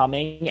trend is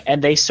coming,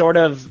 and they sort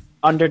of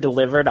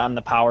under-delivered on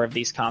the power of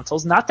these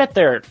consoles. Not that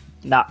they're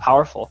not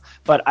powerful,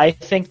 but I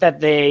think that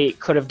they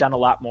could have done a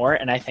lot more,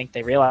 and I think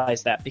they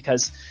realized that,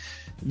 because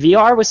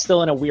VR was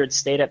still in a weird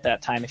state at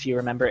that time, if you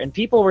remember, and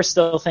people were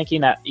still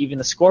thinking that even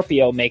the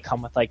Scorpio may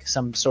come with like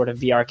some sort of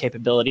VR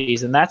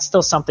capabilities, and that's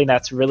still something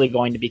that's really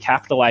going to be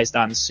capitalized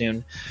on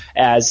soon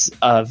as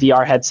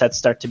VR headsets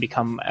start to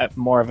become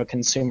more of a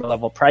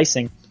consumer-level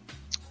pricing.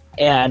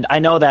 And I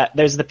know that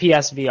there's the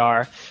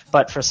PSVR,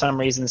 but for some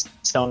reasons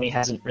Sony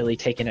hasn't really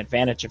taken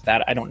advantage of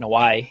that. I don't know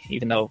why,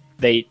 even though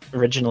they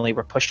originally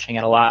were pushing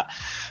it a lot.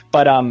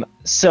 But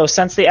so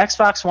since the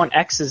Xbox One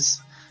X is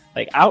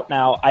like out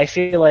now, I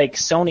feel like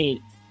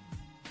Sony,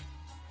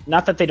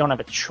 not that they don't have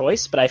a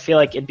choice, but I feel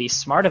like it'd be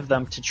smart of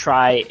them to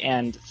try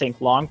and think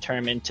long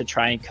term and to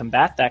try and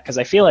combat that, because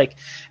I feel like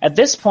at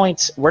this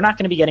point we're not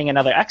going to be getting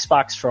another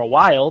Xbox for a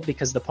while,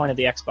 because the point of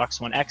the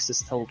Xbox One X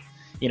is to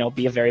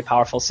be a very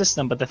powerful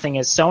system. But the thing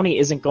is, Sony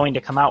isn't going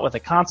to come out with a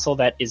console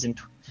that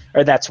isn't,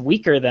 or that's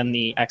weaker than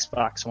the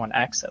Xbox One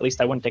X. At least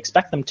I wouldn't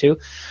expect them to.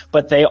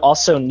 But they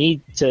also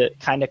need to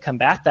kind of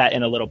combat that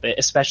in a little bit,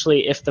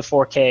 especially if the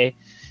 4K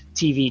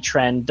TV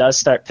trend does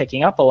start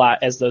picking up a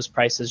lot as those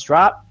prices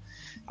drop.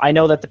 I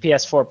know that the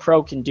PS4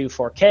 Pro can do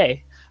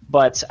 4K,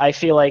 but I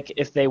feel like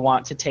if they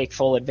want to take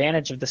full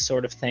advantage of this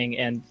sort of thing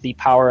and the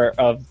power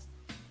of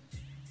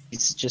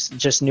it's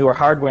just newer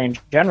hardware in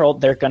general,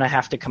 they're going to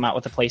have to come out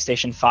with a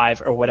PlayStation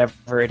 5 or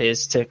whatever it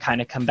is to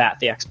kind of combat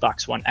the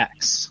Xbox One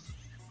X.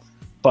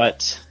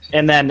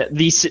 And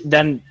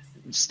then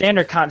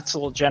standard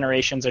console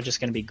generations are just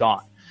going to be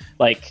gone.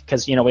 Like,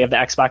 because, we have the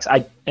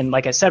Xbox. And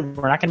like I said,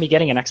 we're not going to be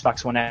getting an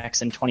Xbox One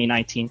X in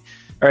 2019,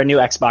 or a new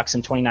Xbox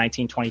in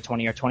 2019,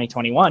 2020, or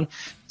 2021.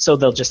 So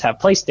they'll just have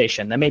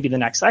PlayStation. Then maybe the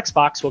next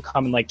Xbox will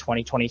come in like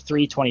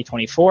 2023,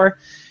 2024.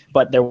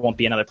 But there won't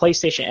be another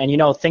PlayStation.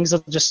 And, things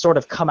will just sort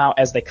of come out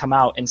as they come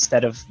out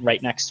instead of right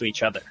next to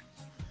each other.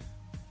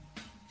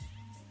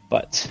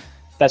 But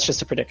that's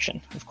just a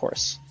prediction, of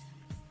course.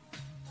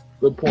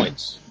 Good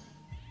points.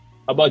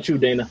 How about you,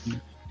 Dana?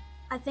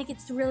 I think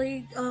it's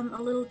really a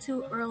little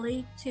too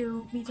early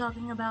to be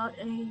talking about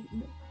a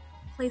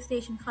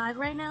PlayStation 5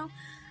 right now.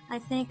 I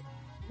think,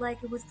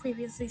 like it was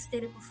previously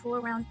stated before,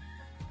 around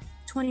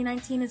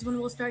 2019 is when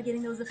we'll start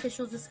getting those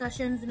official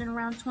discussions, and then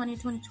around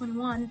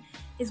 2021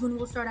 is when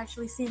we'll start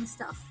actually seeing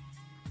stuff.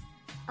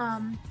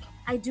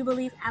 I do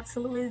believe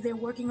absolutely they're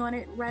working on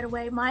it right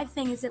away. My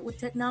thing is that with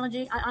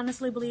technology, I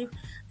honestly believe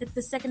that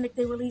the second that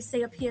they release,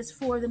 say, a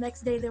PS4, the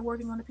next day they're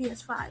working on a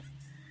PS5.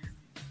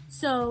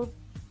 So,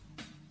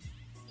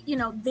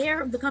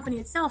 the company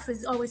itself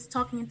is always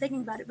talking and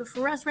thinking about it. But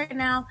for us right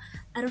now,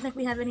 I don't think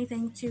we have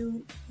anything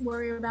to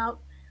worry about.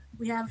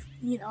 We have,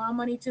 our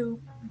money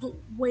to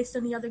waste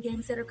on the other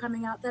games that are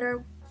coming out that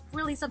are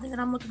really something that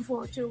I'm looking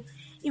forward to,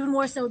 even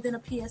more so than a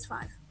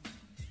PS5.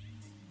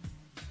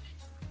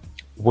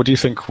 What do you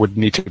think would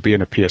need to be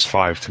in a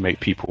PS5 to make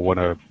people want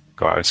to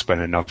go out and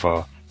spend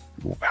another,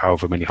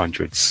 however many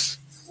hundreds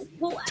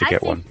to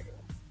get one.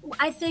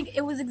 I think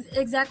it was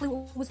exactly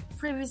what was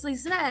previously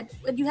said.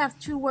 You have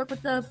to work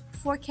with the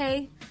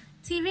 4K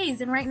TVs,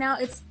 and right now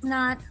it's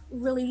not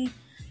really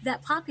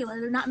that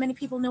popular. Not many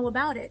people know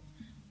about it.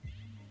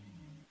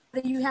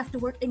 You have to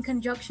work in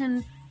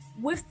conjunction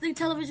with the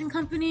television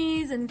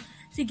companies and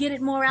to get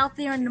it more out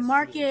there in the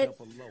market.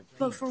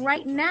 But for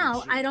right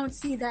now, I don't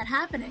see that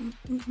happening.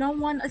 No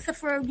one, except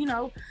for,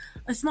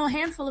 a small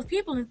handful of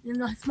people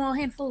and a small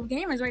handful of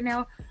gamers right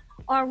now,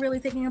 are really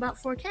thinking about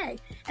 4K.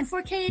 And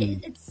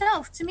 4K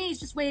itself, to me, is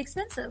just way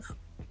expensive.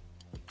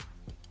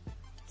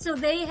 So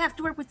they have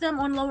to work with them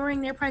on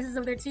lowering their prices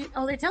of their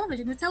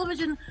television. The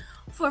television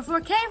for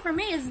 4K for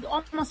me is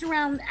almost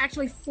around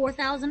actually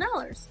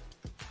 $4,000.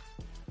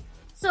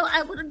 So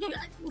I would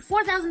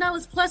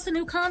 $4,000 plus a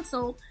new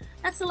console.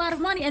 That's a lot of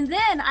money, and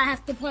then I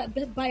have to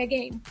buy a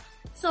game.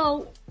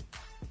 So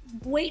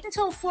wait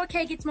until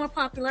 4K gets more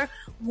popular.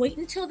 Wait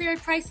until their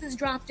prices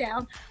drop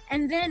down,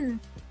 and then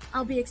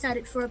I'll be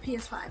excited for a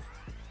PS5.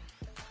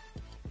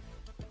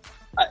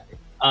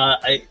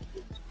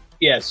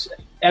 Yes,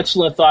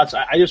 excellent thoughts.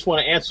 I just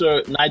want to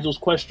answer Nigel's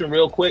question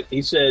real quick.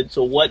 He said,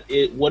 "So what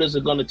is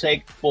it going to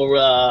take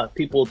for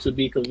people to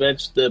be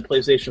convinced the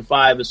PlayStation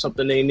 5 is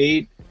something they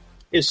need?"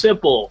 It's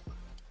simple.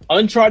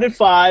 Uncharted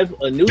 5,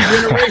 a new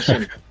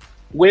generation,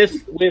 with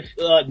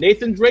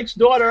Nathan Drake's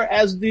daughter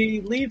as the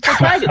lead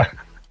protagonist.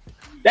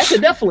 That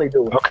could definitely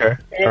do it. Okay.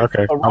 And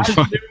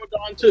Horizon Zero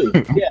Dawn 2.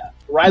 Yeah.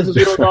 Horizon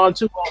Zero Dawn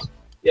 2.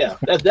 Yeah.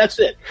 That's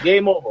it.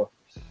 Game over.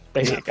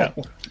 There you go.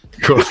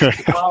 Cool.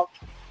 Well,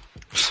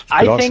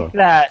 I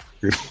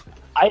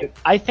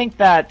think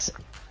that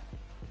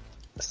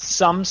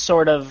some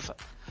sort of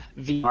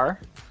VR,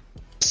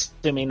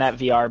 assuming that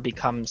VR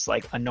becomes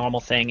like a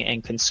normal thing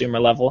in consumer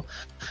level,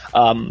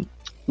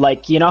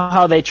 like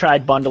how they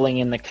tried bundling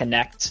in the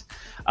Kinect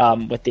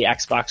with the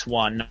Xbox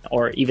One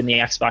or even the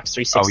Xbox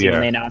 360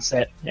 when they announced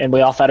it, and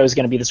we all thought it was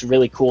going to be this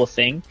really cool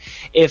thing.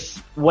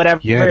 If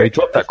they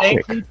dropped that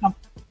quick.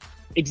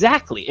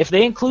 Exactly. If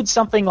they include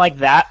something like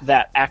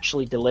that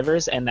actually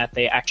delivers and that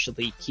they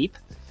actually keep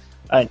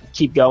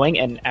going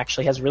and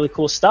actually has really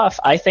cool stuff,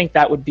 I think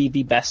that would be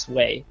the best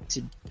way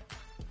to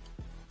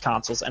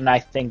consoles. And I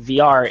think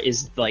VR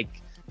is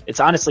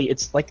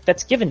it's like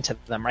that's given to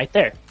them right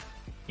there.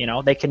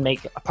 They can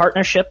make a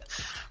partnership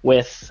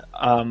with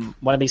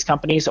one of these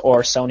companies,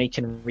 or Sony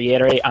can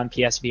reiterate on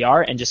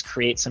PSVR and just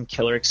create some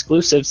killer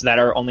exclusives that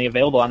are only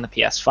available on the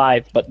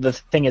PS5. But the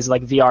thing is,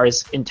 VR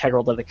is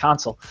integral to the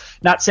console.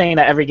 Not saying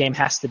that every game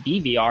has to be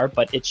VR,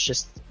 but it's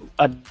just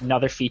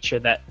another feature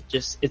that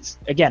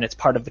it's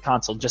part of the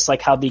console. Just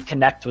like how the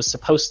Kinect was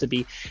supposed to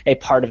be a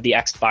part of the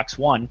Xbox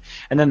One,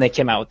 and then they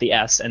came out with the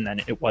S, and then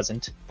it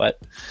wasn't. But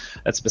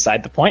that's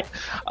beside the point.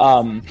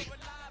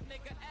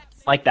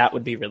 Like that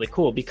would be really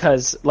cool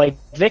because, like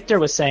Victor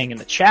was saying in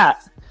the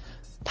chat,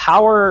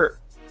 power,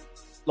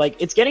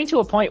 it's getting to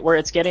a point where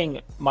it's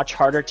getting much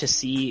harder to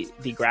see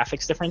the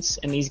graphics difference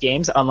in these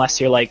games unless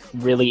you're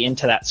really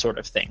into that sort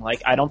of thing.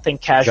 I don't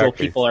think casual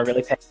people are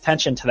really paying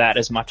attention to that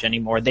as much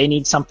anymore. They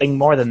need something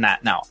more than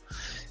that now,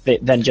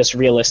 than just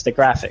realistic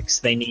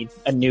graphics. They need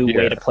a new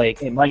way to play a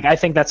game. I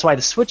think that's why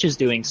the Switch is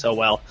doing so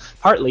well,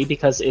 partly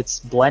because it's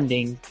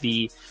blending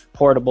the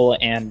portable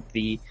and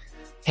the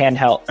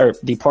handheld, or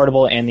the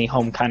portable and the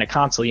home kind of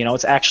console.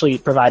 It's actually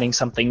providing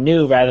something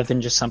new rather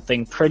than just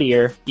something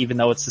prettier, even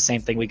though it's the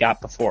same thing we got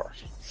before.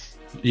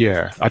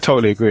 Yeah, I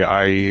totally agree.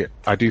 I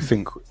do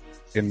think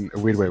in a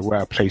weird way we're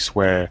at a place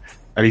where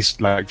at least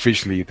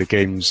visually the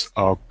games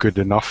are good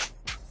enough.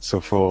 So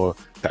for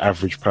the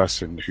average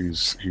person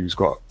who's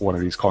got one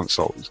of these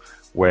consoles,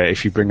 where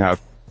if you bring out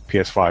a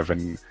PS5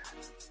 and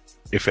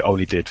if it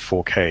only did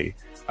 4K,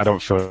 I don't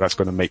feel that's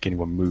going to make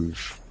anyone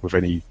move with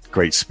any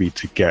great speed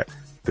to get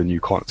the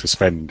new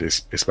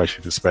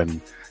especially to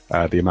spend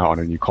the amount on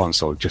a new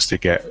console just to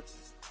get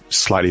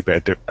slightly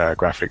better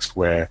graphics,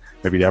 where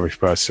maybe the average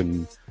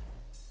person,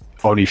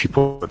 only if you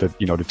put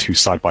the two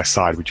side by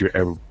side would you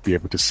ever be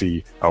able to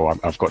see,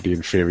 I've got the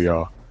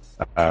inferior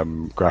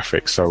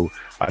graphics. So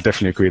I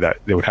definitely agree that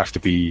there would have to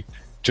be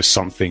just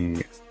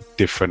something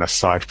different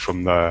aside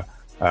from the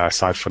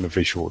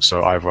visual.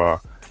 So either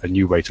a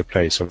new way to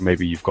play, so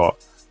maybe you've got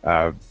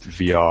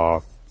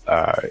VR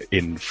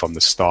in from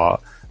the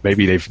start.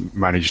 Maybe they've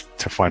managed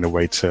to find a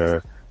way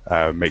to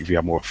make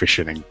VR more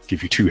efficient and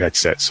give you two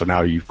headsets. So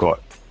now you've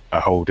got a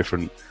whole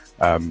different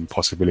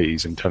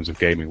possibilities in terms of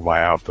gaming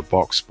right out of the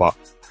box. But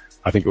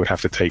I think it would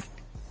have to take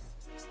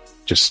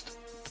just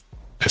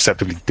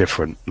perceptibly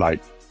different,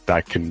 the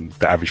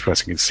average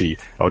person can see,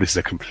 this is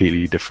a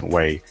completely different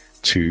way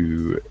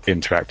to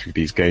interact with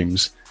these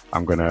games.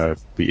 I'm going to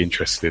be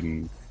interested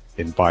in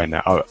buying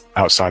that.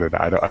 Outside of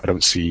that, I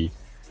don't see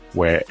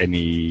where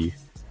any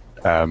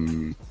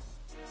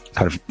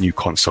kind of new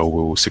console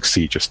will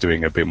succeed just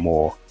doing a bit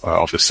more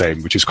of the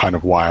same, which is kind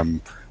of why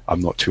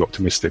I'm not too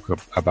optimistic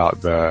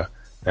about the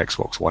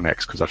Xbox One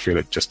X, because I feel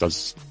it just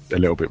does a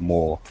little bit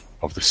more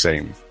of the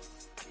same.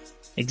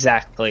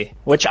 Exactly.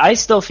 Which I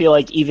still feel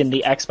like even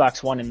the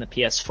Xbox One and the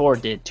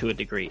PS4 did to a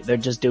degree. They're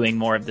just doing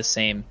more of the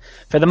same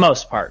for the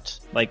most part.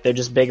 Like, they're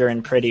just bigger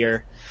and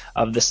prettier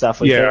of the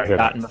stuff we've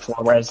gotten before.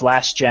 Whereas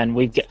last gen,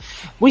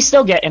 we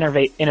still get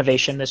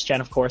innovation this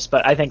gen, of course,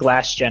 but I think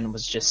last gen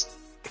was just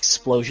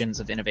explosions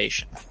of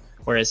innovation.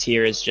 Whereas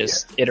here is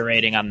just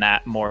iterating on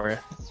that more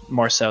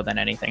so than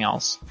anything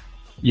else.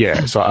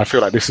 Yeah, so I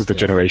feel like this is the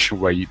generation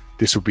where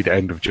this will be the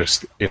end of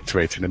just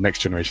iterating. The next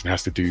generation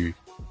has to do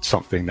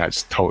something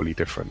that's totally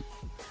different.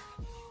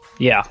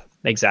 Yeah,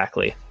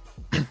 exactly.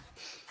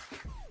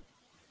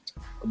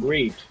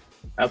 Agreed.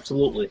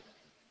 Absolutely.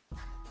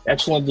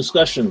 Excellent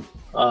discussion.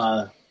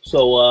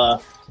 So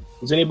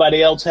does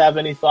anybody else have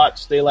any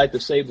thoughts they like to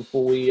say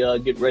before we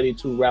get ready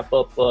to wrap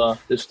up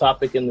this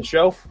topic in the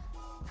show?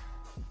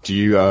 Do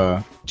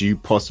you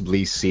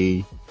possibly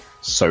see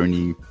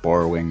Sony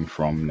borrowing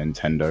from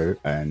Nintendo,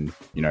 and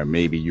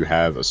maybe you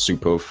have a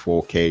super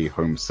 4K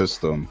home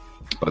system,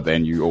 but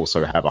then you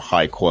also have a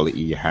high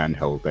quality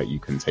handheld that you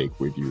can take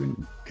with you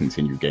and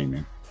continue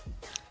gaming?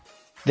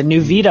 The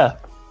new Vita.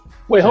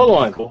 Wait, hold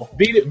on. Cool.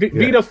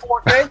 Vita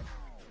 4K?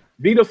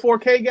 Vita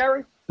 4K,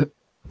 Gary?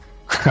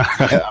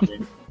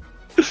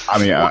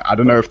 I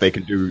don't know if they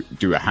can do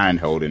a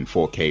handheld in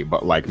 4K,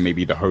 but like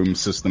maybe the home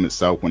system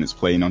itself, when it's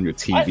playing on your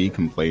TV,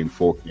 can play in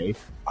 4K.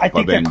 I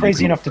think they're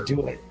crazy enough to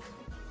do it.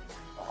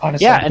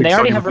 Honestly, yeah, and they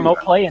already have remote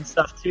play and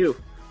stuff too.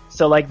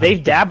 So like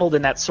they've dabbled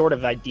in that sort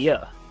of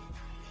idea.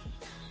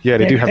 Yeah,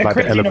 they do have like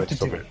the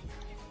elements of it.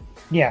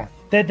 Yeah,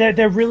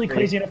 they're really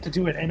crazy enough to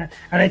do it, and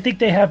I think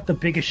they have the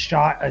biggest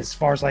shot as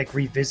far as like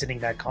revisiting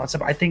that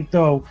concept. I think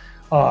though.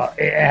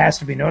 It has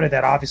to be noted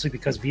that obviously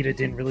because Vita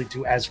didn't really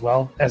do as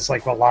well as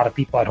like a lot of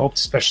people had hoped,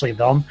 especially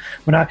them.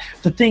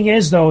 The thing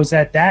is though, is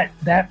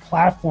that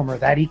platform or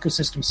that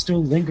ecosystem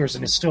still lingers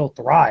and it still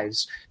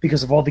thrives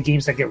because of all the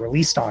games that get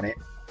released on it.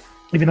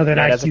 Even though they're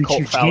not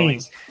huge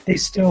games, they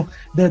still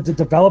the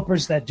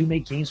developers that do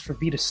make games for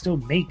Vita still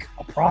make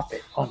a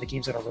profit on the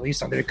games that are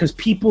released on there because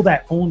people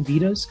that own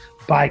Vitas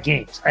buy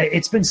games.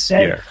 It's been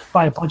said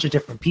by a bunch of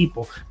different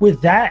people.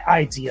 With that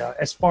idea,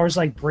 as far as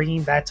like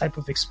bringing that type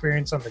of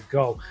experience on the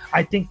go,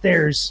 I think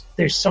there's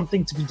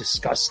something to be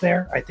discussed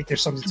there. I think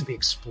there's something to be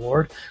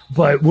explored.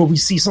 But will we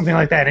see something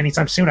like that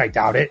anytime soon? I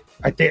doubt it.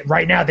 I think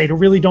right now they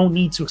really don't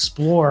need to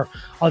explore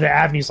other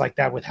avenues like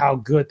that with how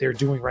good they're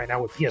doing right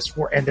now with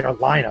PS4 and their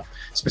lineup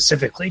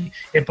specifically.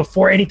 And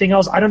before anything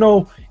else, I don't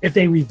know if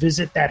they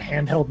revisit that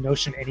handheld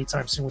notion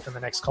anytime soon within the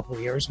next couple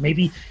of years,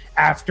 maybe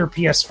after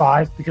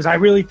PS5, because I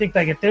really think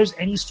like if there's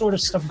any sort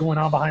of stuff going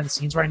on behind the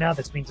scenes right now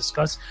that's being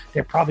discussed,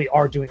 they probably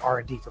are doing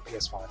R&D for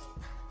PS5.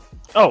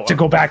 Oh, to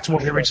go back to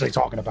what we were originally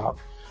talking about.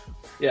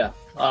 Yeah,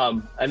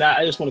 and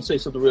I just want to say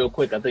something real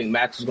quick. I think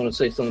Max is going to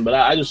say something, but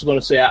I just want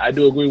to say I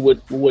do agree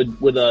with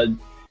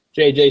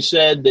JJ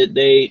said that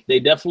they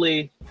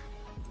definitely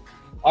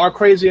are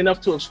crazy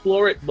enough to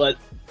explore it, but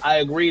I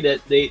agree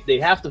that they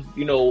have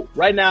to,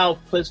 right now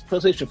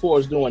PlayStation 4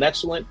 is doing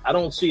excellent. I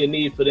don't see a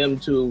need for them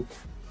to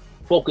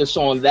focus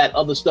on that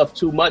other stuff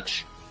too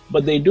much,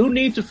 but they do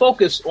need to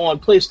focus on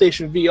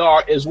PlayStation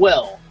VR as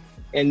well.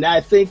 And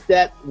I think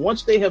that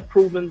once they have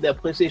proven that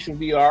PlayStation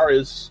VR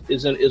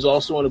is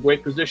also in a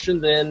great position,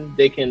 then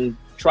they can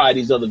try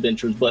these other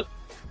ventures. But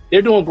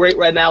they're doing great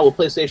right now with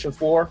PlayStation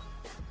 4,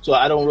 so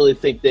I don't really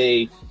think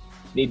they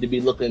need to be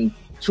looking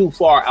too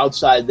far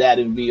outside that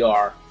in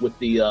VR with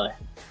the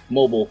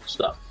mobile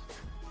stuff.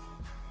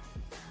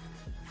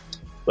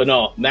 But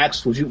no,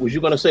 Max, was you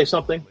going to say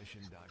something?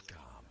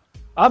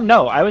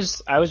 No, I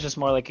was just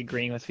more like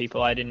agreeing with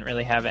people. I didn't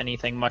really have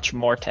anything much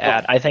more to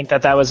add. I think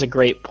that was a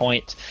great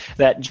point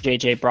that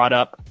JJ brought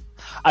up.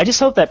 I just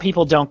hope that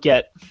people don't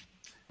get,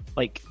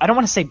 like, I don't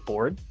want to say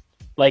bored.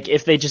 Like,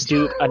 if they just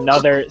do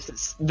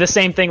the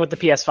same thing with the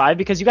PS5,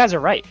 because you guys are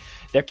right.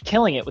 They're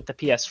killing it with the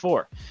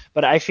PS4.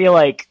 But I feel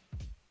like,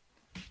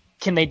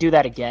 can they do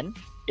that again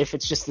if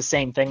it's just the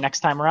same thing next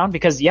time around?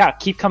 Because,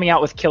 keep coming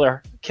out with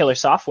killer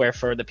software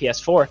for the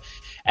PS4.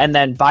 And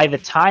then by the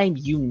time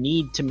you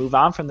need to move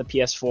on from the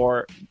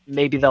PS4,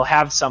 maybe they'll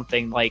have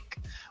something like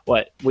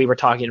what we were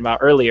talking about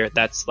earlier.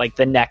 That's like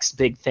the next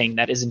big thing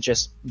that isn't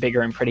just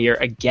bigger and prettier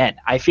again.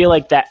 I feel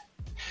like that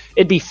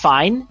it'd be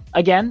fine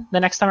again the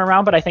next time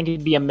around, but I think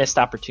it'd be a missed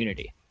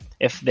opportunity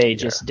if they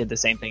just did the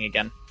same thing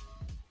again.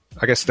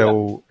 I guess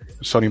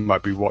Sony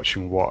might be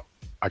watching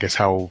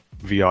how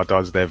VR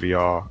does their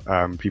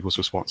VR, people's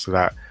response to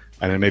that,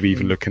 and then maybe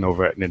even looking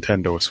over at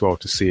Nintendo as well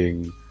to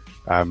seeing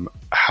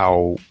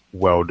how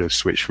well the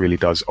Switch really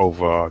does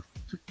over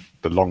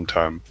the long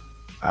term,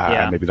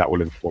 and maybe that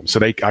will inform. So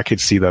I could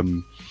see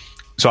them.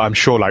 So I'm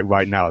sure, like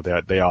right now,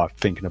 they are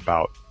thinking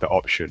about the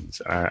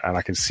options, and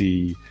I can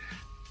see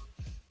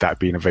that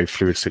being a very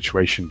fluid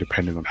situation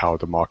depending on how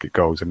the market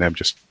goes, and them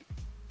just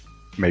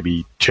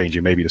maybe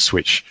changing. Maybe the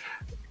Switch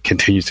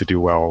continues to do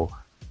well,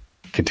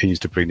 continues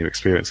to bring new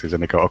experiences,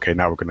 and they go, okay,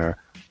 now we're going to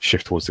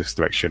shift towards this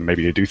direction.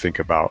 Maybe they do think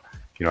about,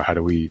 how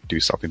do we do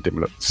something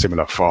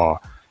similar for our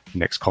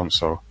next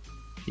console?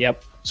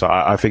 Yep. So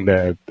I think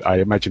I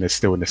imagine they're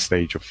still in the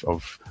stage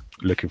of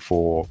looking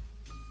for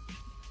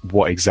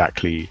what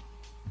exactly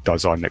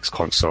does our next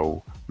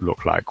console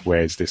look like?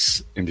 Where's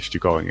this industry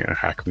going, and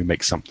how can we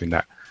make something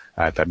that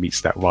that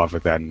meets that, rather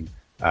than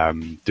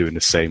doing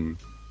the same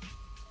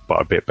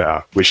but a bit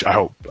better? Which I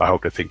hope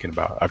they're thinking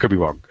about. I could be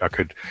wrong. I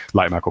could,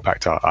 like Michael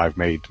Pachter, I've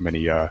made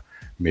many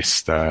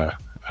missed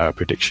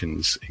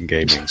predictions in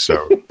gaming.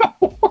 So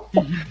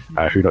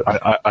who knows?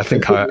 I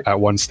think at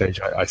one stage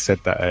I said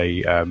that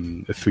a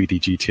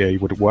 3D GTA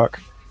wouldn't work.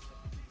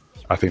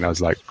 I think that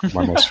was like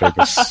my most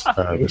famous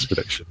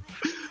prediction.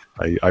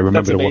 I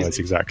remember the words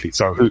exactly.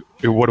 So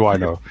what do I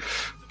know?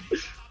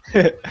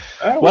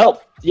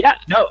 Well, yeah,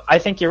 no, I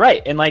think you're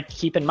right. And like,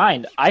 keep in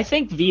mind, I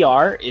think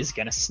VR is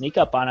going to sneak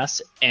up on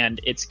us, and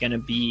it's going to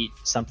be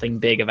something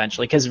big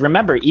eventually. Because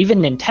remember, even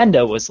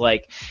Nintendo was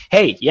like,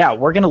 hey, yeah,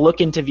 we're going to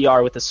look into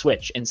VR with the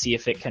Switch and see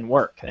if it can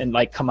work, and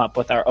like come up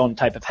with our own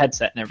type of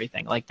headset and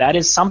everything. Like, that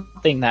is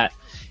something that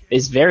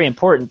is very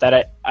important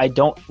that I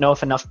don't know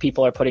if enough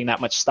people are putting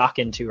that much stock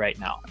into right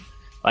now.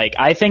 Like,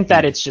 I think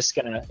that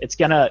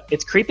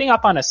it's creeping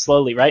up on us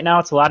slowly. Right now,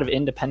 it's a lot of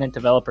independent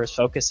developers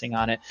focusing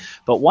on it.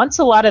 But once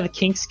a lot of the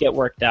kinks get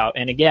worked out,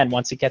 and again,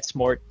 once it gets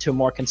more to a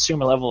more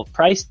consumer level of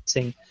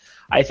pricing,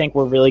 I think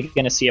we're really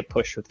going to see a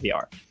push with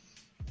VR.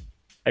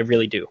 I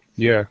really do.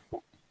 Yeah.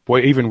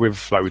 Well, even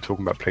with, like, we're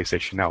talking about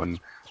PlayStation now, and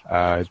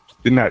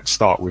didn't that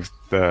start with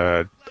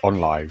the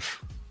OnLive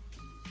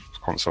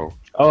console?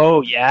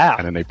 Oh, yeah.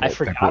 And then I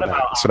forgot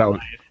about that. So that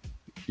was,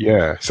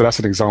 yeah, so that's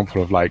an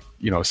example of, like,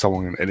 you know,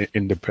 someone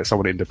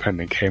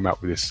independent came out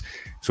with this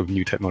sort of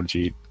new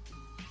technology,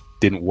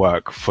 didn't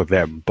work for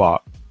them,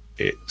 but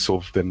it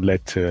sort of then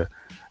led to,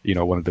 you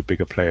know, one of the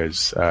bigger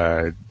players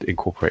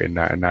incorporating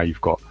that, and now you've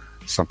got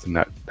something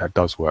that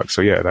does work.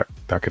 So yeah,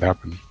 that could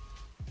happen.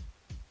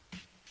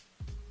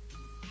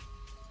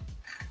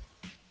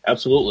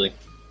 Absolutely.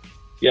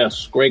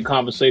 Yes, great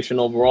conversation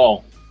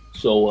overall.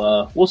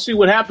 So we'll see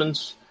what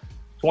happens.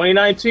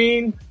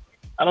 2019,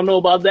 I don't know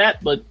about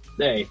that, but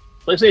hey,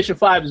 PlayStation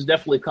 5 is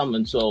definitely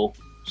coming, so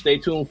stay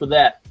tuned for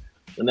that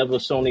whenever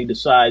Sony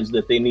decides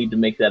that they need to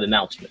make that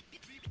announcement.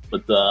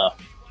 But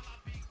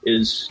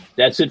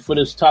that's it for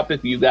this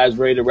topic. Are you guys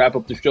ready to wrap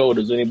up the show? Or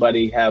does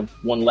anybody have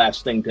one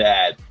last thing to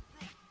add?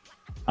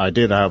 I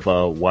did have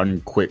one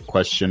quick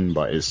question,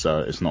 but it's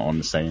not on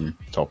the same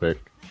topic.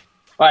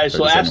 All right,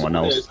 so ask, anyone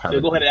else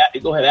go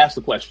ahead, ask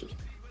the question.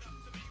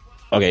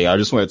 Okay, I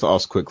just wanted to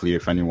ask quickly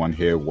if anyone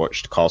here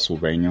watched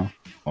Castlevania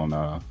on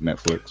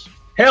Netflix.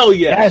 Hell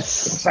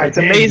yes. It's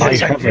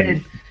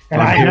amazing.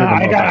 And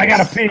I got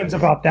opinions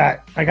about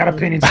that. I got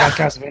opinions about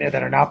Castlevania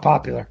that are not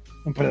popular.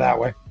 I'll put it that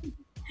way.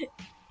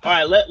 All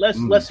right,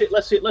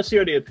 let's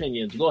hear the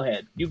opinions. Go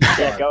ahead. You can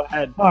start. Go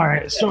ahead. All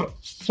right,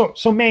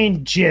 so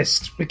main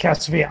gist with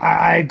Castlevania,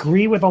 I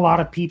agree with a lot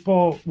of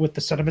people with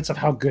the sentiments of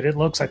how good it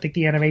looks. I think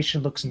the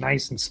animation looks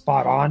nice and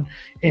spot on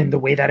in the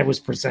way that it was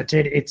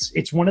presented.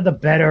 It's one of the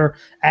better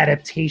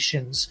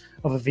adaptations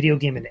of a video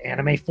game in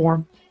anime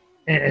form,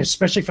 and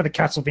especially for the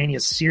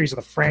Castlevania series of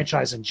the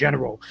franchise in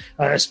general,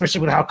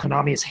 especially with how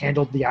Konami has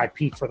handled the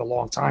IP for the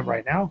long time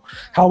right now.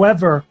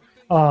 However,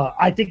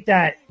 I think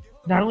that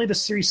not only the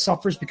series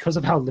suffers because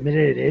of how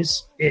limited it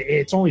is,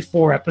 it's only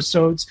 4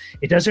 episodes.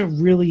 It doesn't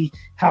really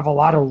have a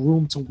lot of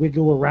room to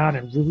wiggle around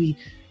and really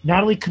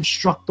not only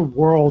construct the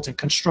world and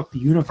construct the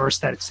universe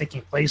that it's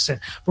taking place in,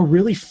 but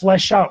really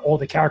flesh out all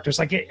the characters,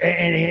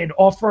 and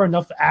offer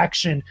enough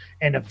action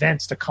and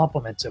events to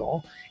complement it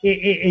all.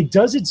 It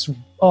does its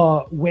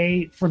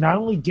way for not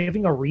only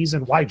giving a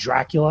reason why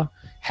Dracula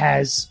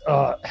has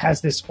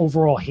this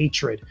overall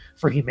hatred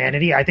for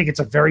humanity. I think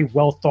it's a very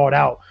well thought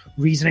out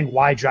reasoning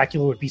why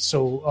Dracula would be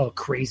so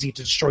crazy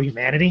to destroy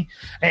humanity,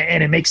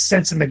 and it makes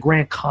sense in the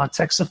grand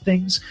context of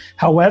things.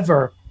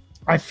 However,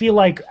 I feel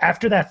like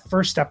after that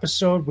first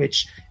episode,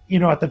 which, you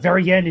know, at the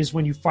very end is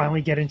when you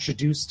finally get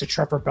introduced to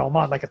Trevor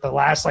Belmont, like at the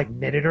last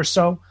minute or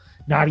so,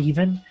 not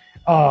even.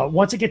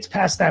 Once it gets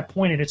past that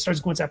point and it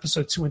starts going to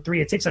episode 2 and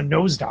 3, it takes a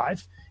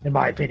nosedive, in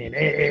my opinion.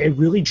 It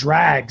really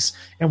drags.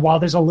 And while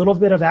there's a little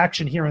bit of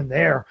action here and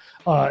there,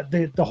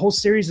 the whole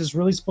series is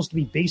really supposed to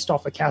be based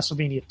off of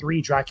Castlevania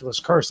 3, Dracula's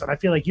Curse. And I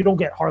feel like you don't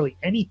get hardly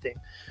anything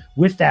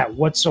with that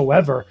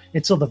whatsoever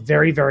until the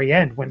very, very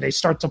end, when they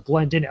start to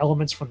blend in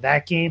elements from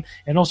that game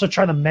and also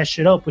try to mesh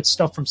it up with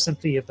stuff from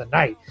Symphony of the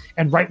Night.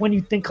 And right when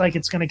you think like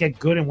it's going to get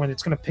good and when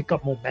it's going to pick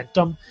up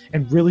momentum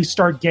and really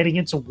start getting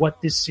into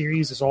what this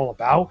series is all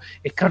about,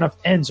 it kind of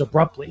ends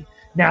abruptly.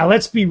 Now,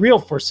 let's be real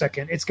for a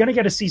second. It's going to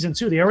get a season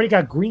 2. They already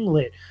got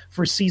greenlit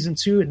for season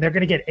 2, and they're going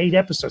to get 8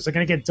 episodes. They're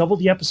going to get double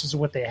the episodes of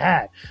what they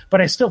had.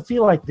 But I still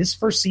feel like this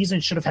first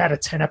season should have had a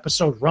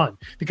 10-episode run,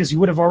 because you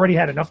would have already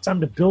had enough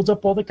time to build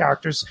up all the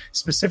characters,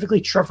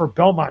 specifically Trevor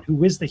Belmont,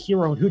 who is the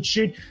hero and who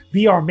should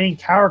be our main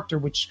character,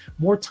 which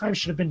more time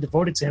should have been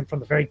devoted to him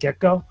from the very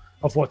get-go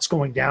of what's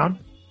going down.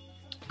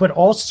 But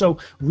also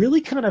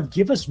really kind of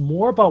give us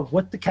more about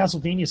what the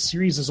Castlevania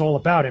series is all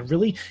about, and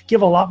really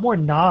give a lot more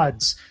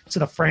nods to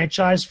the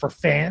franchise for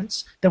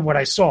fans than what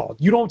I saw.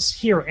 You don't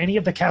hear any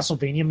of the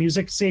Castlevania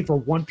music save for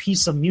one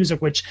piece of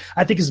music, which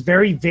I think is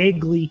very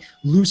vaguely,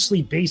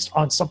 loosely based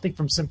on something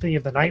from Symphony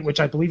of the Night, which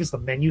I believe is the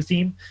menu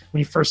theme when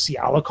you first see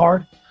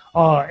Alucard.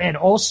 And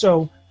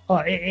also,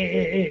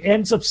 it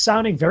ends up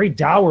sounding very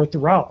dour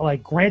throughout.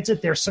 Like,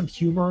 granted, there's some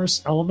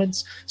humorous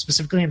elements,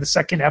 specifically in the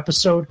second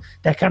episode,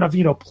 that kind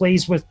of,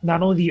 plays with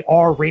not only the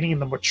R rating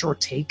and the mature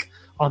take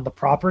on the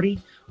property,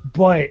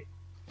 but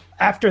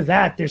after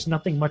that, there's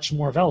nothing much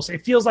more of else.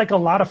 It feels like a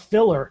lot of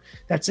filler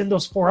that's in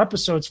those 4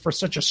 episodes for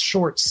such a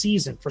short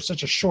season, for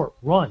such a short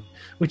run,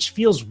 which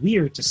feels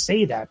weird to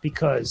say that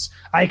because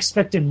I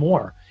expected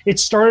more. It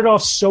started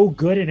off so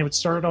good and it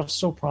started off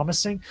so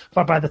promising,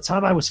 but by the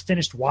time I was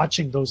finished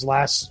watching those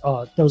last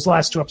 2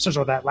 episodes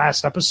or that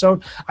last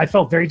episode, I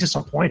felt very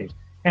disappointed.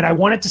 And I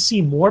wanted to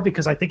see more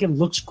because I think it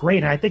looks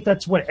great. And I think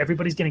that's what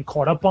everybody's getting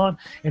caught up on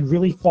and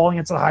really falling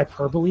into the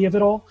hyperbole of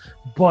it all.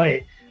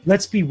 But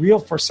let's be real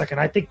for a second.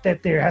 I think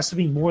that there has to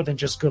be more than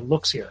just good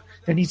looks here.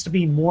 There needs to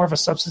be more of a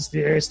substance.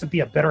 There has to be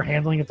a better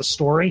handling of the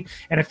story.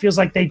 And it feels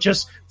like they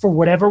just, for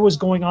whatever was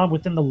going on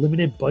within the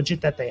limited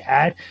budget that they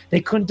had, they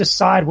couldn't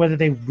decide whether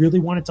they really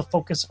wanted to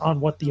focus on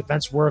what the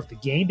events were of the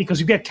game. Because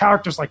you get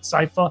characters like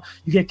Sypha,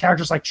 you get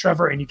characters like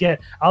Trevor, and you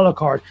get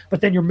Alucard, but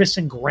then you're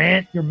missing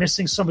Grant, you're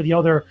missing some of the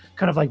other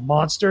kind of like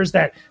monsters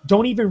that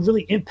don't even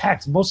really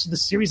impact most of the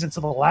series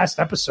until the last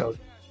episode.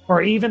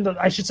 Or even,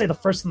 I should say, the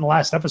first and the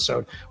last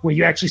episode, where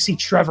you actually see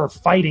Trevor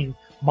fighting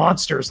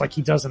monsters like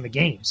he does in the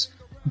games.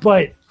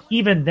 But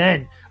even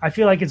then, I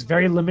feel like it's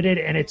very limited,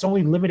 and it's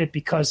only limited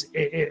because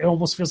it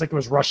almost feels like it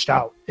was rushed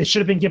out. It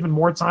should have been given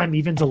more time,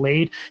 even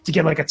delayed, to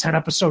get like a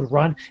 10-episode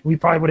run, and we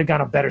probably would have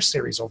gotten a better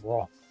series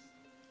overall.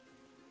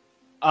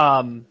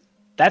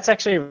 That's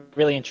actually a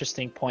really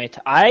interesting point.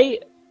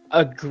 I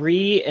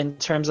agree in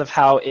terms of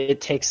how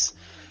it takes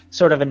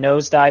sort of a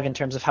nosedive in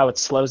terms of how it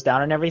slows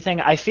down and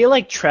everything. I feel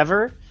like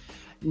Trevor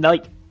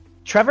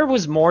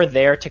was more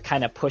there to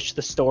kind of push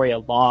the story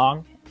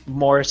along,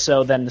 more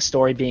so than the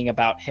story being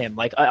about him.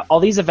 Like,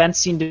 all these events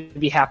seem to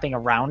be happening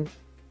around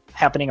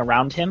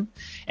him,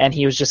 and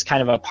he was just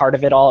kind of a part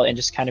of it all and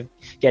just kind of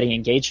getting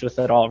engaged with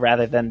it all,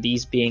 rather than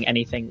these being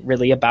anything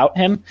really about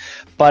him.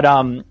 But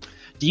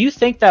do you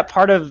think that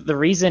part of the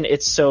reason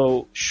it's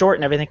so short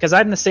and everything, because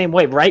I'm the same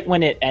way, right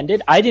when it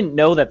ended, I didn't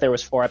know that there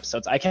was 4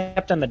 episodes. I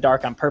kept in the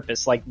dark on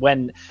purpose. Like,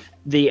 when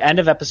the end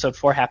of episode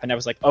 4 happened, I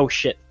was like, oh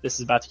shit, this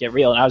is about to get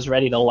real, and I was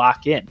ready to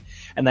lock in,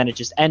 and then it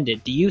just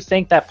ended. Do you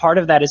think that part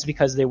of that is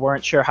because they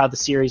weren't sure how the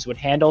series would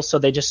handle, so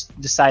they just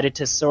decided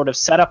to sort of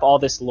set up all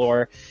this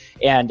lore,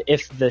 and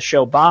if the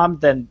show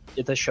bombed, then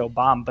the show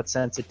bombed, but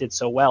since it did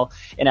so well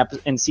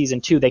in season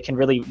 2, they can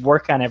really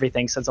work on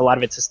everything since a lot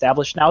of it's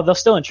established now. They'll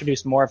still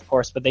introduce more, of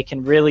course, but they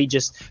can really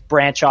just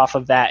branch off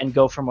of that and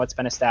go from what's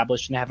been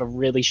established and have a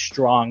really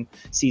strong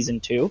season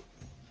 2?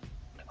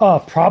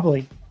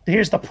 Probably.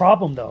 Here's the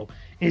problem, though,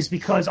 is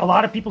because a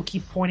lot of people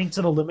keep pointing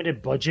to the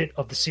limited budget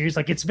of the series.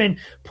 Like, it's been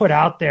put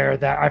out there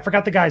that I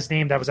forgot the guy's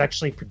name that was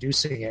actually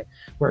producing it,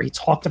 where he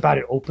talked about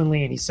it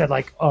openly, and he said,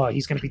 like,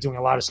 he's going to be doing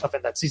a lot of stuff,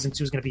 and that season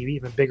 2 is going to be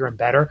even bigger and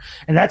better.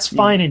 And that's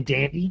fine and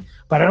dandy,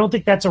 but I don't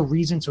think that's a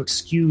reason to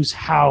excuse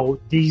how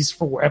these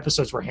 4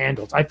 episodes were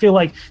handled. I feel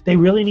like they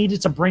really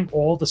needed to bring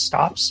all the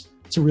stops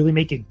to really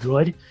make it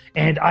good.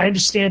 And I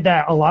understand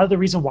that a lot of the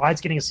reason why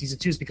it's getting a season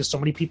 2 is because so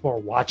many people are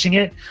watching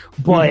it,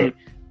 but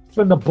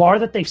from the bar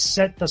that they've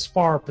set thus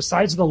far,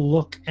 besides the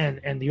look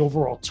and the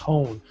overall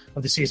tone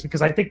of the series,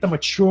 because I think the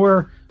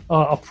mature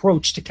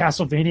approach to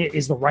Castlevania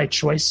is the right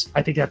choice.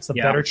 I think that's the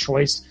better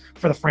choice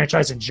for the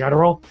franchise in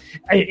general.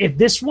 If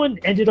this one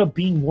ended up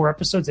being more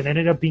episodes and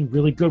ended up being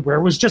really good, where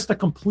it was just a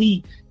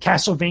complete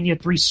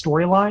Castlevania 3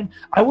 storyline,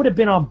 I would have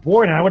been on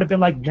board, and I would have been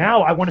like,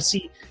 now I want to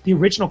see the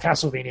original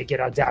Castlevania get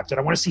adapted.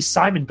 I want to see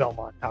Simon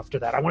Belmont after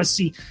that. I want to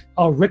see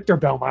Richter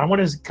Belmont. I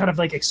want to kind of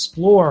like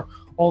explore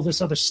all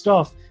this other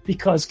stuff,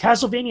 because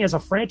Castlevania as a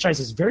franchise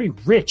is very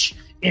rich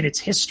in its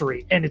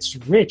history, and it's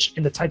rich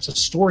in the types of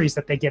stories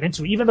that they get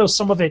into. Even though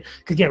some of it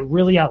could get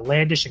really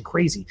outlandish and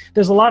crazy,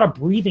 there's a lot of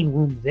breathing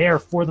room there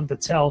for them to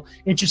tell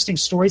interesting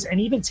stories and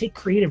even take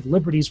creative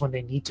liberties when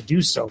they need to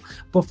do so.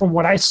 But from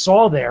what I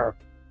saw there,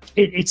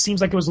 it seems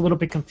like it was a little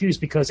bit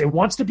confused, because it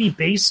wants to be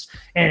based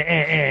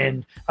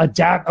and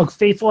adapt a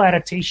faithful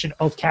adaptation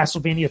of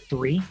Castlevania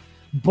 3,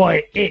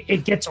 but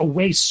it gets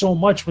away so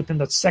much within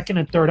the second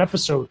and third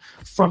episode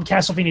from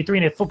Castlevania 3,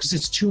 and it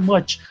focuses too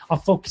much on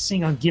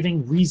focusing on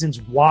giving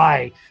reasons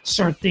why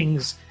certain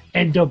things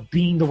end up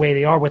being the way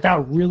they are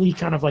without really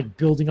kind of like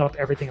building up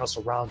everything else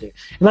around it.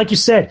 And like you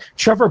said,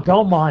 Trevor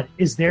Belmont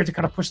is there to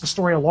kind of push the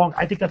story along.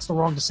 I think that's the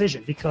wrong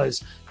decision,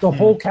 because the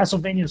whole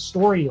Castlevania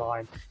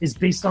storyline is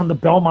based on the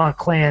Belmont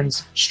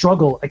clan's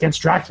struggle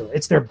against Dracula.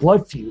 It's their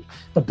blood feud.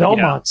 The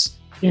Belmonts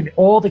in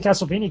all the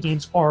Castlevania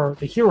games are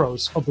the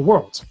heroes of the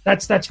world.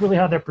 That's really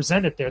how they're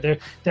presented there.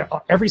 They're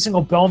every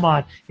single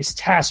Belmont is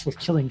tasked with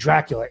killing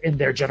Dracula in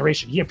their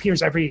generation. He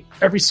appears every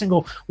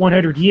single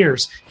 100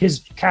 years.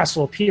 His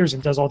castle appears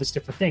and does all these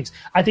different things.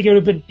 I think it would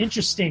have been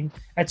interesting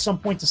at some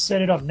point to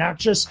set it up, not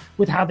just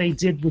with how they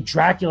did with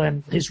Dracula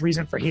and his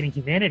reason for hating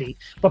humanity,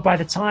 but by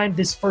the time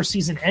this first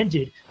season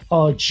ended,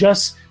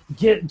 just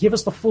give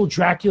us the full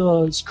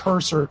Dracula's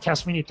Curse or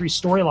Castlevania 3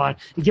 storyline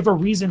and give a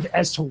reason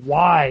as to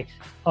why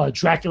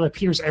Dracula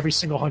appears every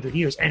single 100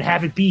 years, and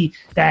have it be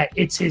that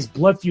it's his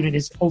blood feud and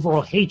his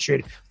overall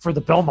hatred for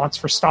the Belmonts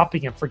for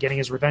stopping him for getting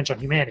his revenge on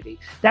humanity.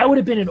 That would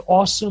have been an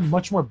awesome,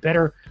 much more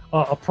better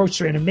approach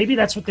to it, and maybe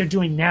that's what they're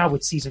doing now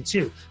with season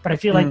 2. But I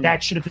feel like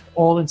that should have been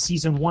all in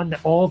season 1. That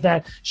all of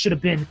that should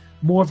have been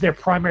more of their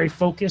primary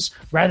focus,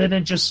 rather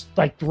than just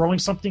like throwing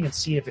something and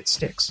see if it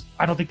sticks.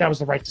 I don't think that was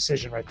the right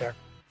decision right there.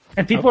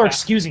 And people are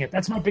excusing it.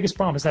 That's my biggest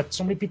problem, is that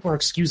so many people are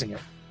excusing it.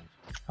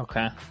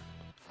 Okay.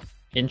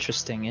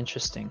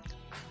 Interesting.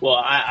 Well,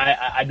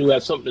 I do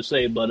have something to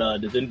say, but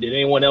did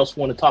anyone else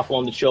want to talk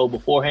on the show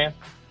beforehand?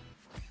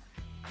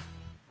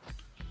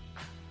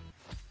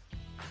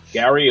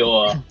 Gary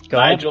or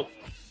Nigel?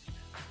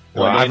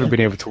 Well, I haven't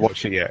been able to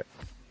watch it yet.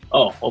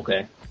 Oh,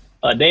 okay.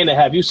 Dana,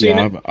 have you seen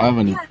it? I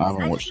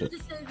haven't watched it. To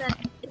say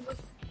that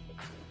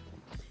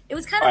it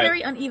was kind of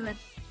very uneven.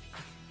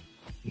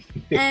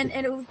 and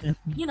it was, it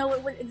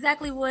was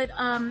exactly what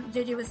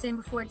JJ was saying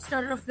before. It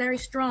started off very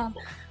strong.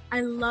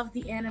 I love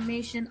the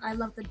animation. I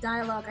love the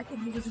dialogue. I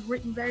think it was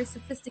written very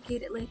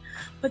sophisticatedly.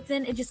 But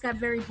then it just got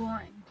very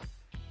boring.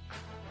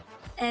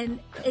 And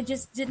it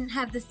just didn't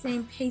have the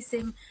same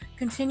pacing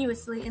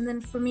continuously. And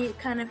then for me, it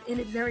kind of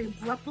ended very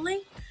abruptly.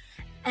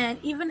 And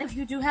even if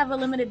you do have a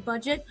limited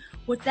budget,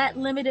 with that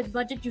limited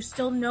budget, you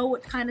still know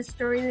what kind of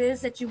story it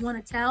is that you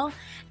want to tell.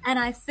 And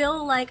I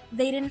feel like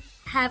they didn't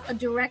have a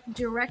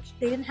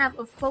they didn't have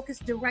a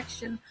focused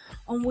direction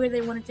on where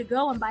they wanted to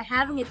go. And by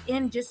having it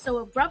end just so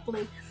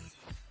abruptly,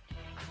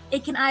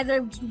 it can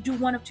either do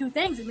one of two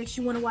things. It makes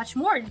you want to watch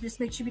more. It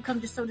just makes you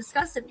become just so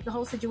disgusted with the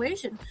whole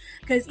situation.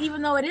 Because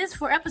even though it is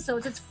 4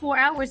 episodes, it's 4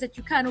 hours that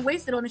you kind of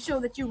wasted on a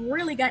show that you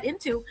really got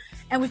into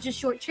and was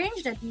just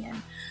shortchanged at the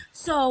end.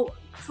 So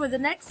for the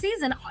next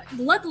season,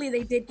 luckily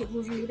they did get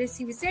renewed, as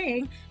he was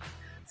saying.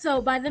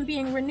 So by them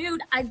being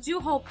renewed, I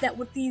do hope that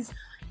with these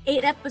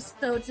 8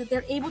 episodes that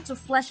they're able to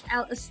flesh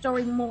out a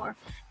story more,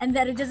 and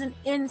that it doesn't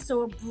end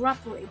so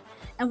abruptly.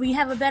 And we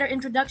have a better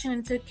introduction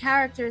into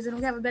characters, and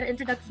we have a better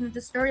introduction into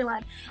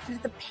storyline.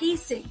 And the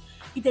pacing,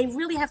 they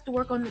really have to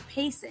work on the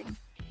pacing.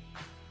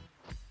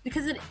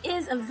 Because it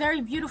is a very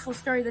beautiful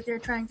story that they're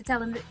trying to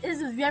tell, and it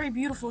is a very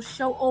beautiful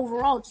show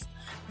overall, just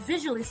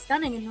visually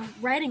stunning, and the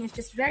writing is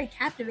just very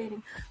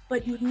captivating.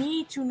 But you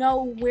need to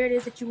know where it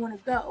is that you want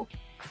to go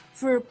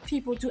for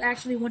people to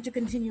actually want to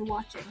continue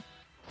watching.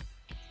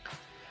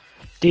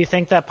 Do you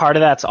think that part of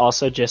that's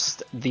also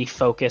just the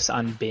focus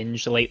on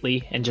binge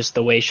lately and just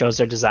the way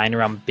shows are designed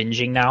around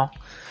binging now?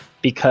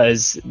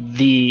 Because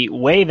the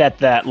way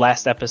that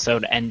last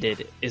episode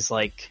ended is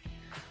like,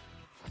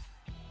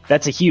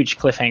 that's a huge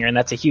cliffhanger, and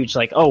that's a huge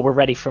like, oh, we're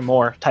ready for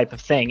more type of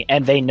thing.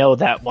 And they know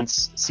that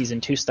once season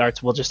 2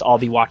 starts, we'll just all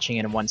be watching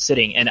it in one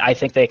sitting. And I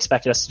think they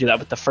expected us to do that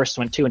with the first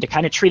one too, and to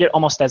kind of treat it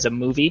almost as a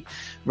movie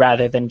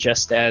rather than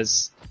just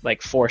as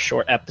like 4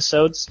 short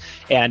episodes.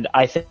 And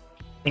I think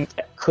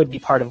that could be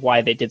part of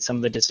why they did some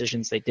of the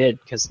decisions they did,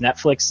 because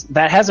Netflix,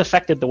 that has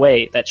affected the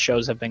way that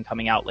shows have been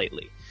coming out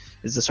lately,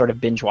 is the sort of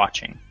binge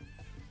watching.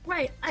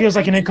 Right. Feels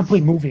like an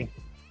incomplete movie.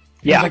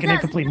 Yeah. Like an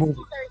incomplete movie.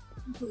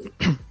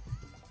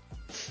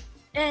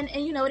 And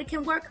it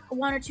can work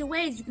one or two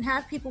ways. You can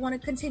have people want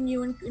to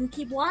continue and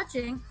keep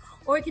watching,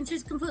 or it can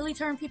just completely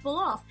turn people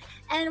off.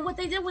 And what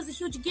they did was a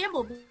huge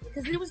gamble,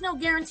 because there was no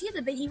guarantee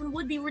that they even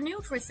would be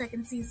renewed for a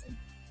second season.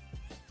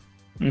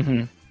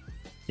 Mm-hmm.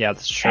 Yeah,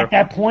 that's true. At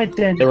that point,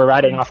 then they were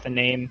writing off the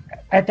name.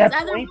 At that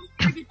Either point,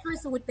 really good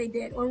choice of what they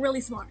did, or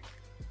really smart.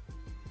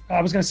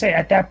 I was going to say,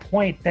 at that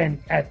point,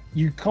 then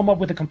you come up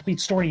with a complete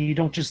story. You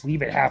don't just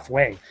leave it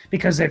halfway,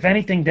 because if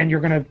anything, then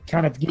you're going to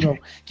kind of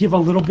give a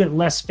little bit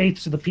less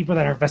faith to the people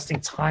that are investing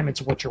time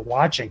into what you're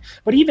watching.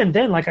 But even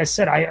then, like I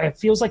said, it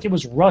feels like it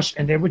was rushed,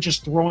 and they were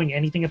just throwing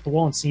anything at the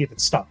wall and see if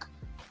it stuck.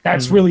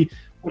 That's really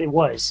what it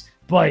was.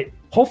 But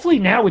hopefully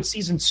now with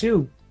season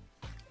 2,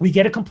 we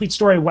get a complete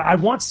story. I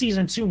want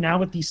season 2 now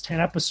with these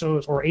 10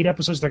 episodes or 8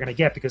 episodes they're going to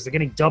get, because they're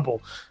getting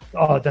double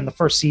than the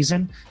first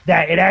season,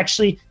 that it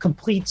actually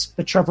completes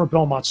the Trevor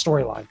Belmont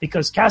storyline,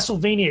 because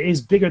Castlevania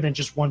is bigger than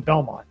just one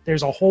Belmont.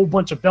 There's a whole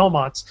bunch of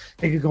Belmonts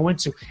they could go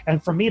into.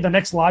 And for me, the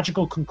next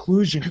logical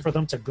conclusion for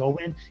them to go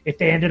in, if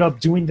they ended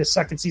up doing the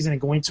second season and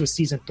going to a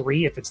season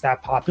 3, if it's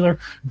that popular,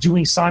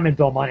 doing Simon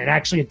Belmont and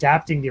actually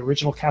adapting the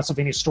original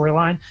Castlevania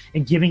storyline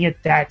and giving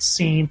it that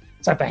same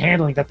type of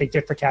handling that they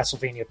did for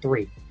Castlevania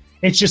 3.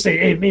 It's just,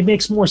 it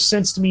makes more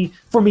sense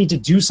for me to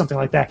do something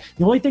like that.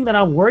 The only thing that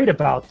I'm worried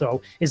about, though,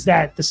 is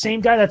that the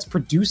same guy that's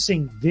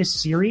producing this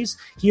series,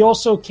 he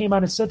also came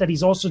out and said that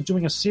he's also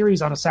doing a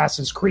series on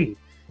Assassin's Creed.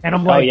 And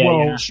I'm like,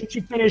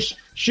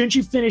 shouldn't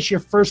you finish your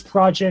first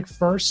project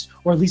first,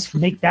 or at least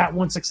make that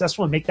one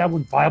successful and make that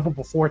one viable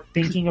before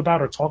thinking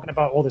about or talking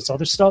about all this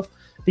other stuff?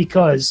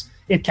 Because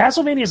if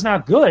Castlevania is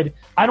not good,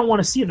 I don't want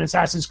to see an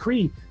Assassin's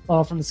Creed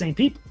from the same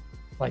people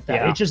like that.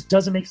 Yeah. It just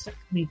doesn't make sense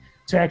to me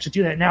to actually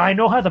do that. Now, I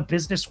know how the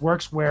business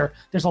works, where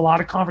there's a lot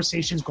of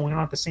conversations going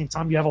on at the same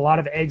time. You have a lot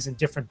of eggs in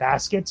different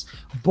baskets,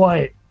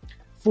 but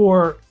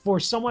for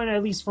someone,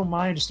 at least from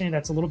my understanding,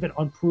 that's a little bit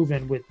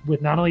unproven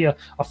with not only a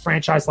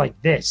franchise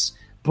like this,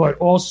 but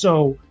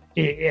also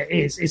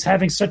is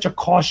having such a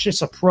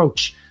cautious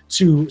approach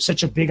to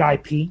such a big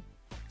IP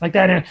like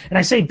that. And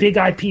I say big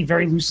IP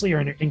very loosely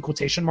or in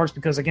quotation marks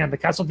because, again, the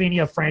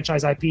Castlevania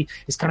franchise IP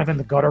is kind of in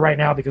the gutter right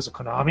now because of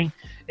Konami.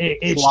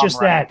 It's just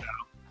that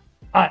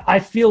I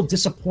feel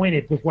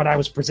disappointed with what I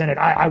was presented.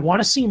 I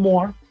want to see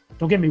more.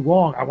 Don't get me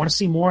wrong. I want to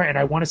see more, and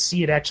I want to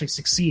see it actually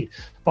succeed.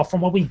 But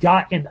from what we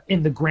got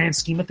in the grand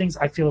scheme of things,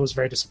 I feel it was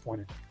very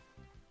disappointing.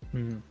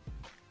 Mm-hmm.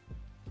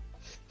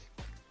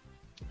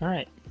 All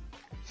right.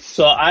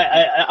 So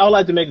I would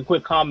like to make a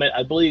quick comment.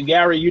 I believe,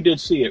 Gary, you did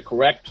see it,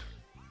 correct?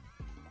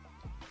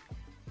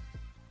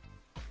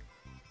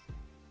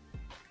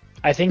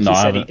 I think he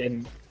said he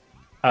didn't.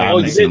 I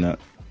haven't seen it.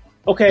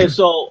 Okay,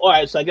 so all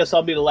right, so I guess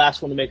I'll be the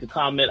last one to make a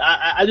comment.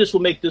 I just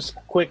will make this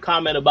quick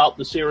comment about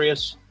the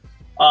series.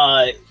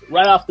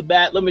 Right off the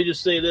bat, let me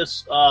just say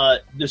this: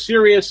 the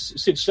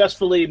series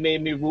successfully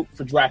made me root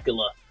for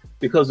Dracula,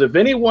 because if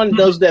anyone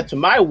does that to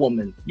my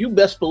woman, you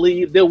best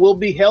believe there will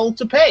be hell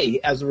to pay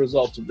as a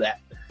result of that.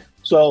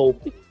 So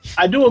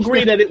I do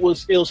agree that it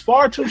was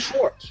far too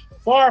short,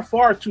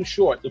 far too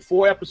short. The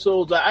 4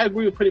 episodes, I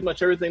agree with pretty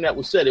much everything that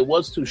was said. It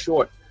was too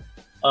short.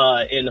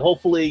 And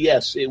hopefully,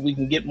 yes, we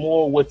can get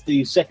more with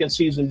the second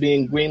season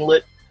being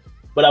greenlit.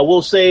 But I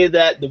will say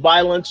that the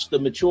violence, the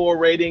mature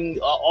rating,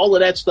 all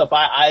of that stuff,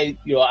 I'm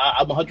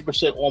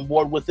 100% on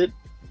board with it.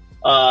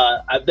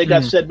 I think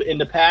I've said in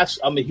the past,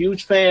 I'm a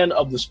huge fan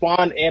of the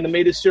Spawn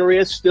animated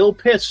series. Still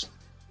pissed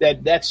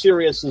that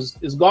series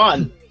is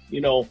gone,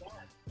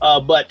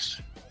 but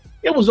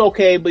it was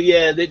okay. But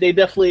yeah, they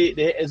definitely,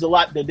 there's a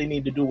lot that they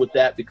need to do with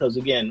that because,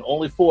 again,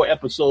 only 4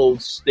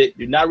 episodes, they're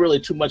not really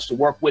too much to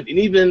work with. And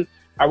even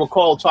I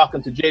recall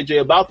talking to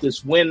JJ about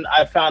this when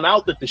I found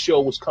out that the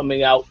show was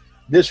coming out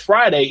this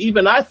Friday.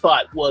 Even I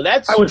thought, well,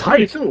 that's I was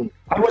pretty hyped. soon.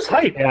 I was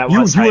hyped. Yeah,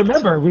 you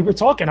remember we were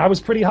talking. I was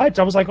pretty hyped.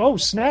 I was like, "Oh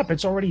snap!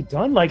 It's already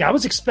done." Like I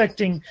was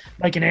expecting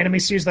like an anime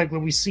series like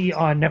what we see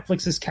on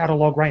Netflix's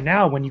catalog right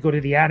now. When you go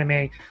to the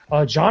anime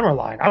genre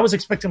line, I was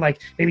expecting like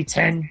maybe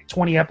 10,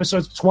 20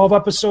 episodes,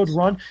 12-episode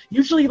run.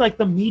 Usually, like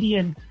the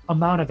median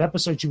amount of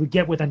episodes you would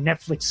get with a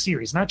Netflix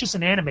series, not just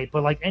an anime,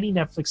 but like any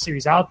Netflix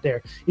series out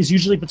there, is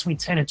usually between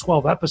 10 and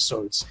 12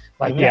 episodes.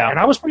 Like that, and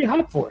I was pretty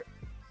hyped for it.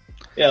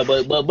 Yeah,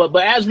 but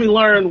as we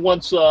learned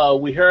once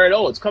we heard,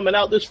 it's coming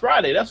out this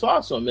Friday. That's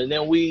awesome. And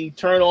then we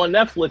turn on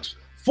Netflix,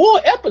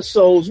 4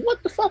 episodes.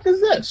 What the fuck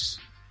is this?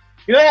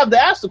 You have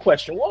to ask the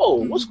question, whoa,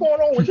 what's going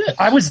on with this?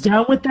 I was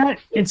down with that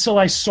until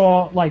I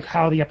saw like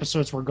how the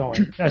episodes were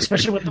going,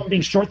 especially with them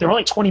being short. They're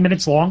only 20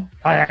 minutes long.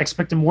 I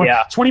expected more.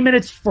 Yeah. 20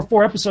 minutes for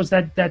 4 episodes,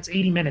 that's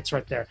 80 minutes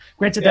right there.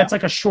 Granted, that's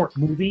like a short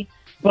movie,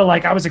 but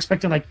like I was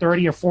expecting like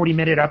 30 or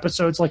 40-minute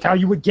episodes, like how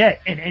you would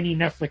get in any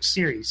Netflix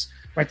series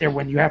right there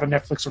when you have a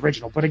Netflix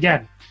original. But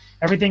again,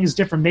 everything is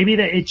different. Maybe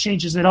that it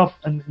changes it up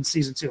in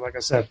season 2, like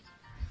I said.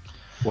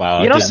 Wow,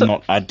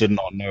 I did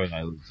not know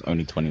that it was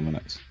only 20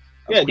 minutes.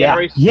 Yeah,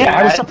 Gary. Yeah,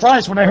 I was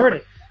surprised when I heard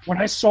it. When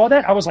I saw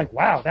that, I was like,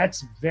 wow,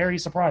 that's very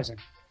surprising.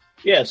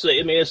 Yeah, so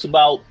I mean, it's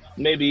about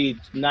maybe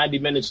 90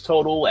 minutes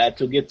total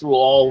to get through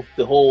all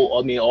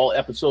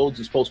episodes.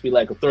 It's supposed to be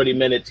like a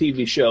 30-minute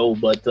TV show.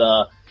 But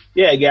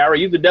yeah, Gary,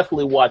 you could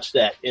definitely watch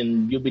that,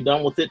 and you'll be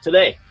done with it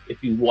today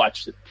if you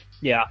watched it.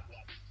 Yeah.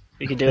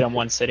 You can do it in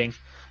one sitting.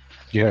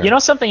 Yeah.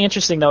 Something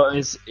interesting, though,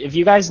 is if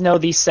you guys know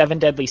these 7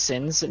 Deadly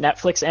Sins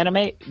Netflix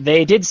anime,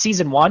 they did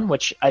season 1,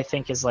 which I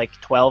think is like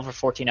 12 or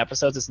 14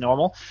 episodes. It's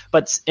normal.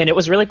 And it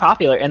was really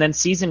popular. And then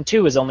season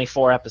 2 is only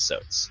 4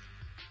 episodes.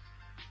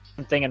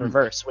 Thing in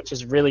reverse, which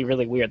is really,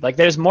 really weird. Like,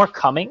 there's more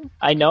coming,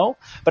 I know,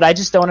 but I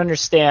just don't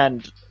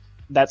understand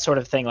that sort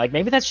of thing. Like,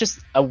 maybe that's just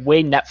a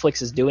way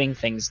Netflix is doing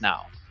things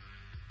now.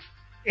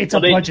 It's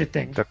a budget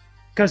thing.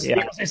 Because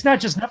it's not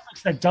just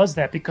Netflix that does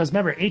that. Because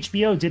remember,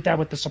 HBO did that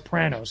with The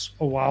Sopranos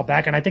a while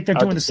back, and I think they're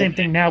doing the same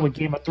thing now with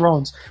Game of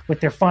Thrones with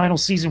their final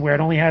season, where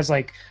it only has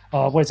like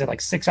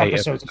 6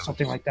 episodes or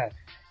something like that.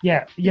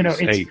 Yeah,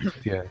 it's 8.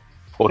 Yeah,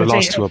 or the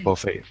last 2 are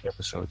both 8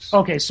 episodes.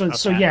 Okay, so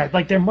yeah,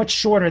 like they're much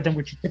shorter than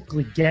what you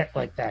typically get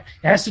like that.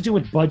 It has to do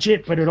with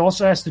budget, but it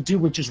also has to do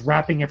with just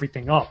wrapping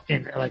everything up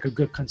in like a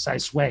good,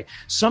 concise way.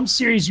 Some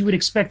series you would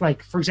expect,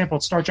 like for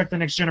example, Star Trek: The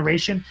Next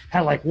Generation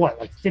had like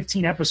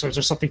 15 episodes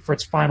or something for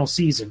its final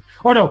season.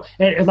 Or no,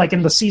 like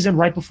in the season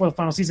right before the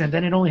final season, and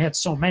then it only had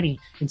so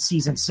many in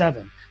season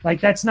 7. Like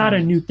that's not a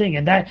new thing,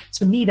 and that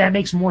to me that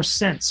makes more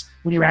sense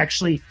when you're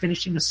actually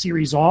finishing the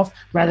series off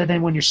rather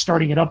than when you're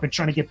starting it up and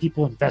trying to get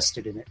people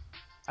invested in it.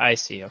 I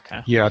see.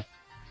 Okay. Yeah,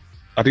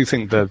 I do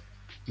think the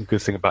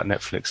good thing about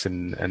Netflix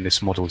and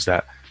this model is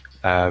that,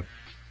 I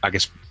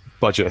guess,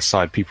 budget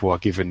aside, people are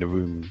given the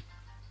room,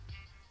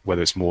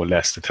 whether it's more or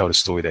less, to tell the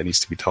story that needs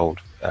to be told.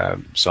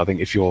 So I think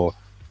if you're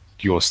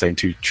staying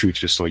too true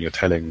to the story, you're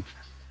telling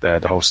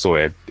the whole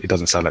story. It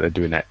doesn't sound like they're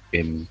doing that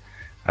in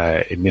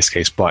this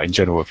case, but in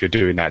general, if you're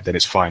doing that, then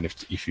it's fine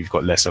if you've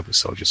got less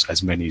episodes, just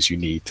as many as you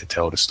need to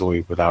tell the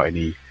story without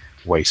any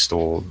waste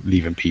or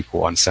leaving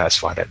people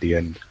unsatisfied at the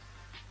end.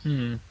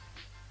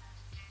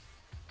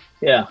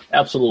 Yeah,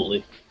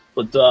 absolutely.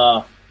 But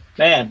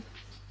man,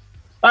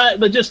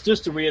 but just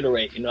to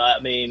reiterate, I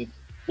mean,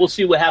 we'll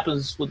see what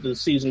happens with the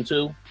season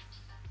 2.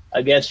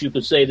 I guess you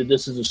could say that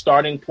this is a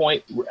starting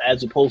point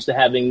as opposed to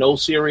having no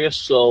series.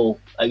 So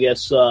I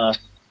guess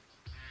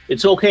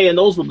it's okay in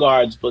those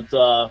regards.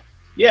 But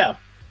yeah,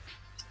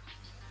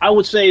 I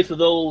would say for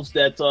those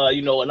that,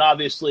 and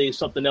obviously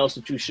something else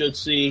that you should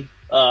see,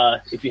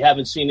 if you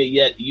haven't seen it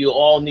yet, you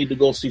all need to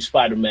go see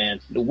Spider-Man.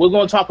 We're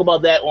going to talk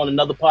about that on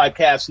another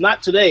podcast,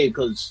 not today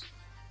because,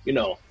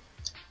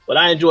 but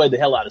I enjoyed the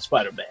hell out of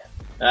Spider-Man.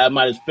 I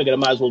might as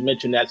well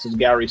mention that since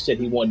Gary said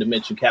he wanted to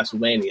mention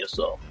Castlevania,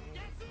 so.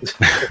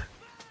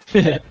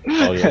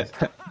 Oh, yeah.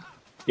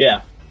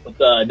 Yeah,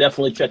 but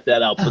definitely check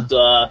that out.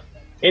 But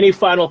any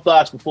final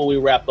thoughts before we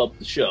wrap up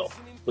the show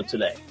for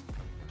today?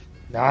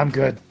 No, I'm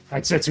good.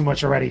 I said too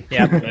much already.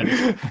 Yeah,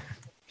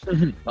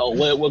 good. Oh,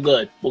 we're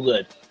good. We're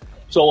good.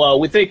 So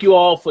we thank you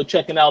all for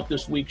checking out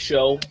this week's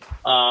show.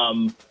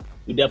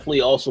 We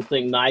definitely also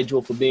thank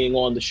Nigel for being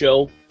on the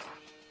show.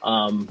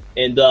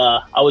 And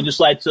I would just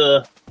like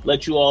to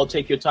let you all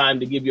take your time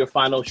to give your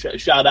final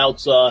shout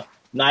outs.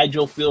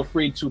 Nigel, feel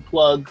free to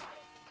plug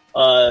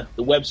the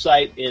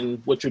website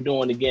and what you're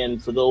doing again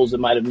for those that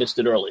might have missed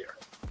it earlier.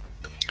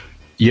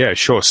 Yeah,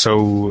 sure.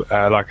 So,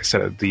 like I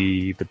said at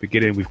the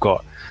beginning, we've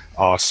got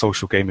our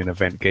social gaming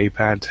event,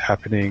 Gamepad,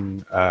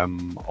 happening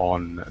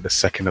on the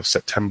 2nd of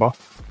September.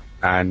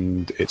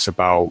 And it's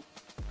about,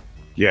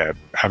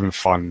 having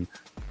fun,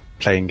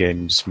 playing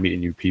games,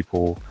 meeting new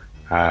people.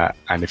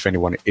 And if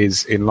anyone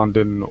is in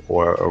London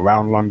or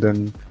around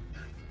London,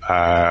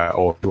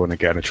 or you want to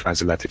get on a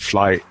transatlantic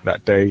flight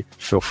that day,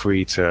 feel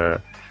free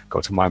to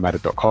go to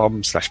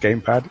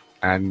mymatter.com/gamepad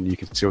and you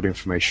can see all the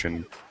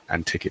information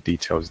and ticket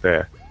details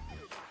there.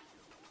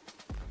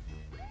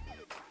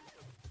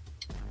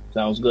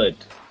 Sounds good.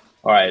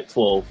 All right.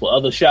 For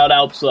other shout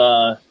outs,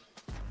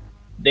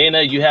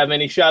 Dana, you have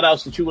any shout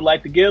outs that you would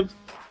like to give?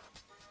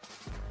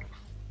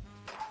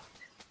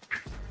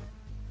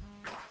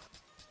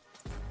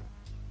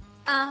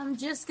 I'm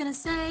just going to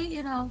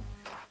say,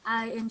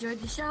 I enjoyed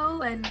the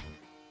show and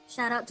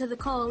shout out to the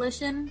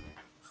Coalition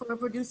for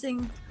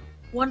producing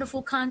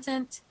wonderful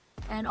content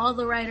and all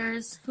the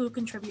writers who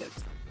contribute.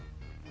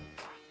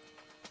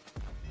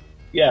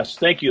 Yes,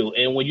 thank you.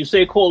 And when you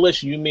say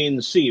coalition, you mean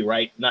the C,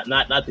 right? Not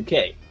the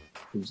K.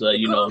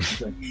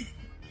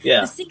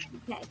 Yeah. The C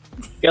and the K.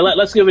 Yeah,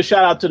 let's give a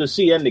shout out to the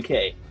C and the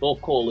K.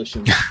 Both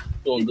coalitions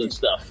doing good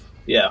stuff.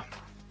 Yeah.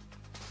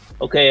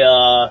 Okay,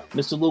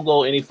 Mr.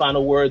 Lugo, any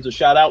final words or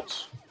shout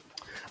outs?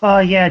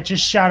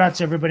 Just shout out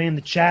to everybody in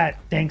the chat.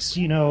 Thanks,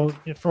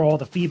 for all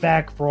the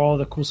feedback, for all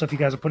the cool stuff you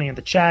guys are putting in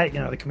the chat,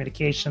 the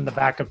communication, the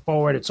back and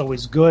forward. It's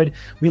always good.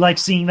 We like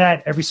seeing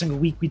that every single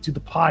week we do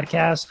the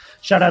podcast.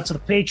 Shout out to the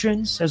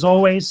patrons, as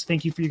always.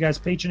 Thank you for your guys'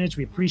 patronage.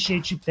 We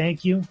appreciate you.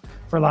 Thank you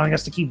for allowing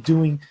us to keep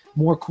doing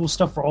more cool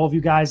stuff for all of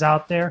you guys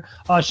out there.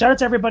 Shout out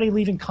to everybody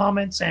leaving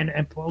comments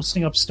and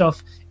posting up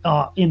stuff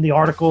in the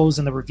articles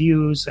and the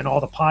reviews and all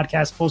the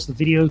podcast posts, the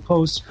video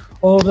posts,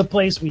 all over the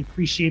place. We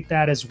appreciate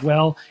that as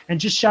well. And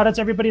just shout out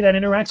to everybody that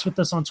interacts with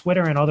us on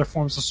Twitter and other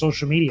forms of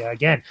social media.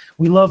 Again,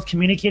 we love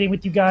communicating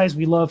with you guys.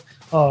 We love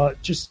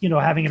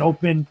having an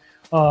open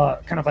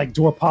kind of like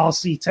door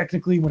policy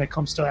technically when it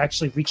comes to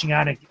actually reaching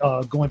out and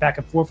going back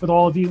and forth with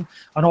all of you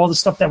on all the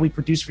stuff that we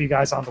produce for you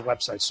guys on the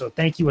website. So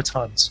thank you a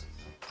tons.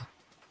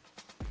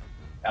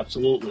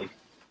 Absolutely.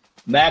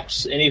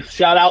 Max, any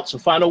shout outs or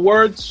final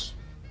words?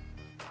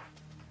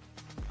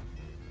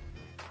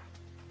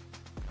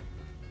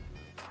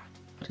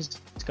 What is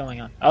going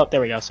on? Oh,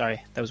 there we go.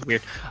 Sorry. That was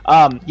weird.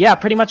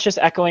 Pretty much just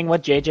echoing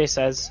what JJ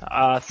says.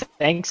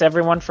 Thanks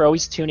everyone for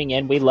always tuning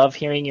in. We love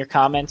hearing your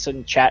comments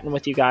and chatting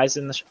with you guys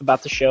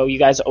about the show. You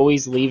guys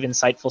always leave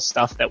insightful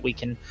stuff that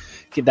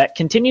that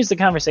continues the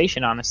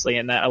conversation, honestly,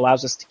 and that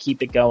allows us to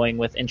keep it going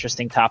with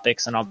interesting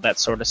topics and all that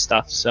sort of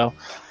stuff. So,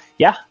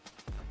 yeah.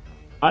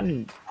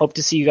 And hope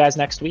to see you guys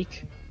next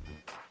week.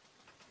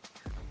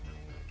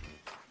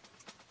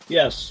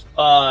 Yes,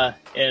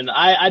 and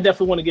I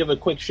definitely want to give a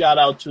quick shout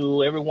out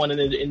to everyone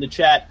in the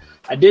chat.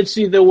 I did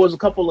see there was a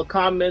couple of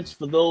comments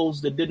for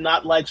those that did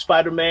not like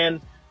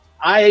Spider-Man.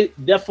 I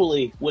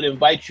definitely would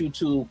invite you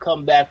to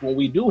come back when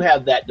we do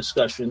have that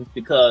discussion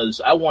because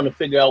I want to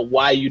figure out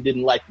why you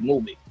didn't like the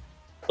movie.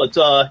 But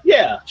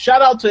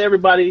shout out to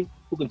everybody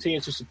who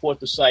continues to support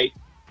the site,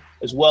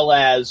 as well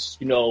as,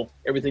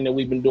 everything that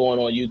we've been doing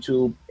on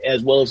YouTube,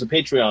 as well as the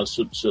Patreon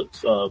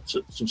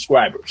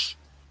subscribers.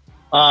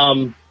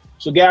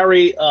 So,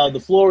 Gary, the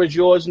floor is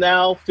yours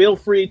now. Feel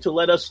free to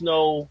let us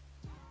know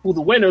who the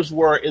winners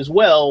were as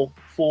well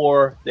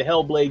for the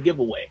Hellblade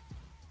giveaway.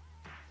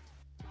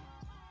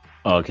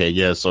 Okay,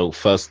 yeah, so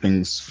first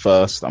things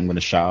first, I'm going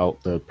to shout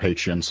out the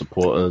Patreon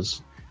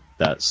supporters.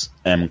 That's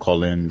M.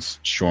 Collins,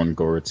 Sean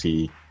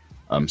Gority,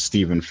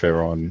 Stephen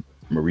Ferron,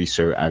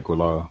 Mauricio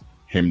Aguilar,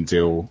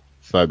 Himdil,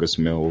 Fergus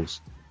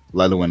Mills,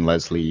 Lelo and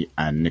Leslie,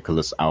 and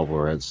Nicholas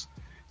Alvarez.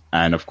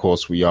 And of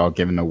course, we are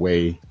giving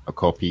away a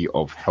copy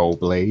of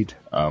Hellblade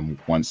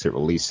once it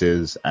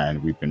releases,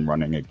 and we've been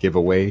running a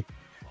giveaway.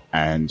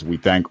 and we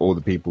thank all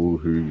the people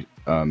who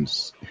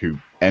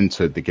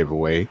entered the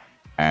giveaway.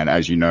 And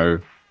as you know,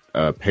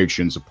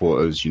 Patreon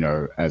supporters,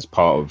 as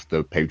part of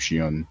the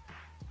Patreon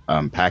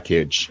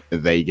package,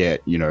 they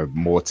get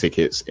more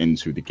tickets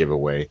into the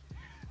giveaway.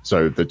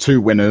 So the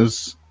two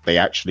winners, they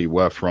actually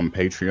were from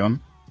Patreon.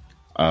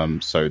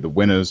 So the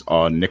winners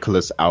are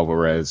Nicholas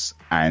Alvarez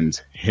and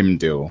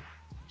Himdil.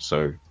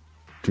 So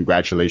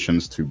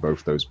congratulations to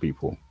both those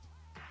people.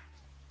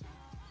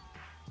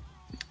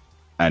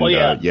 And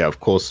of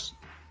course,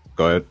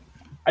 go ahead.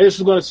 I just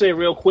was going to say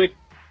real quick.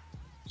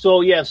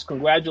 So yes,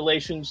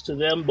 congratulations to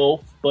them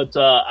both. But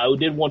I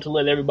did want to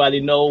let everybody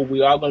know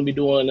we are going to be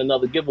doing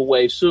another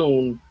giveaway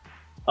soon.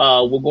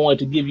 We're going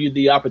to give you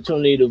the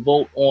opportunity to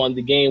vote on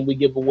the game we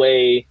give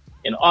away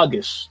in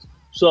August.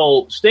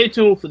 So stay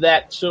tuned for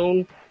that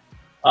soon.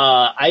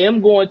 I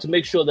am going to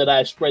make sure that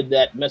I spread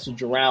that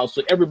message around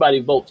so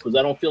everybody votes, because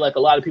I don't feel like a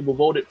lot of people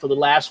voted for the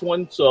last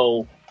one.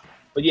 So,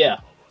 but yeah,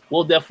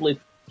 we'll definitely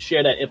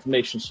share that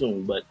information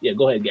soon. But yeah,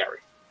 go ahead, Gary.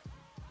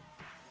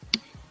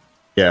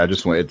 Yeah, I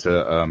just wanted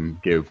to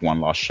give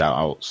one last shout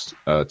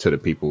out to the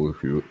people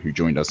who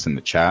joined us in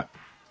the chat.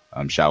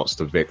 Shout outs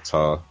to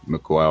Victor,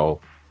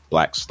 Miguel,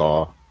 Black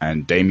Star,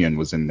 and Damien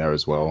was in there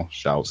as well.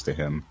 Shout outs to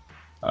him.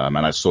 And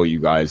I saw you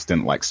guys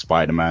didn't like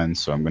Spider-Man,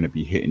 so I'm going to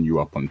be hitting you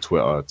up on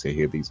Twitter to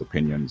hear these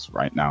opinions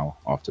right now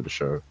after the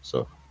show.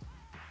 So,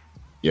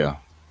 yeah,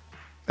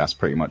 that's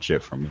pretty much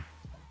it from me.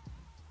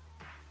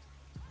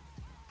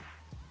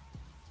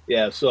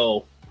 Yeah,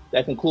 so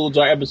that concludes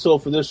our episode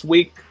for this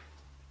week.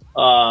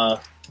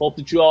 Hope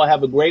that you all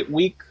have a great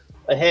week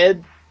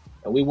ahead,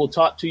 and we will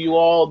talk to you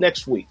all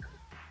next week.